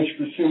way the English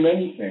pursue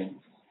many things,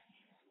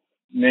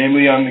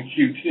 namely on the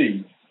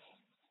QT.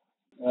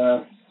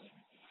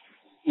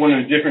 One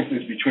of the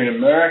differences between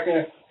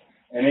America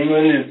and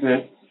England is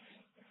that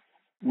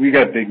we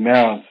got big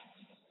mouths.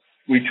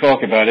 We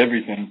talk about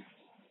everything,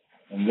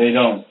 and they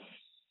don't.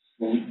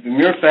 The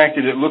mere fact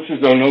that it looks as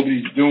though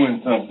nobody's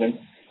doing something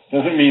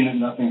doesn't mean that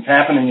nothing's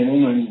happening in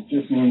England. It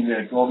just means that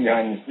it's all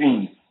behind the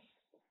scenes.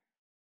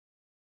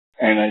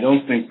 And I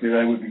don't think that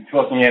I would be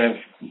talking out of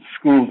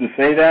school to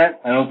say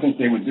that. I don't think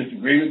they would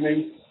disagree with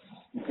me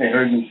if they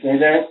heard me say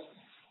that.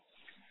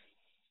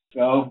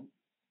 So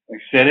I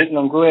said it, and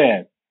I'm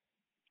glad.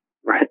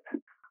 Right.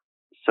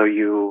 So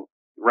you,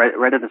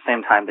 right at the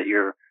same time that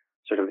you're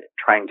sort of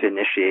trying to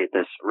initiate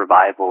this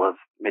revival of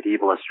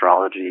medieval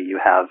astrology, you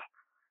have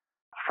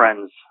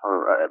friends,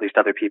 or at least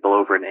other people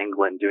over in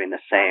England, doing the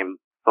same,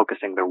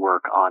 focusing their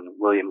work on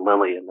William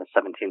Lilly in the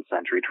 17th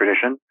century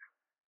tradition.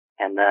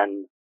 And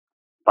then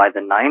by the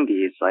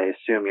 90s, I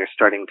assume you're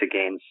starting to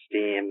gain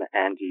steam,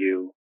 and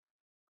you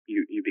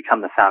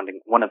become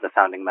one of the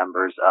founding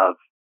members of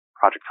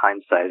Project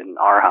Hindsight in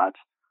Arhat,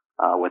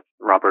 with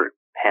Robert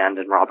Hand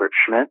and Robert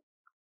Schmidt.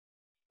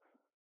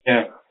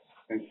 Yeah,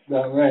 that's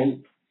about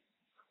right.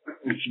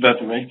 It's about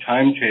the right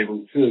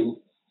timetable, too.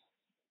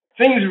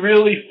 Things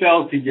really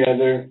fell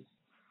together,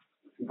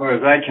 as far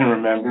as I can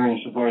remember, and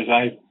so far as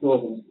I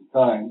saw them at the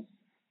time.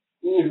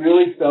 Things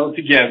really fell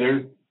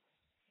together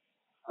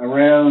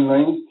around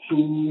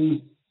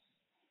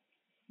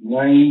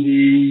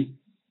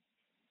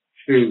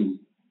 1992,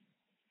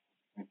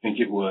 I think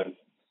it was,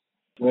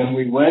 when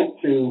we went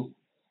to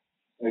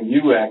a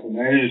UAC,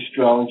 United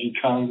Astrology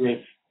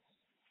Congress,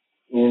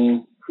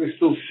 in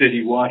Crystal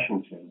City,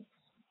 Washington,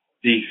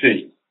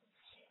 D.C.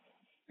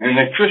 And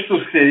that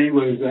Crystal City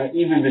was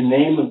either the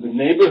name of the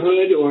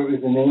neighborhood or it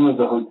was the name of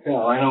the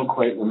hotel. I don't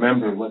quite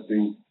remember what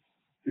the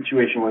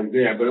situation was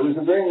there, but it was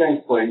a very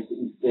nice place that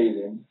we stayed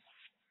in.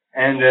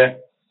 And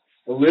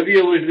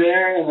Olivia was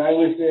there, and I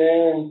was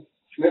there, and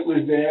Schmidt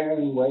was there,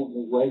 and his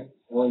wife,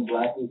 Ellen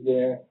Black, was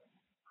there.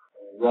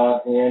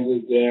 Rob Hand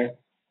was there.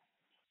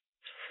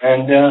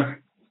 And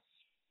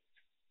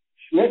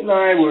Schmidt and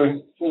I were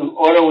sort of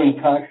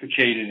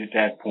auto-intoxicated at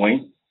that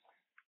point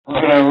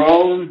on our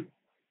own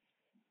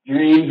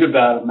dreams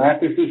about a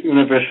mathesis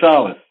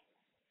universalis,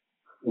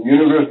 a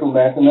universal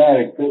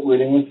mathematics that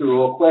would answer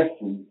all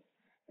questions.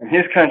 And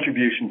his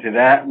contribution to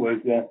that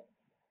was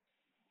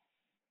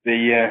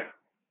the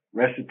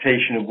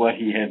recitation of what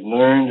he had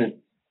learned at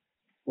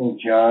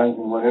St. John's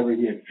and whatever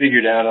he had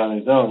figured out on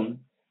his own.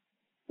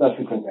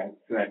 Subsequent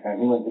to that time,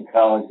 he went to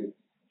college at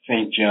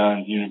St.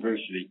 John's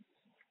University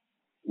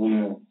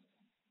in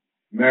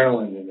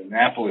Maryland, in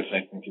Annapolis,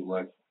 I think it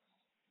was.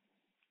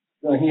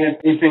 So he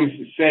had many things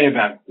to say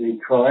about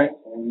Descartes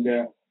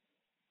and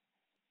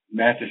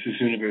Mathesis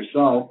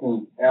Universalis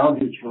and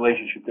its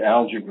relationship to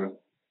algebra.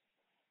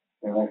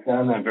 And I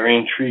found that very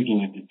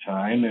intriguing at the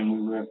time, and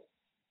we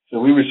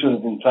were sort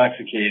of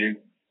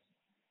intoxicated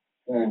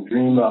and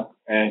dream up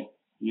at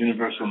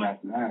universal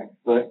mathematics.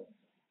 But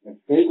And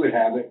fate would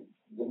have it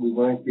that we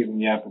weren't given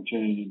the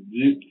opportunity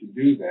to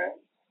do that.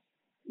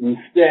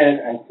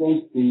 Instead, I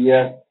think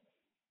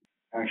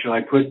how shall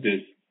I put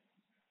this?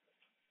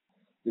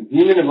 The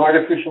demon of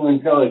artificial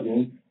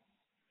intelligence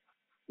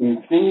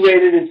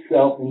insinuated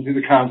itself into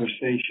the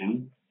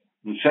conversation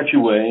in such a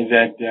way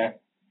that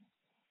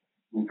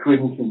we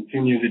couldn't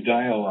continue the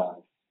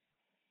dialogue.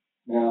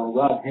 Now,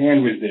 Rob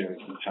Hand was there at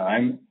the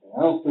time.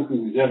 I don't think he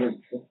was ever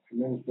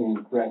tremendously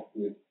impressed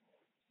with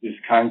this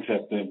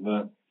concept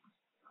of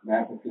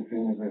Mathesis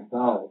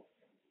Universalis.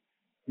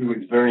 He was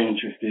very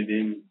interested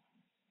in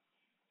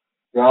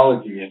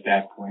astrology at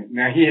that point.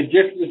 Now, he had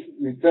just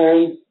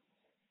returned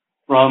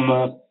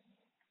from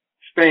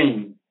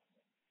Spain,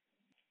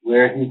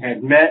 where he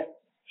had met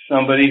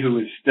somebody who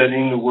was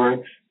studying the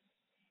works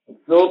of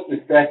Philip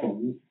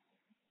II's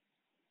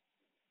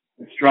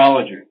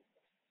astrologer.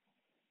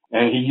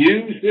 And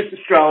this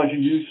astrologer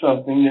used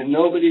something that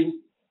nobody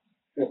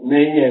but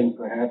me and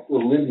perhaps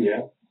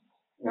Olivia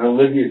and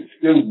Olivia's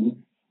students,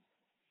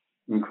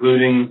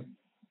 including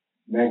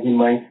Maggie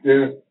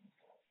Meister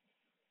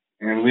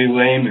and Lee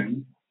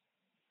Lehman,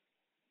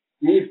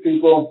 these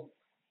people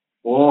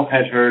all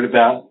had heard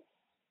about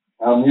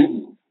our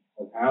mutants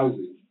of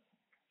houses.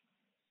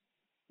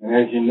 And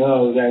as you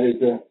know, that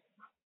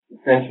is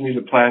essentially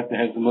the planet that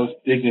has the most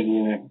dignity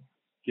in a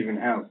given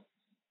house.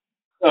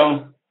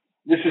 So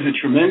this is a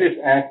tremendous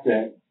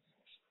asset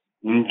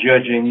in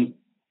judging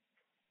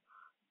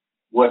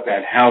what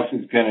that house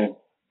is going to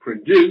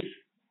produce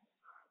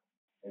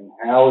and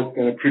how it's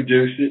going to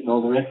produce it and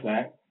all the rest of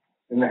that.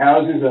 And the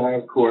houses are,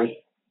 of course,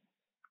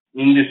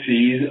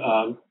 indices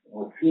of,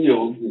 or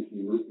fields, if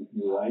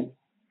you like,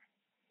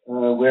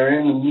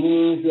 wherein the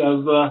meanings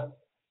of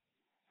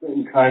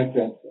certain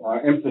concepts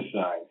are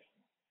emphasized.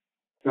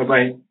 So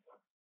by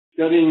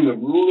studying the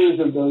rulers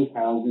of those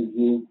houses,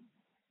 you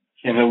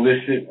can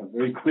elicit a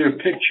very clear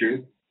picture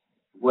of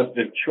what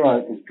the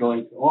chart is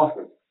going to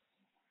offer,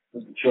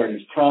 what the chart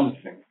is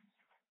promising.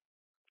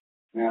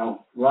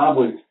 Now, Rob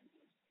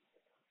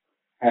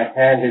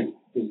had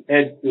his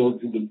head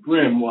filled to the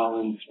brim while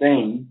in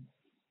Spain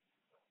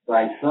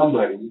by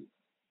somebody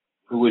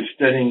who was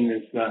studying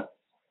this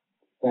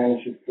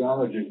Spanish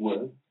astrologer's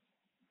work.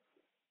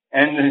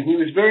 And he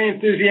was very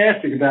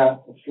enthusiastic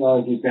about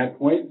astrology at that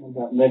point,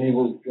 about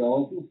medieval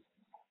astrology.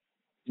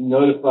 He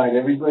notified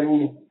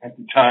everybody at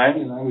the time,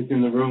 and I was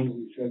in the room when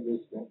he said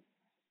this, that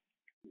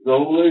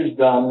Zoller's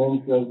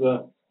dominance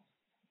of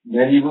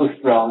medieval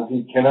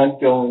astrology cannot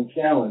go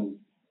unchallenged.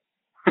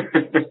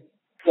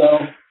 So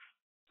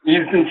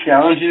he's been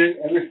challenging it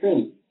ever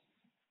since.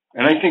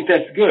 And I think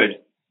that's good.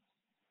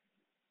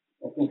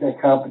 I think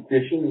that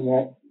competition and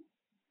that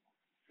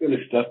sort of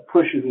stuff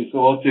pushes us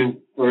all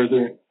to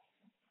further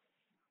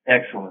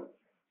excellence.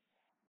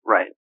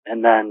 Right.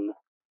 And then,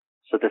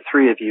 so the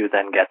three of you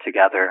then get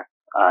together,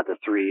 the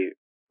three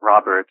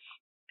Roberts,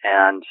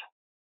 and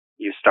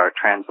you start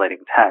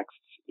translating texts.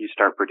 You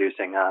start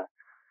producing a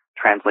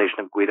translation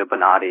of Guido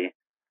Bonatti,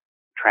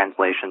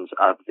 translations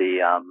of the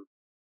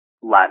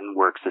Latin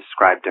works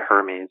ascribed to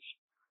Hermes,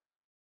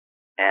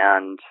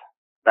 and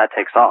that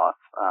takes off.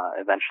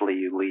 Eventually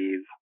you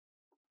leave,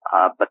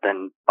 but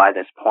then by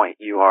this point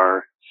you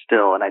are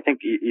still, and I think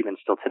even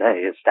still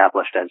today,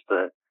 established as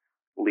the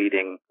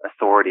leading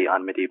authority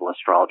on medieval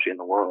astrology in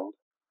the world.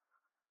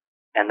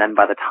 And then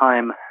by the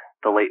time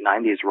the late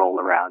 90s roll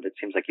around, it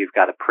seems like you've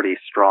got a pretty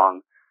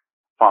strong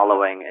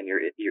following, and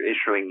you're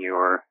issuing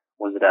your,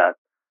 was it a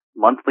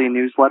monthly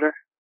newsletter?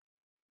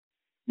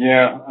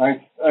 Yeah,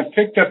 I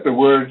picked up the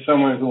word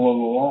somewhere along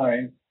the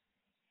line.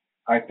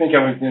 I think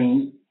I was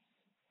in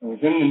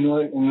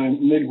the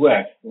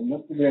Midwest. It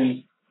must have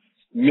been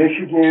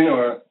Michigan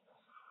or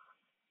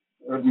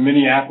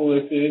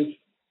Minneapolis is.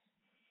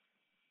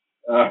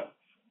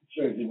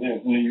 Sure, you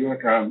did. New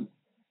York.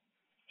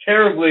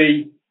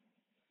 Terribly,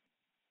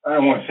 I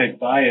don't want to say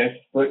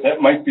biased, but that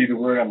might be the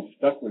word I'm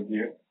stuck with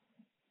here.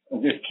 I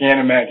just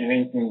can't imagine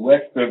anything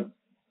west of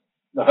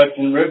the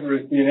Hudson River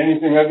as being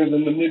anything other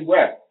than the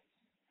Midwest.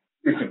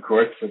 Of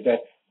course, but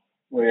that's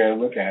the way I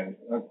look at it.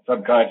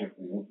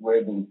 Subconsciously, that's the way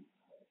I've been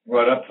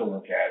brought up to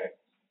look at it.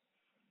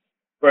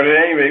 But at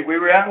any rate, we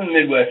were out in the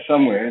Midwest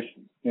somewhere,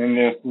 and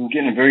we were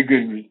getting a very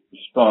good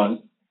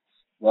response.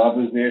 Rob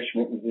was there,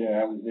 Schmidt was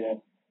there, I was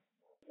there.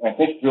 I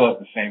think still at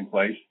the same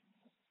place.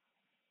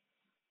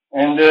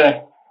 And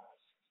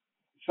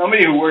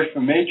somebody who works for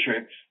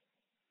Matrix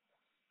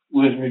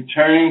was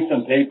returning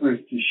some papers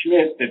to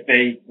Schmidt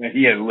that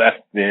he had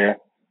left there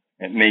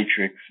at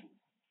Matrix.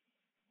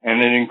 And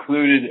it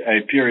included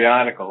a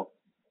periodical.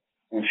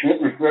 And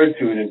Schmidt referred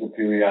to it as a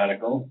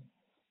periodical.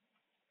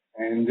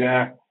 And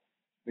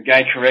the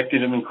guy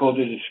corrected him and called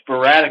it a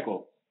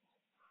sporadical.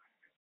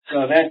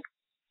 So that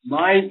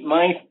my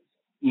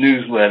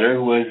newsletter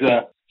was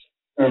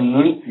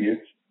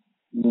Nuncius,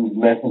 means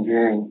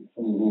messenger and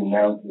somebody who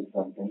announces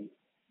something.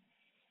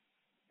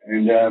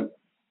 And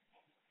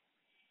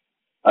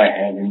I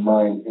had in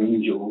mind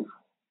angels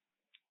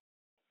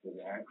for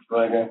that.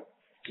 But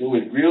it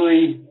was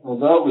really,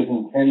 although it was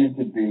intended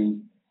to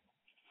be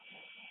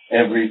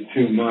every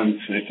 2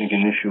 months, I think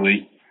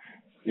initially,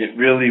 it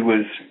really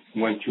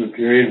went through a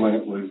period when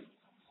it was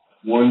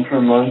one per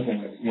month,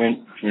 and it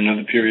went for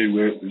another period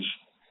where it was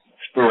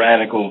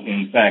sporadical,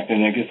 in fact.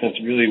 And I guess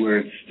that's really where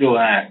it's still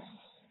at,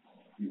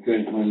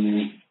 because when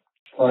the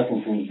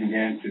Parkinson's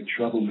began to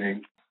trouble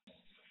me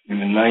in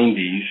the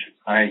 90s,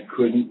 I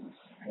couldn't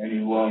any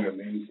longer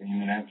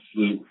maintain an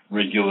absolute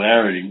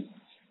regularity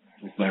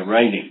with my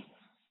writing.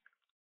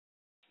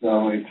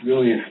 So it's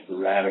really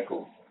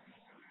sporadical.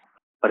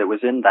 But it was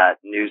in that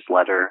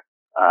newsletter,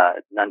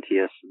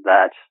 Nuntius,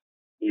 that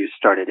you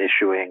started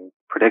issuing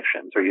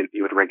predictions, or you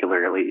would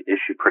regularly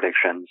issue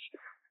predictions.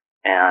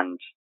 And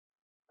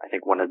I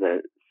think one of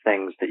the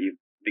things that you've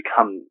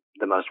become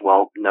the most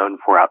well known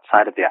for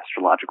outside of the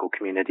astrological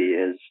community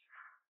is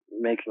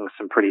making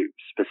some pretty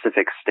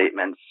specific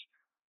statements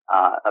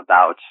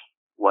about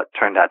what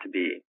turned out to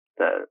be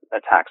the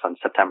attacks on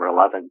September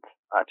 11th,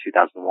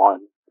 2001.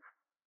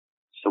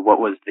 So what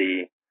was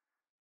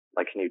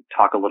can you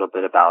talk a little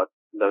bit about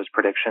those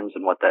predictions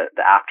and what the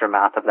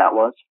aftermath of that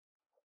was?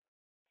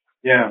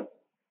 Yeah.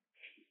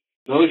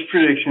 Those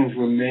predictions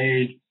were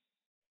made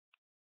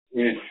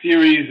in a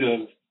series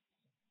of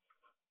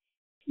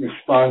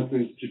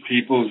responses to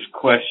people's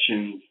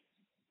questions.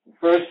 The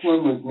first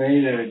one was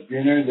made at a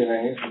dinner that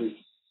I was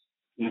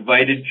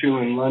invited to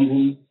in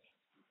London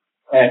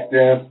at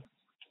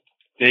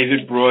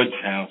David Broad's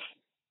house.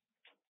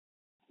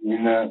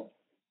 In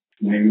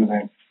name of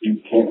that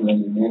street, can't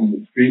remember the name of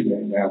the street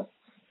right now.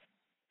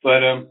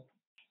 But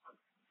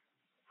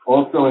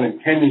also in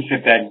attendance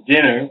at that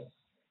dinner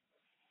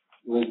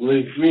was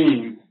Liz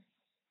Green.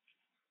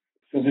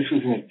 So this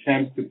was an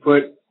attempt to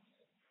put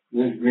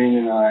Liz Green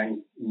and I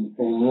in the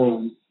same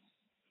room.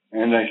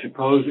 And I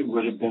suppose it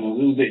would have been a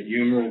little bit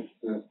humorous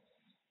for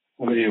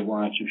somebody to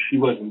watch if she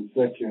wasn't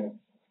such a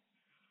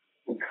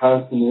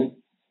consummate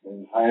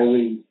and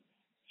highly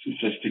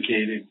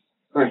sophisticated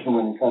person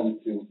when it comes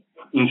to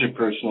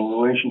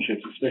interpersonal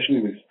relationships,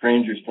 especially with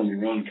strangers from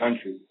your own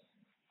country.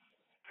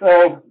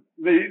 So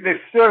the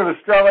sort of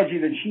astrology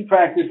that she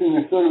practiced and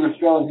the sort of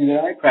astrology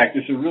that I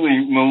practice are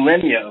really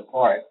millennia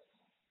apart.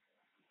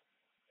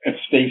 If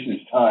space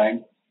is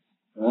time,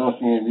 I don't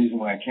see any reason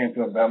why I can't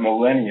talk about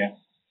millennia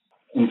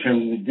in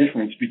terms of the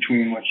difference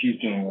between what she's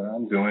doing and what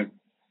I'm doing.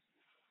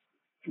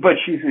 But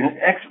she's an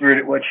expert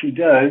at what she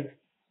does.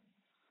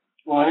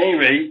 Well, at any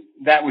rate,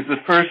 that was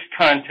the first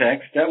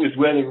context. That was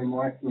where the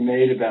remarks were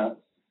made about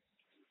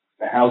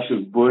the House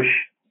of Bush.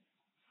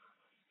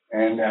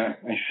 And I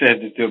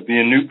said that there'll be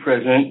a new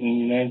president in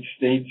the United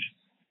States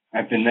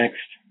at the next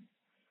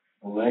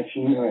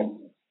election, and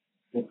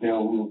that there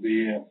will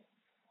be a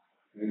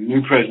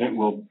new president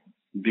will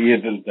be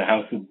at the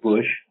House of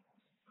Bush,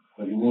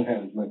 but he won't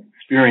have as much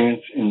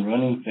experience in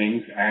running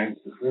things as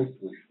the first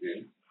Bush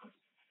did.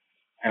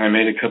 And I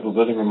made a couple of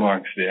other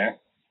remarks there.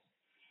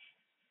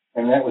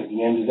 And that was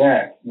the end of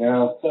that.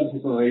 Now,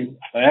 subsequently,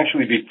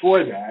 actually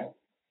before that,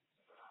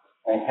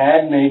 I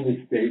had made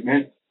the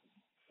statement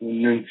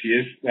in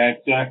Nuntius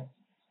that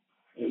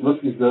it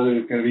looked as though there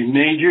was going to be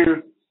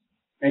major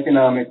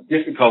economic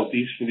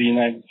difficulties for the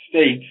United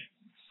States,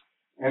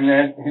 and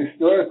that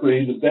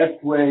historically the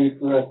best way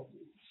for us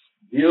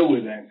to deal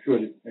with that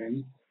sort of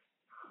thing,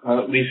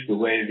 at least the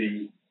way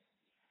the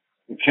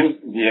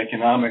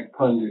economic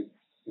pundits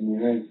in the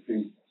United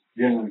States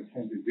generally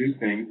tend to do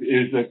things,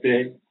 is that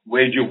they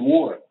wage a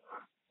war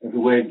as a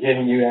way of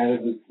getting you out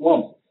of the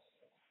slump.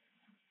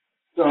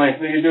 So I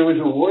figured there was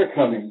a war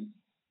coming.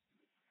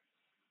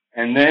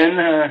 And then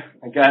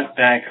I got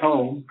back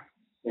home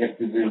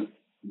after the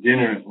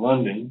dinner in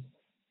London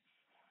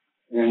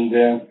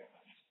and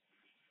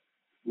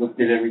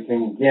looked at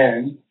everything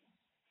again,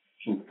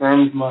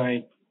 confirmed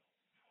my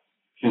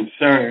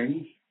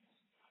concerns,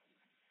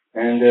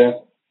 and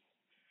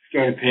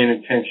started paying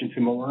attention to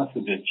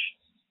Milosevic,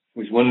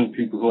 who was one of the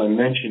people who I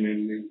mentioned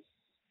in the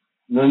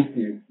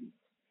Nuntius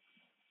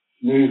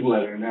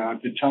newsletter. Now,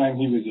 at the time,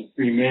 he was a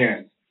free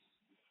man,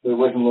 so it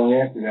wasn't long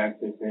after that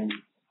they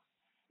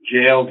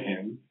jailed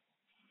him,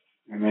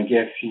 and I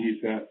guess he's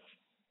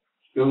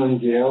still in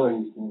jail,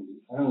 and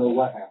I don't know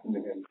what happened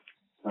to him,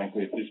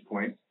 frankly, at this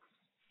point.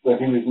 But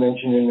he was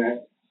mentioned in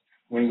that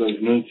one of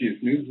those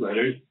Nuntius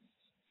newsletters,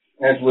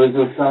 as was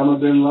Osama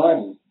bin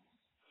Laden.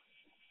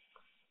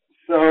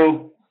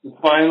 So the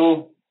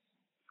final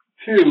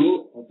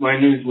two of my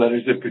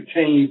newsletters that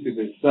pertain to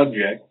this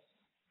subject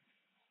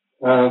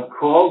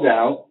called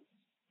out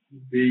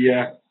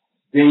the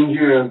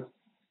danger of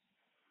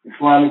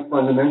Islamic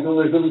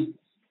fundamentalism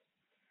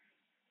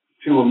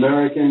to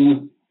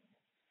American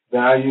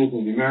values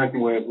and the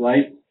American way of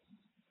life,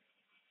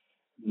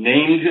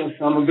 named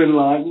Osama bin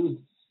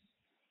Laden,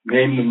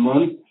 named the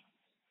month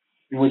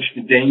in which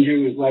the danger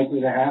was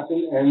likely to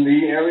happen, and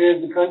the area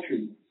of the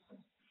country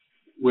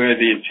where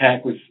the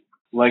attack was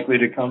likely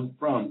to come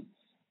from.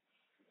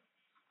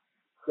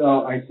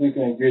 So I think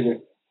I did a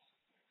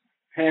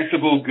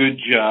passable good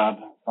job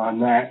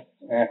on that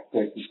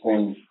aspect of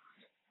things.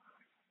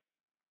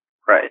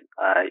 Right.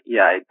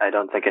 I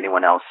don't think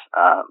anyone else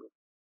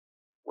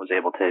was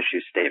able to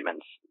issue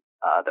statements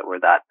that were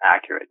that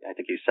accurate. I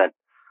think you said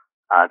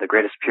The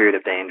Greatest Period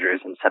of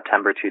Dangers in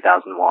September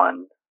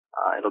 2001.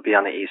 It'll be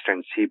on the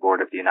eastern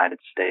seaboard of the United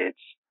States.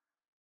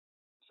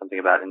 Something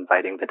about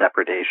inviting the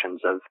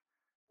depredations of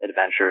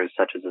adventurers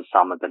such as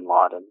Osama bin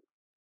Laden.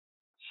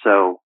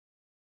 So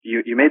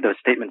you made those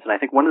statements, and I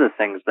think one of the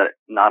things that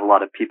not a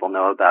lot of people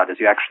know about is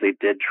you actually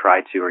did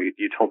try to, or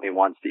you told me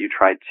once that you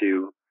tried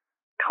to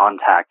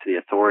contact the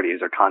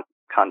authorities or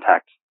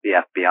contact the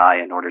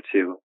FBI in order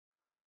to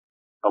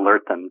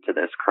alert them to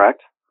this,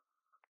 correct?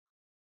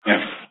 Yes.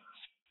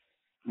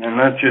 And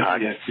not just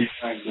the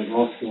FBI, but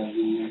also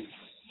the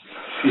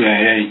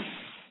CIA.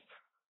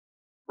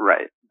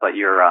 Right. But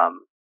your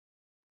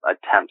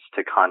attempts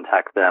to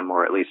contact them,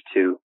 or at least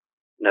to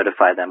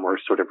notify them, were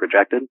sort of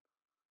rejected?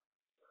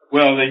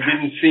 Well, they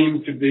didn't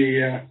seem to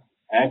be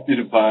acted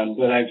upon,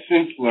 but I've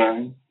since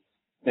learned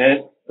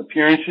that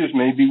appearances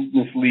may be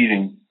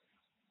misleading.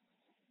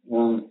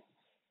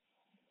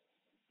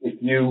 If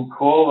you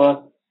call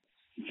up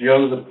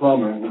Joe the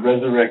Plumber,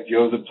 resurrect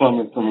Joe the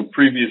Plumber from a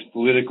previous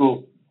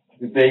political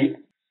debate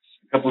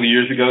a couple of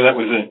years ago, that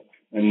was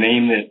a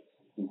name that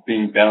was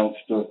being bounced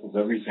off of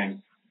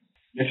everything.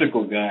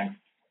 Mythical guy.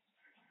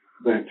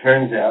 But it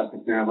turns out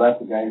that there are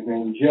lots of guys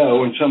named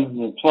Joe, and some of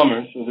them are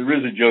plumbers, so there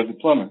is a Joe the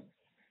Plumber.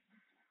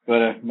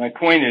 But my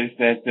point is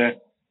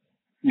that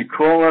you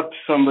call up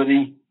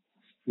somebody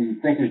who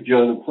you think is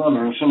Joe the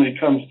Plumber, and somebody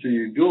comes to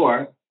your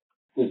door,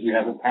 says, "You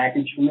have a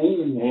package for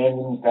me," and you hand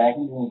him the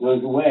package and he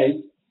goes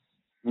away.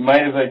 He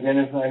might have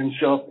identified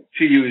himself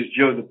to you as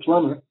Joe the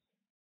Plumber,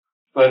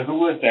 but who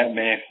was that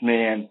masked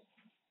man?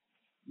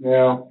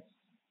 Now,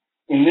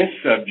 in this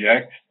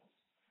subject,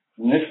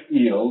 in this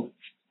field,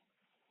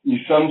 you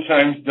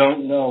sometimes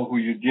don't know who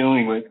you're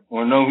dealing with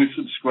or know who's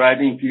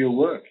subscribing to your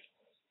work.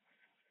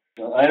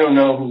 So I don't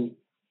know who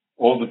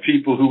all the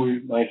people who were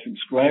my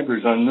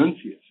subscribers on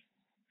Nuncius.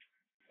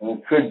 And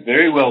it could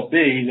very well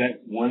be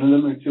that one of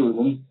them or two of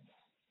them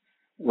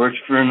works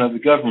for another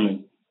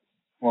government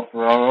or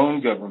for our own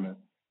government.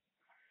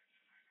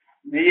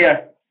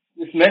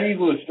 This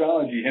medieval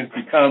astrology has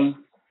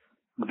become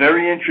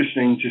very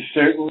interesting to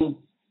certain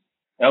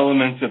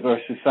elements of our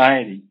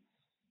society.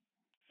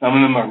 Some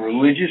of them are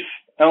religious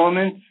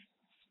elements,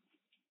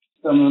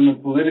 some of them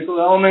are political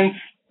elements,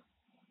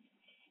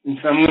 and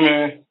some of them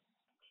are...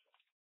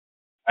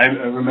 I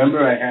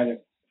remember I had a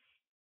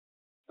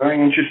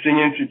very interesting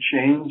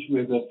interchange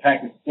with a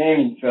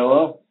Pakistani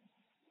fellow,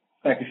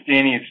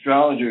 Pakistani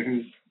astrologer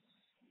who's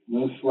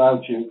no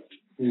slouch in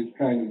his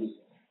kind of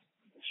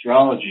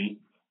astrology.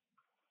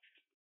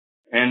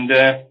 And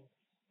I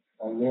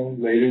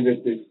learned later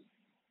that there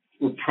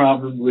were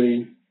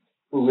probably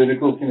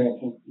political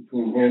connections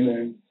between him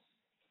and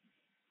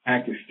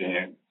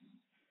Pakistan.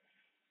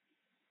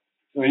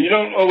 So you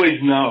don't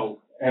always know.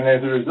 And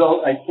as a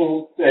result, I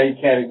can't say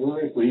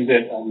categorically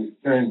that I was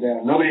turned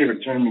down. Nobody ever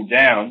turned me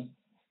down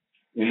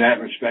in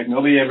that respect.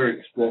 Nobody ever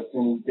expressed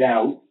any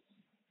doubt.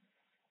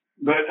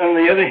 But on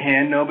the other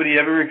hand, nobody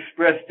ever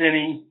expressed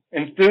any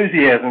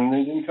enthusiasm.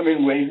 They didn't come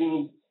in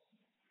waving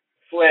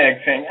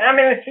flags saying, "I'm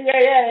in the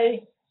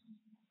CIA."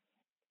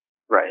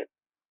 Right.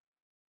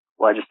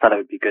 Well, I just thought it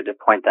would be good to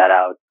point that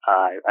out.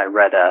 I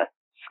read a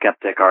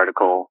Skeptic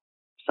article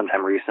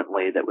sometime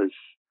recently that was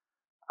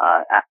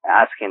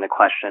asking the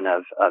question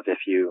of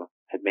if you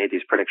had made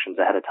these predictions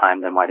ahead of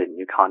time, then why didn't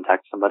you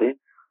contact somebody?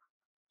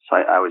 So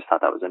I always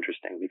thought that was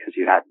interesting because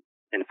you had,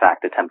 in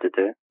fact, attempted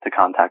to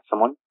contact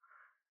someone.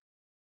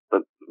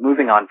 But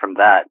moving on from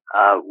that,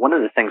 one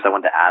of the things I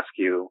wanted to ask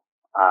you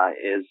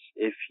is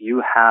if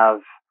you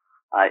have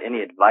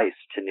any advice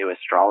to new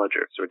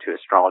astrologers or to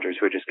astrologers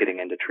who are just getting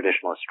into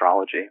traditional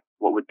astrology.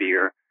 What would be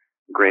your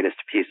greatest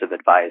piece of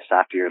advice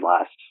after your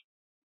last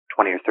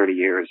 20 or 30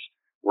 years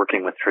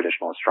working with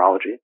traditional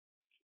astrology?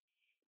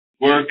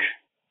 Work,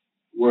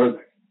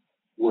 work,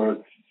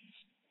 work.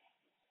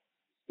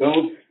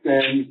 Don't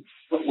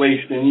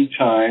waste any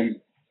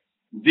time.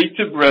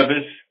 Vita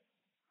brevis,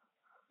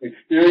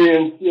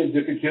 experience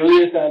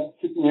difficilius ad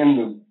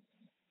cipiendum.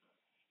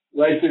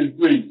 Life is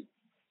brief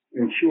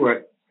and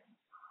short,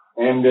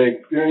 and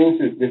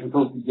experience is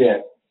difficult to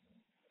get.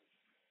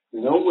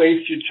 So don't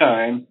waste your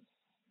time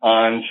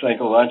on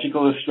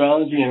psychological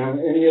astrology and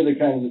any other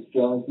kind of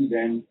astrology.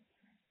 Then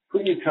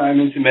put your time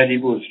into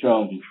medieval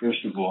astrology,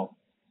 first of all.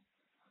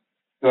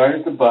 Start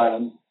at the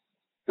bottom.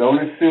 Don't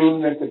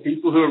assume that the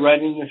people who are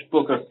writing this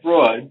book are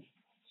frauds,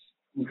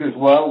 because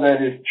while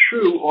that is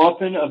true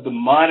often of the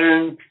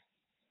modern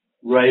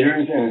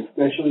writers, and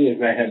especially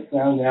as I have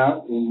found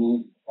out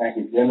in the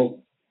academic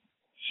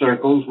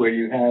circles where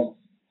you have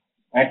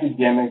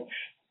academics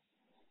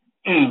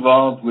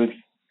involved with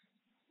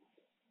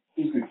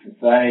secret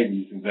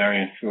societies of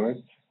various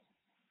sorts,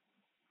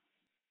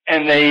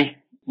 and they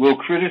will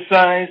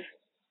criticize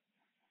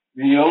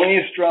the only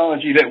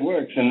astrology that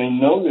works, and they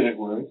know that it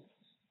works.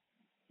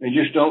 They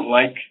just don't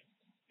like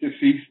to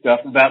see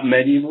stuff about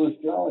medieval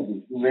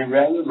astrology. So they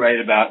rather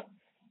write about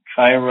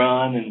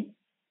Chiron and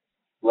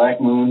black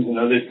moons and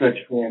other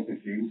such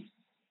fantasies.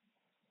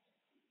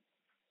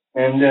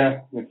 And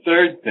the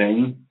third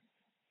thing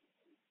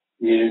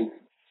is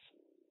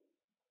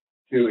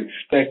to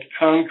expect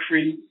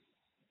concrete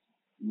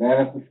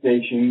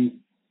manifestations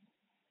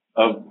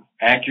of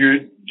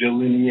accurate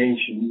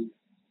delineations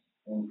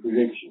and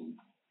predictions.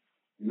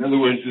 In other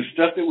words, the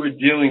stuff that we're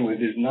dealing with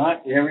is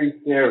not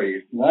airy-fairy.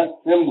 It's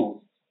not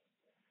symbols.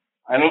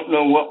 I don't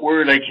know what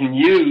word I can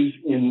use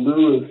in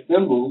lieu of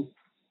symbols,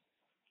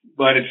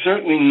 but it's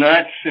certainly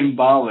not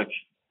symbolic.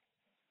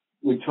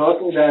 We're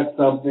talking about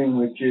something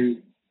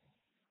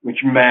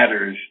which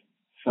matters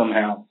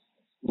somehow.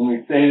 When we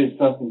say that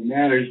something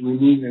matters, we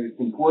mean that it's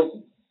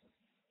important.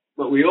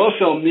 But we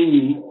also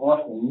mean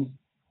often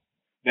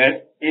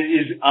that it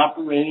is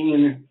operating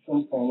in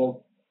some kind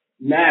of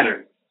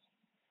matter.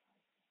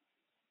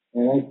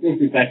 And I think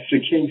that that's the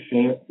case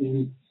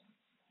in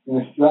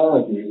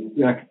astrology.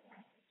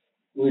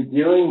 We're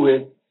dealing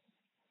with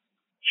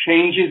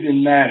changes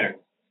in matter.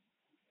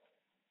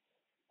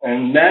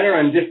 And matter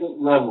on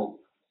different levels.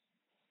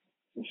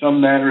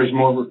 Some matter is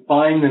more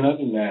refined than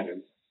other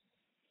matters.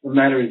 Some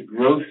matter is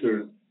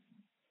grosser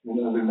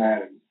than other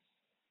matters.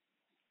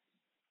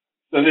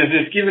 So there's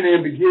this given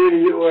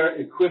ambiguity or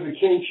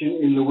equivocation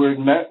in the word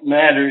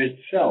matter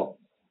itself.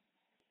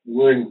 The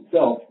word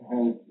itself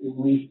has at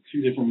least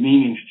two different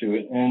meanings to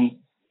it. And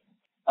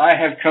I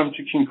have come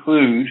to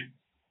conclude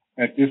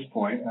at this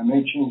point, I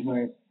may change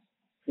my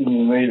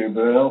opinion later,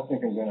 but I don't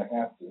think I'm going to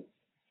have to.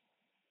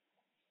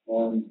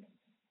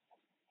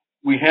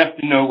 We have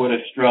to know what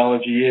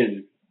astrology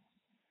is.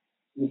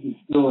 This is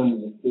still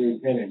in the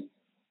third heading.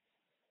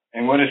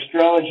 And what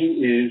astrology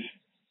is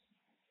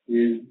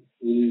the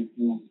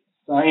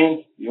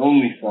science, the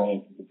only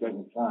science at the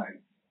present time,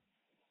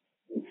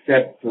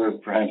 except for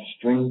perhaps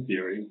string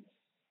theory.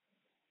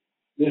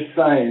 This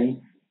science,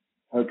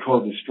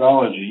 called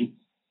astrology,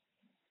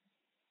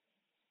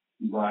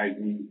 by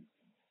the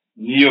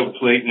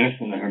Neoplatonists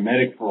and the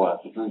Hermetic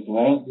philosophers, and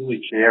I don't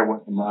really care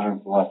what the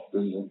modern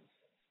philosophers and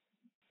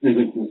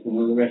physicists and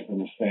all the rest of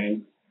them are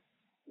saying.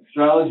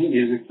 Astrology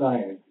is a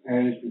science,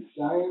 and it's a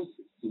science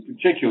in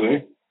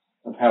particular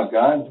of how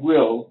God's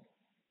will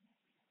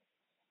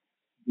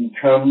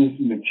becomes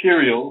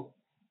material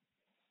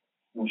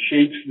and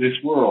shapes this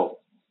world.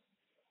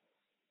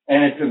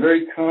 And it's a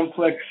very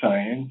complex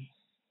science,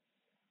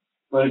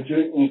 but it's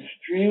an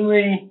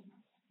extremely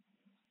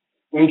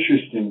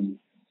interesting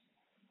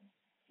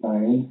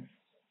science.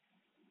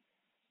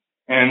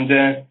 And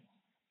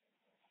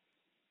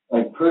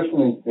I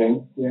personally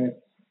think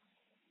that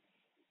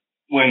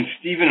when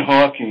Stephen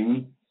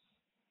Hawking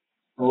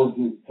holds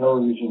his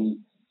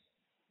television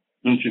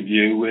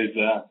interview with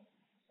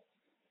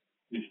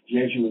this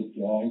Jesuit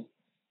guy,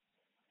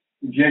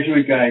 the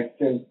Jesuit guy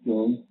says to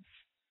him,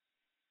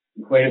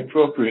 quite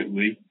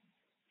appropriately,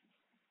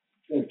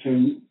 said to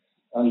him,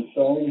 I'm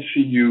sorry to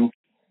see you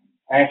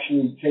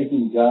actually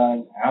taking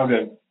God out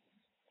of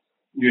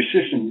your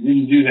system. You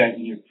didn't do that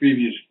in your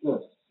previous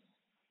book.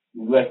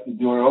 You left the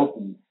door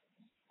open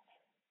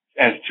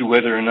as to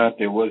whether or not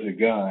there was a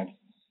God.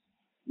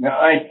 Now,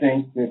 I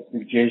think that the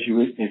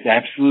Jesuit is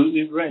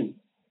absolutely right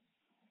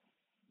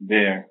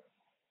there.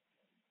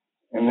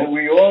 And that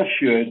we all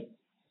should,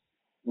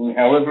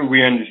 however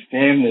we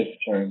understand this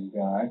term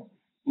God,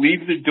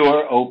 leave the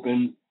door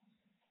open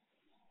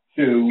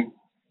to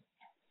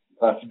the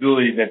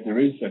possibility that there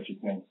is such a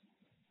thing.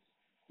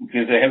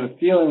 Because I have a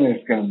feeling that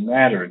it's going to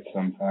matter at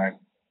some time.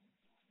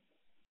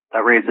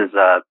 That raises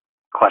a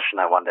question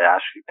I wanted to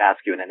ask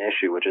you in an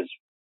issue, which is,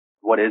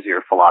 what is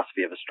your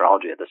philosophy of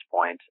astrology at this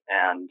point?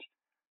 And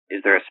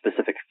is there a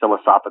specific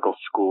philosophical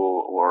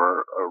school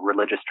or a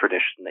religious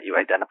tradition that you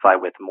identify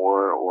with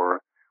more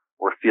or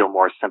feel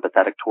more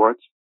sympathetic towards?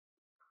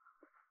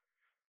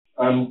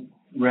 I'm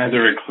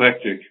rather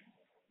eclectic.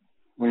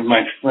 One of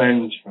my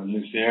friends from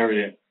this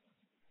area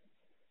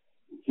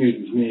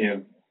accuses me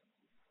of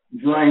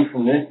drawing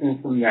from this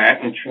and from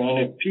that and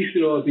trying to piece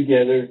it all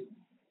together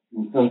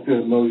in some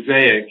sort of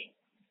mosaic.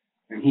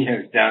 And he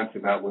has doubts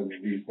about whether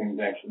these things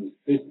actually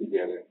fit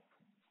together.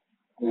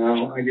 You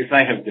know, I guess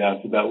I have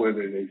doubts about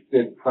whether they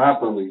fit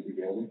properly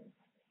together.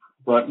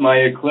 But my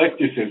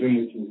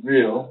eclecticism, which is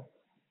real,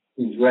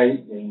 is right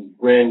in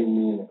branding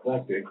me an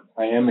eclectic.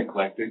 I am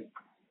eclectic.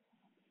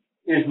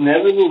 Is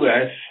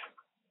nevertheless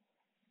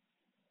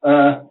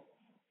an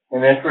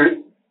effort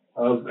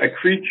of a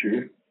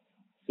creature,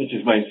 such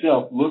as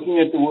myself, looking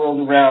at the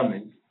world around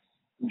me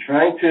and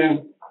trying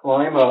to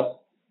climb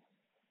up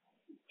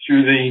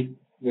through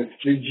the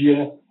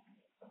Stygia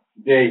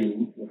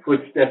Dei, the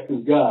footsteps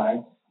of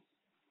God,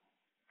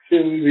 to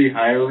the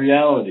higher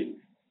realities.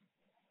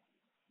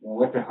 Now,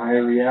 what's a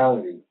higher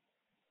reality?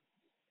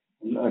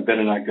 I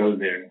better not go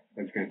there.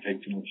 That's going to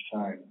take too much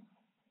time.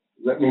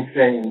 Let me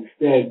say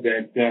instead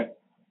that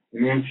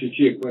in answer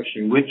to your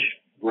question, which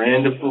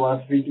brand of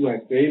philosophy do I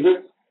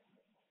favor?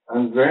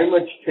 I'm very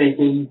much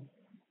taken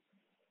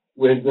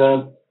with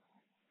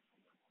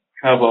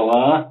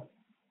Kabbalah,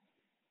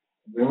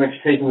 very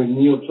much taken with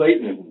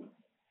Neoplatonism,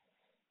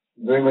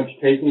 very much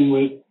taken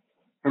with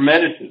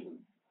Hermeticism.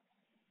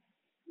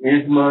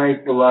 Is my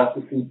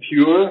philosophy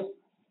pure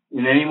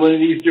in any one of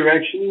these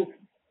directions?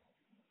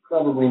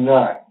 Probably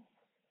not,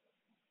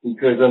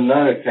 because I'm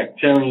not a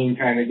sectarian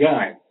kind of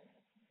guy.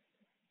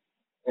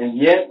 And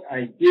yet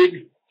I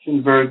did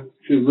convert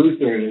to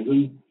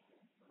Lutheranism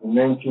in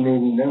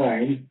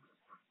 1989,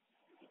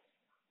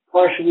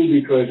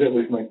 partially because it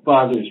was my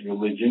father's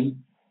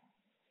religion,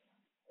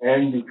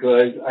 and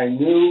because I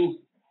knew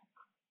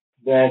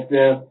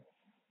that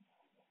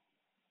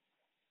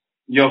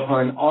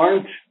Johann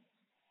Arndt,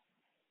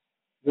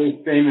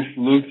 the famous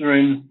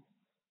Lutheran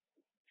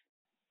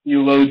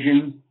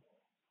theologian,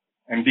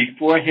 and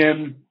before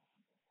him,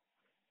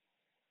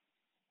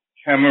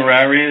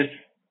 Camerarius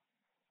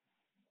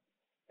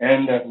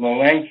and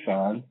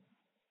Melanchthon,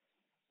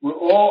 were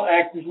all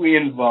actively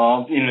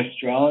involved in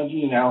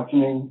astrology and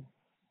alchemy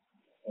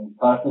and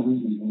possibly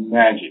even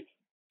magic.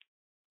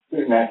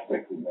 Certain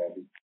aspects of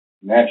magic,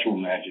 natural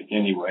magic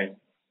anyway,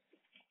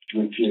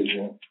 which is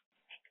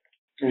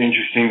very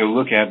interesting to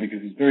look at because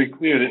it's very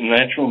clear that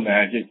natural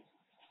magic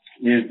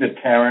is the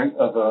parent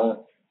of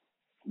a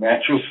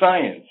natural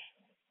science.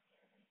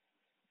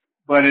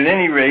 But at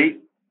any rate,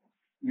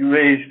 you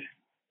raised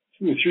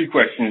 2 or 3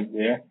 questions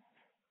there.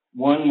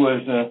 One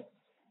was,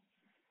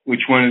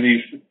 which one of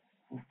these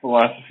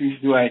philosophies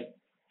do I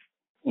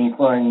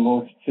incline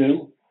most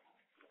to?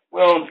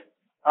 Well,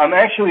 I'm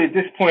actually, at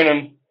this point,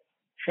 I'm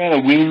trying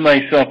to wean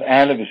myself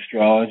out of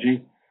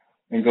astrology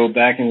and go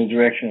back in the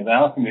direction of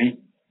alchemy,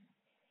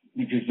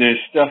 because there's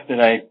stuff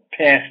that I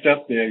passed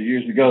up there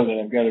years ago that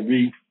I've got to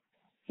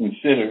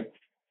reconsider.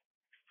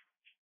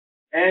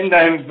 And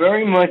I'm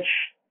very much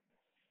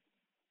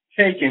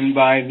taken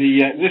by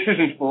this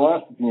isn't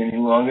philosophy any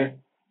longer.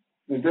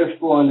 It does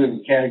fall under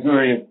the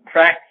category of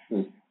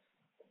practice.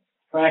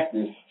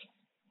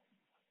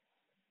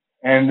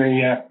 And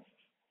it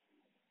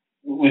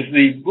was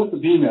the Book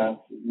of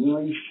Enoch that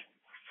really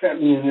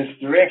sent me in this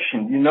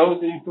direction. You know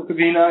the Book of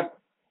Enoch?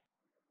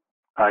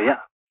 Yeah.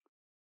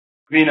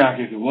 Enoch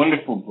is a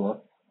wonderful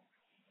book,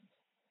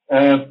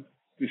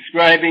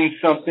 describing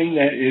something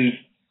that is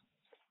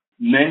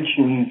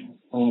mentioned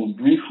only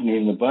briefly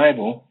in the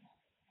Bible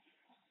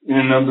in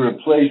a number of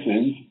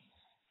places.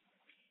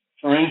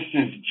 For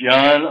instance,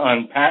 John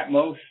on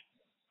Patmos,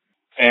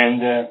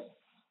 and, if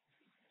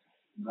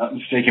I'm not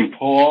mistaken,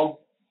 Paul,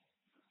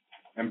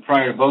 and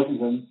prior to both of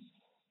them,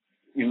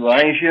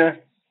 Elijah,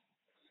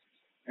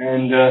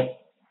 and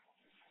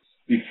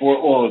before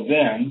all of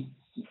them,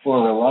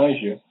 before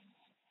Elijah,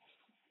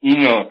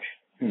 Enoch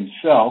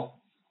himself,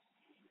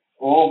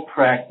 all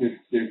practiced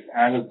this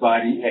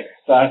out-of-body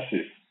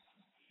ecstasis,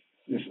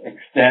 this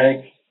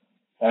ecstatic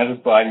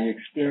out-of-body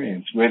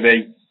experience, where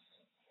they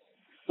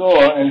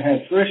saw and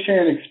had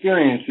first-hand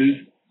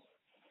experiences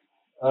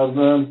of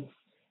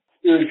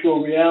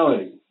spiritual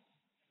reality.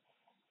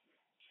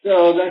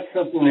 So that's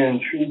something that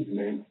intrigues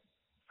me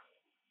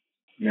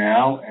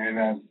now, and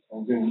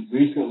I've been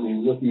recently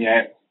looking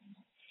at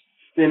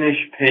Finnish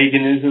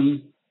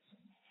paganism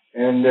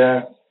and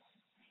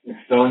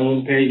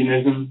Estonian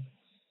paganism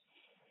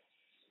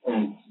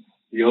and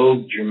the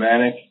old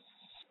Germanic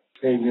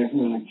paganism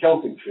and the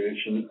Celtic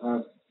tradition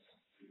of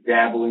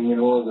dabbling in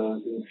all of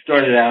those. It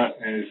started out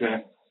as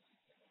a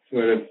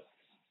sort of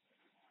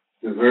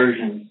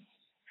diversion,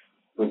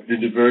 but the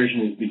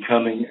diversion is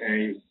becoming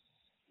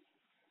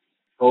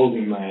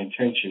holding my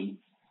attention.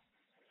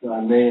 So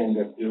I may end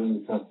up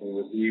doing something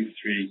with these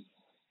 3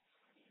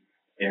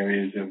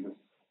 areas of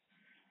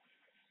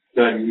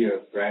study or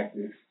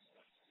practice.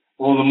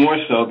 All the more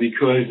so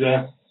because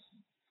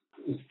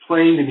it's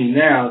plain to me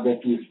now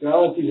that the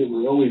astrology that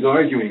we're always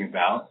arguing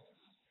about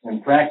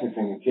and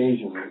practicing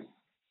occasionally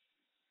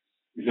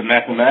is a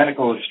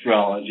mathematical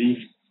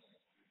astrology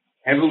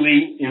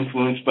heavily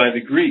influenced by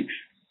the Greeks.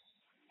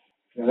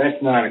 Now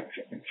that's not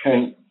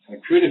a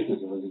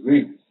criticism of the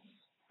Greeks,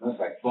 not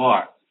by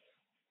far.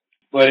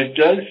 But it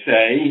does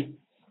say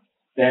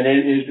that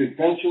it is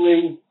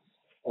essentially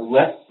a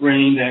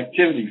left-brained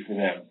activity for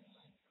them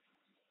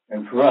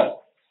and for us.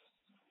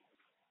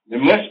 There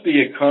must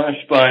be a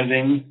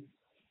corresponding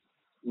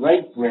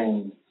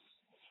right-brain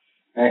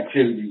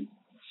activity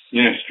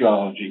in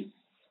astrology.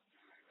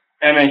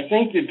 And I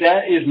think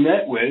that is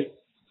met with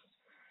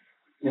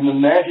in the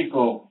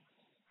magical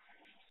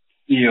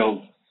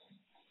field,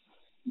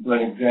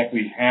 but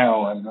exactly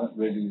how, I'm not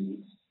ready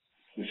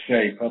to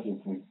say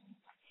publicly.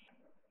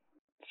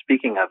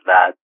 Speaking of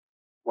that,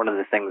 one of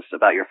the things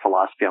about your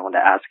philosophy I wanted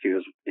to ask you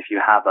is if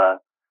you have a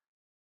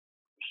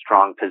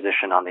strong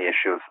position on the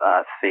issue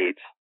of fate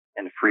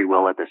and free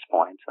will at this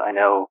point. I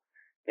know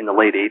in the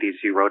late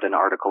 80s you wrote an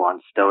article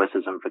on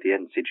Stoicism for the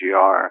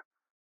NCGR,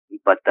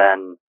 but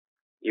then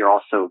you're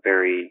also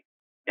very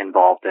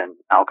involved in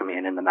alchemy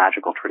and in the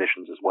magical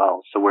traditions as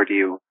well. So where do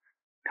you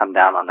come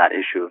down on that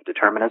issue of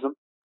determinism?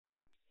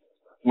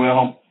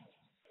 Well,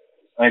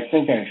 I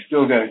think I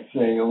still got to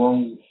say,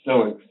 along with the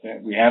Stoics,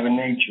 that we have a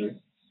nature,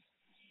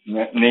 and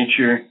that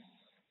nature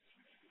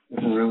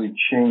doesn't really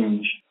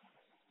change.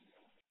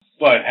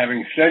 But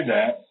having said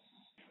that,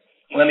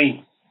 let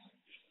me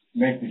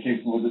make the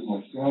case a little bit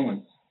more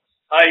strongly.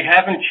 I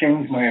haven't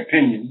changed my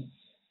opinion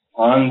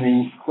on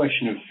the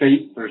question of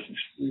fate versus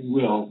free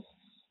will,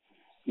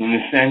 in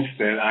the sense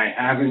that I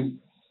haven't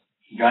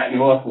gotten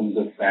off of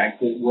the fact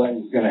that what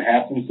is going to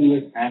happen to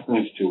us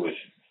happens to us.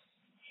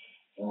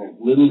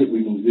 little that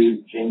we can do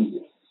to change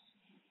it.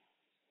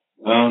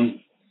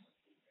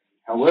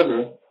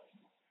 However,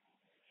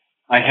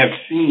 I have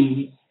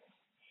seen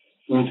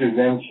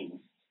intervention.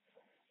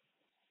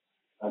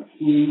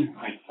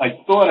 I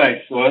thought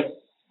I saw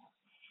it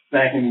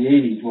back in the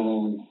 80s when I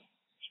was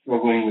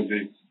struggling with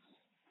the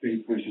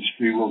fate versus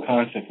free will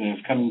concept, and it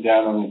was coming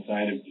down on the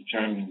side of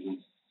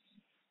determinism.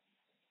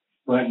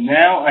 But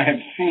now I have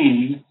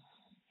seen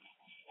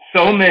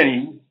so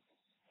many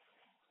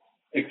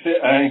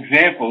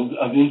examples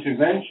of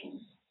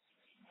intervention,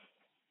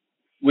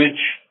 which,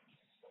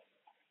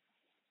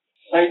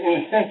 in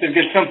a sense, I've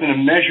got something to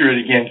measure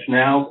it against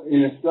now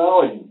in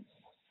astrology.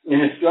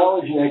 In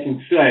astrology, I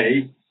can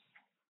say,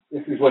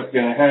 this is what's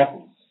going to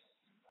happen.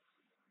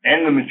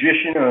 And the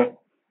magician, or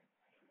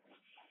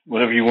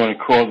whatever you want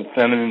to call the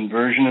feminine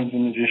version of the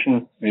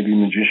magician, maybe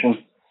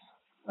magician,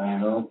 I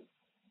don't know,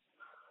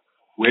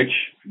 witch,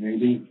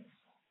 maybe.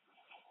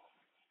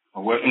 A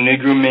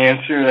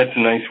nigromancer, that's a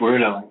nice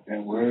word, I like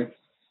that word.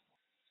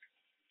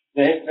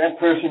 That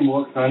person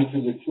walks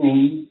onto the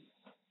scene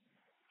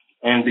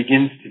and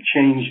begins to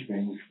change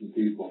things for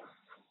people.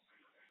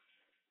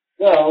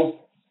 So,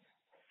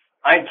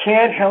 I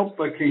can't help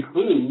but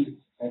conclude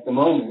at the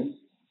moment,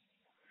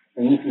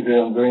 and this is,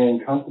 I'm very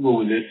uncomfortable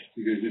with this,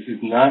 because this is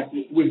not,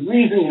 with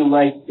reason you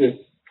like to,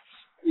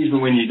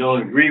 even when you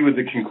don't agree with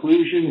the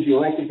conclusions, you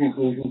like the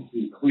conclusions to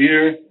be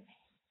clear,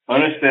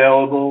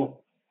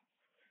 unassailable,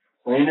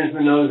 plain as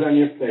the nose on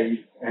your face,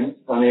 and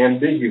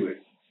unambiguous.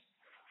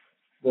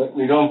 But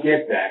we don't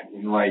get that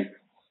in life,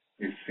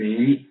 it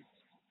seems.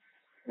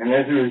 And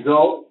as a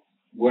result,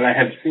 what I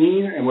have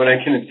seen and what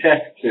I can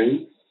attest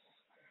to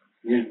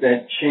is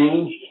that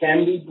change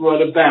can be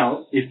brought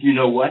about if you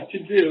know what to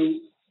do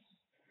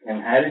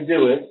and how to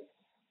do it,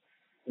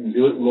 and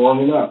do it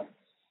long enough.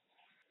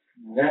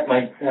 And that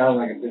might sound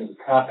like a bit of a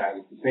cop-out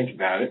if you think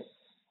about it,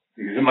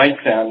 because it might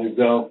sound as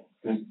though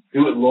to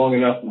do it long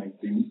enough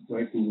might be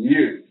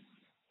years.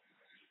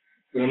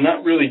 But I'm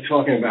not really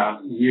talking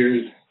about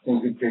years,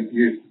 things that take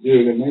years to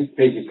do. It might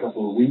take a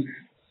couple of weeks.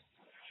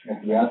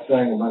 At the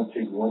outside, it might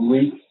take 1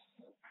 week.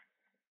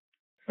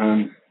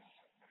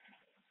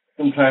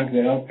 Sometimes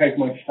they don't take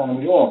much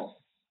time at all.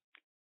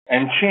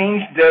 And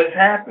change does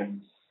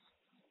happen.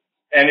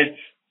 And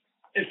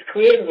it's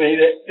clear to me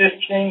that this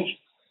change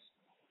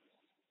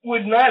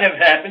would not have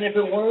happened if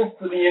it weren't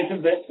for the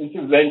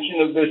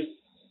intervention of this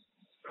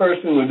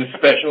person with the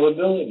special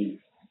abilities.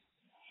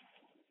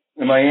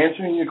 Am I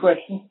answering your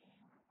question?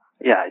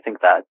 Yeah, I think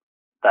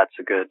that's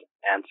a good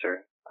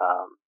answer,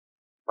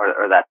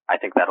 or that I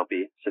think that'll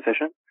be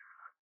sufficient.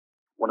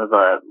 One of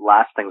the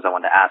last things I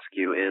want to ask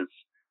you is,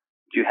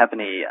 do you have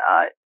any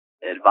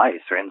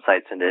advice or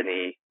insights into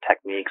any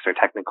techniques or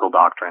technical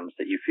doctrines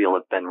that you feel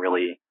have been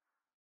really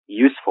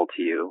useful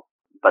to you,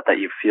 but that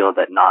you feel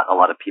that not a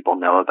lot of people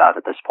know about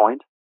at this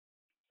point?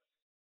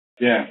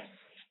 Yeah.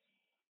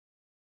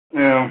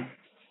 Now,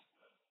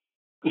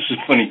 this is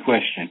a funny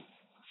question,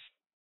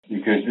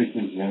 because this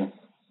is,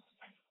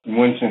 in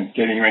one sense,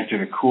 getting right to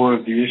the core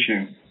of the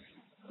issue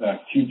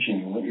about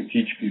teaching and what you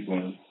teach people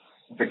and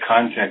what the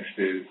context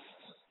is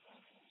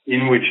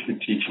in which the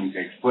teaching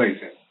takes place.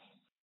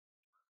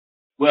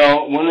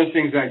 Well, one of the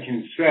things I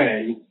can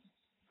say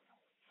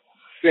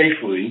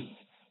safely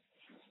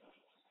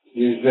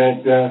is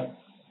that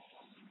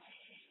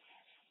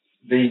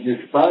the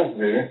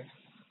dispositor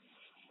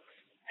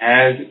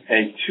has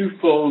a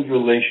twofold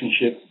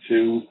relationship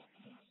to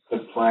the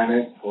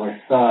planet or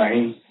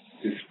sign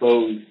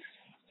disposed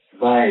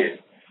by it.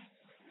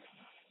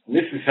 And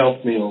this has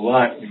helped me a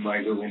lot in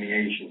my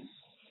delineation.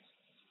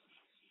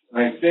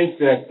 I think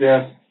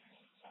that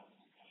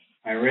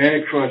I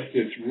ran across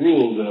this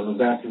rule that I'm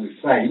about to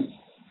recite,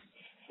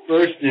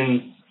 first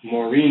in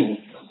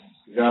Maureenus,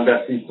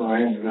 Jean-Baptiste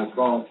Maureenus de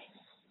France.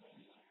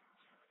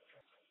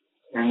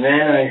 And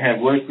then I have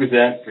worked with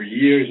that for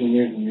years and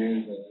years and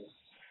years.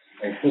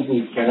 I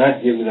simply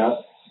cannot give it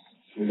up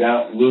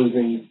without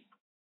losing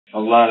a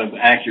lot of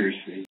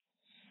accuracy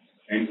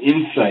and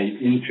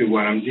insight into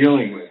what I'm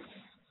dealing with.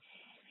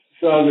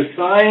 So the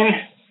sign,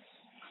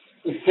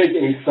 let's take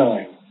any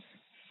sign.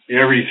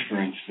 Aries,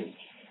 for instance.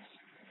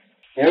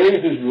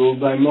 Aries is ruled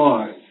by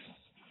Mars.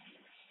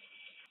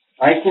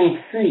 I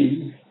can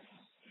see,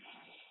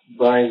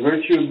 by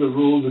virtue of the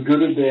rule, the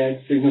good or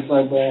bad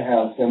signified by a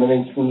house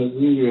emanates from the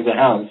ruler of the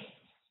house.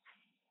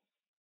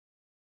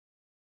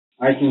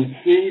 I can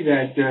see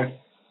that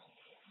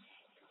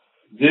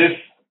this,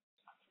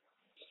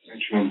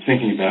 actually I'm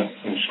thinking about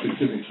a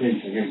specific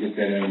case, I gotta get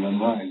that out of my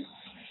mind,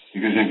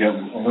 because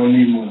I don't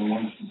need more than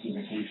one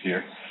specific case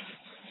here.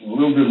 A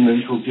little bit of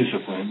mental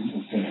discipline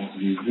is going to have to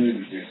be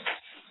exerted here.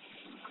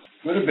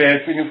 Good or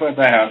bad signified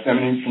by a house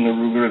emanates from the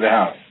ruler of the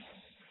house.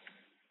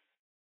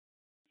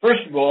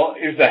 First of all,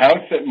 is the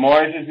house that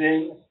Mars is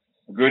in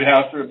a good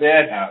house or a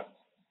bad house?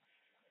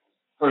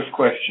 First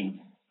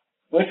question.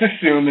 Let's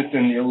assume it's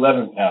in the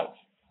 11th house.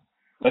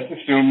 Let's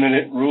assume that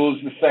it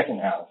rules the second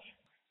house,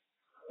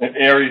 that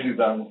Aries is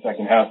on the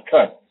second house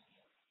cut.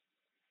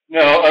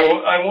 Now,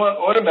 I want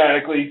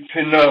automatically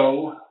to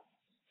know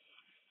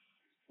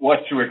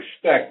what to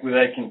expect with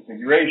that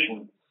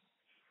configuration.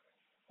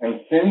 And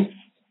since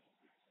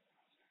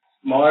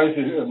Mars'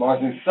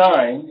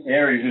 sign,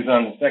 Aries, is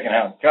on the second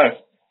house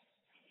cusp,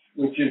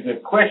 which is a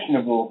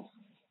questionable,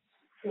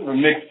 sort of a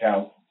mixed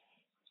house,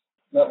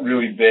 not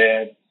really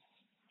bad,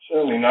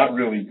 certainly not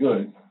really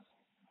good.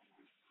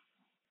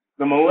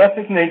 The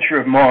malefic nature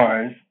of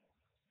Mars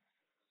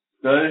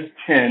does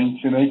tend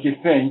to make you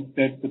think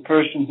that the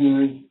person who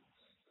has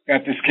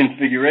got this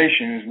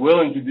configuration is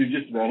willing to do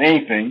just about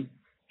anything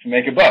to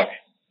make a buck.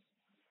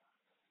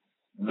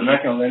 And they're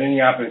not going to let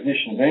any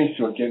opposition of any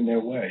sort get in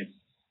their way.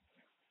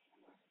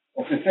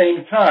 At the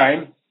same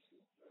time,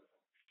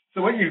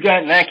 so what you've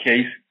got in that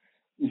case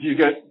is you've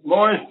got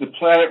Mars, the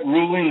planet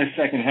ruling the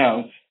second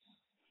house,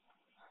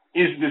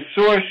 is the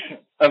source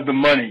of the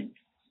money.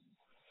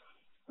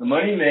 The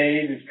money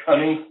made is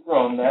coming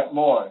from that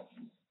Mars.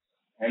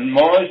 And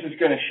Mars is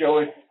going to show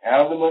us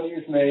how the money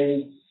is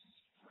made,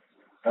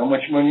 how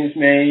much money is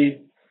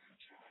made,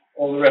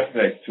 all the rest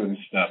of that sort of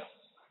stuff.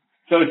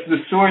 So it's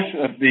the source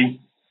of the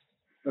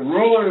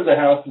ruler of the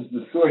house is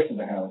the source of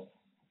the house.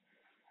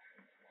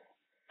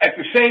 At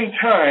the same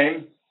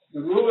time,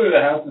 the ruler of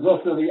the house is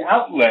also the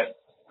outlet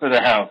for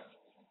the house.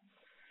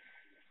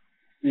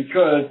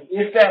 Because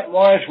if that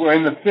Mars were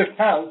in the fifth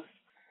house,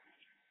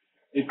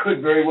 it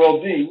could very well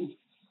be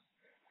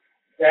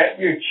that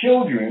your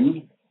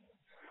children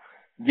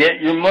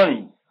get your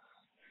money.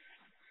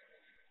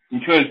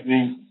 Because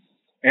the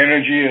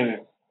energy is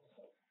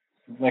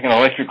like an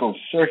electrical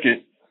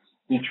circuit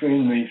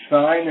between the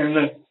sign and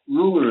the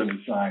ruler of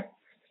the sign.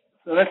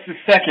 So that's the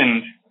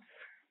second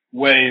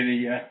way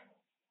the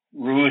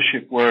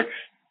rulership works.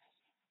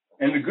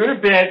 And the good or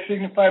bad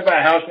signified by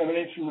a house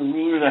emanates from the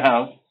ruler of the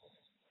house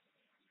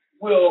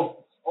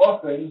will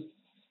often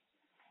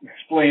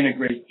explain a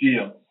great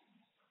deal.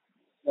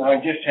 Now, I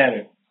just had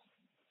a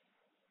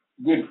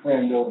good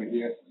friend over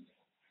here.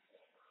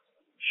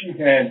 She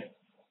had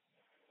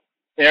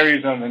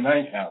Aries on the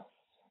ninth house.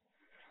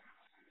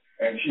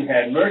 And she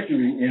had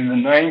Mercury in the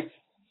ninth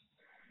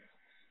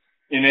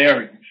in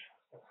Aries.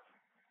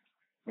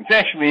 It's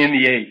actually in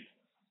the eighth.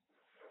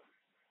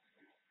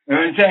 And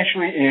it's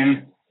actually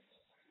in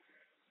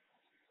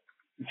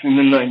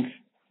the ninth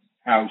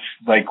house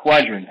by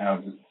quadrant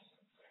houses.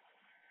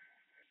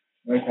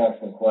 Ninth house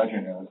by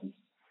quadrant houses.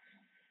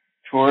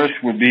 Taurus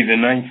would be the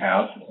ninth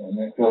house, and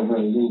that goes a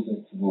little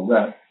bit to the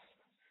left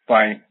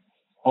by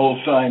whole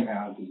sign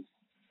houses.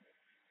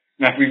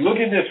 Now, if we look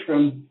at this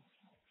from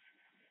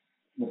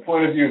the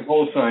point of view of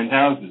whole sign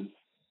houses,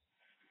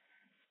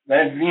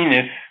 that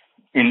Venus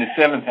in the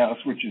seventh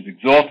house, which is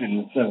exalted in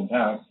the seventh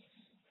house,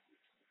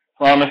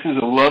 promises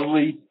a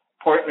lovely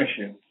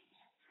partnership.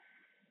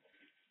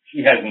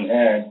 She hasn't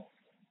had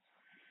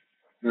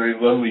very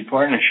lovely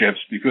partnerships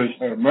because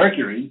her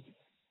Mercury,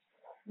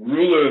 the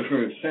ruler of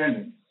her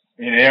ascendant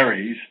in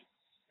Aries,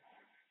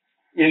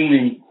 in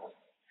the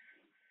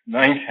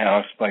ninth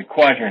house by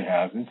quadrant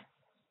houses,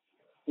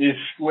 is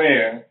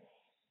square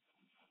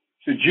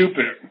to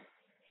Jupiter,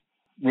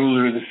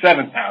 ruler of the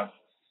seventh house.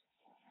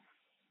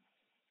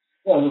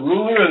 Well, the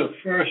ruler of the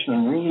first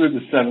and the ruler of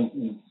the seventh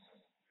in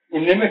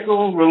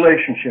inimical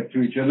relationship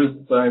to each other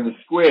by the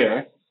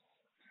square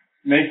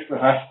makes for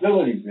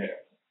hostility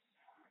there.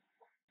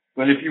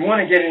 But if you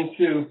want to get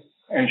into,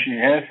 and she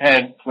has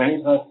had plenty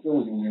of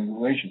hostility in their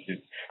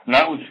relationship,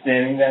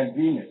 notwithstanding that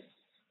Venus,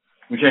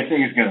 which I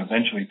think is going to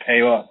eventually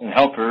pay off and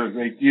help her a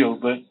great deal,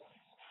 but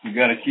you've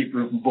got to keep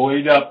her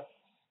buoyed up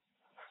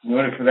in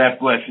order for that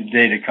blessed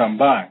day to come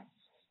by.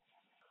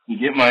 You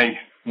get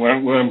where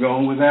I'm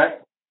going with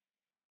that?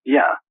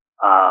 Yeah.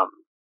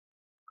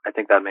 I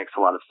think that makes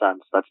a lot of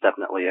sense. That's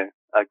definitely a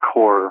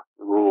core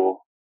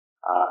rule.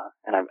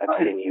 And I've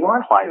seen you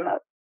apply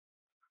that.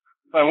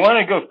 If I want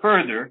to go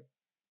further,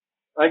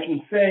 I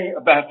can say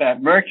about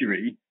that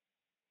Mercury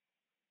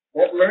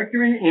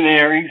in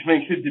Aries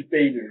makes a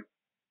debater,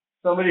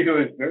 somebody who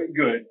is very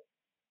good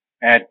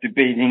at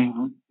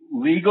debating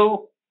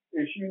legal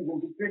issues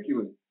in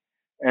particular.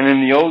 And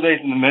in the old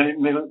days, in the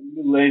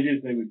Middle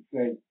Ages, they would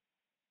say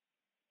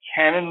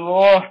canon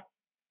law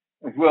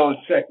as well as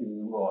secular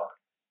law.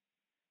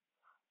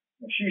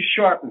 And she's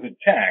sharp as a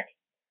tack,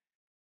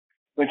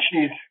 but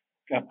she's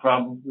got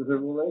problems with her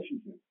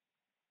relationship.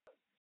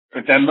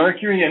 But that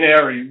Mercury in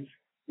Aries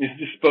is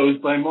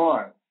disposed by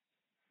Mars.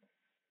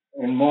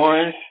 And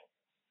Mars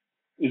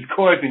is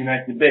causing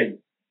that debate.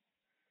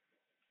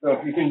 So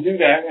if you can do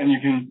that and you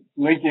can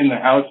link in the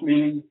house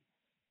meaning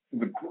to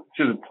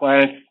the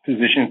planet's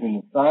positions in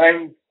the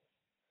signs,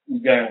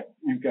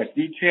 you've got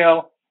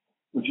detail,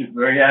 which is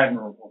very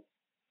admirable.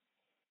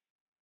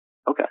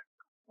 Okay.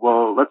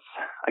 Well,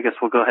 I guess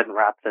we'll go ahead and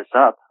wrap this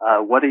up.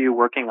 What are you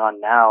working on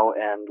now,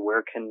 and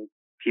where can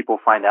people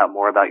find out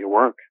more about your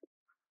work?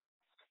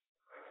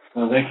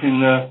 Well, they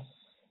can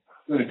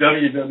go to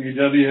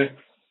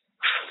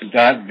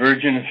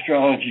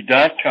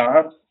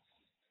www.virginastrology.com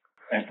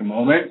at the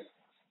moment,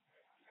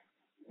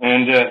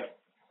 and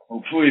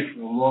hopefully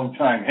for a long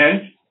time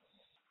hence.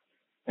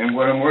 And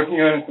what I'm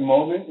working on at the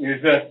moment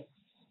is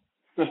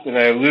stuff that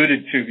I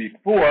alluded to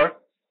before,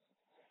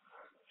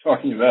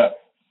 talking about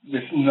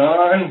this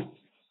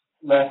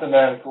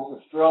non-mathematical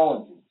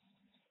astrology.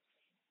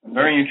 I'm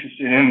very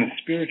interested in the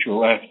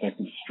spiritual aspect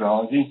of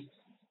astrology,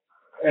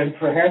 and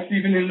perhaps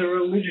even in the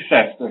religious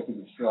aspect of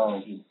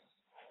astrology.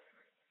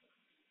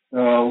 So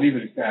I'll leave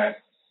it at that.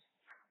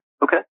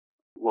 Okay.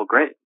 Well,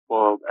 great.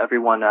 Well,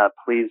 everyone,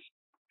 please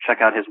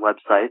check out his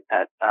website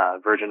at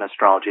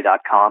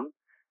virginastrology.com.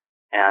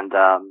 And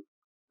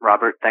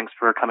Robert, thanks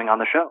for coming on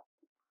the show.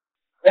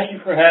 Thank you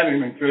for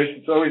having me, Chris.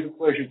 It's always a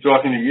pleasure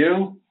talking to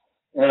you,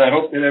 and I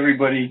hope that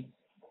everybody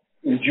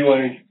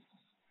enjoys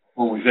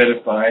or was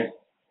edified.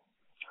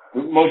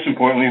 But most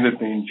importantly, that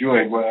they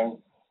enjoyed what I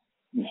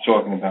was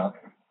talking about.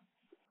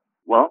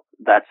 Well,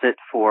 that's it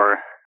for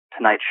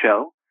tonight's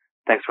show.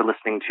 Thanks for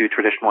listening to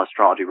Traditional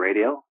Astrology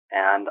Radio,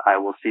 and I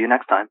will see you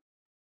next time.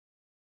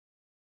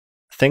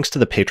 Thanks to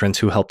the patrons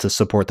who helped to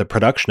support the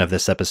production of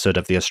this episode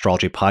of the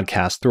Astrology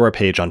Podcast through our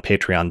page on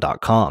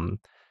patreon.com.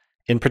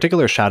 In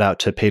particular, shout out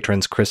to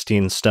patrons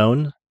Christine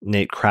Stone,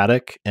 Nate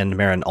Craddock, and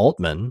Marin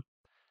Altman,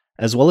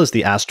 as well as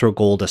the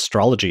AstroGold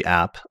Astrology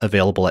app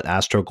available at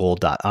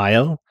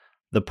astrogold.io,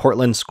 the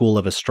Portland School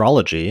of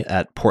Astrology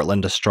at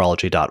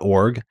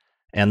portlandastrology.org,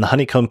 and the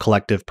Honeycomb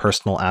Collective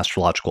Personal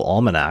Astrological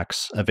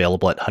Almanacs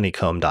available at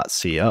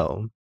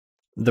honeycomb.co.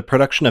 The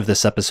production of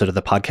this episode of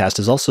the podcast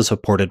is also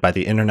supported by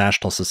the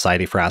International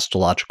Society for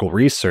Astrological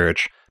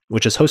Research,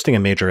 which is hosting a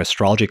major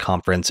astrology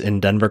conference in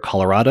Denver,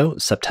 Colorado,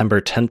 September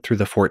 10th through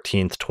the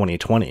 14th,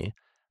 2020.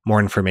 More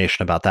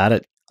information about that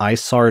at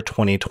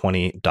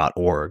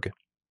isar2020.org.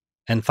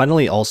 And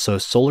finally, also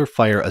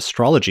SolarFire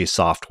Astrology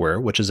software,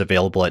 which is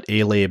available at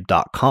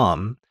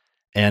alabe.com,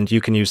 and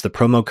you can use the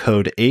promo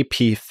code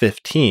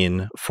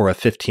AP15 for a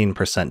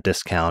 15%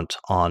 discount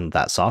on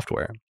that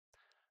software.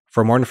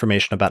 For more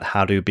information about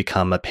how to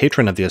become a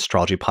patron of the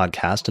Astrology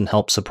Podcast and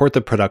help support the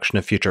production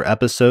of future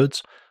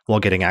episodes while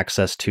getting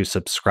access to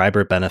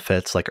subscriber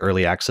benefits like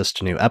early access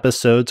to new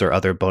episodes or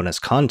other bonus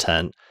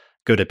content,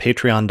 go to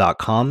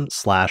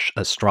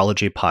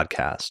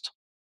patreon.com/astrologypodcast.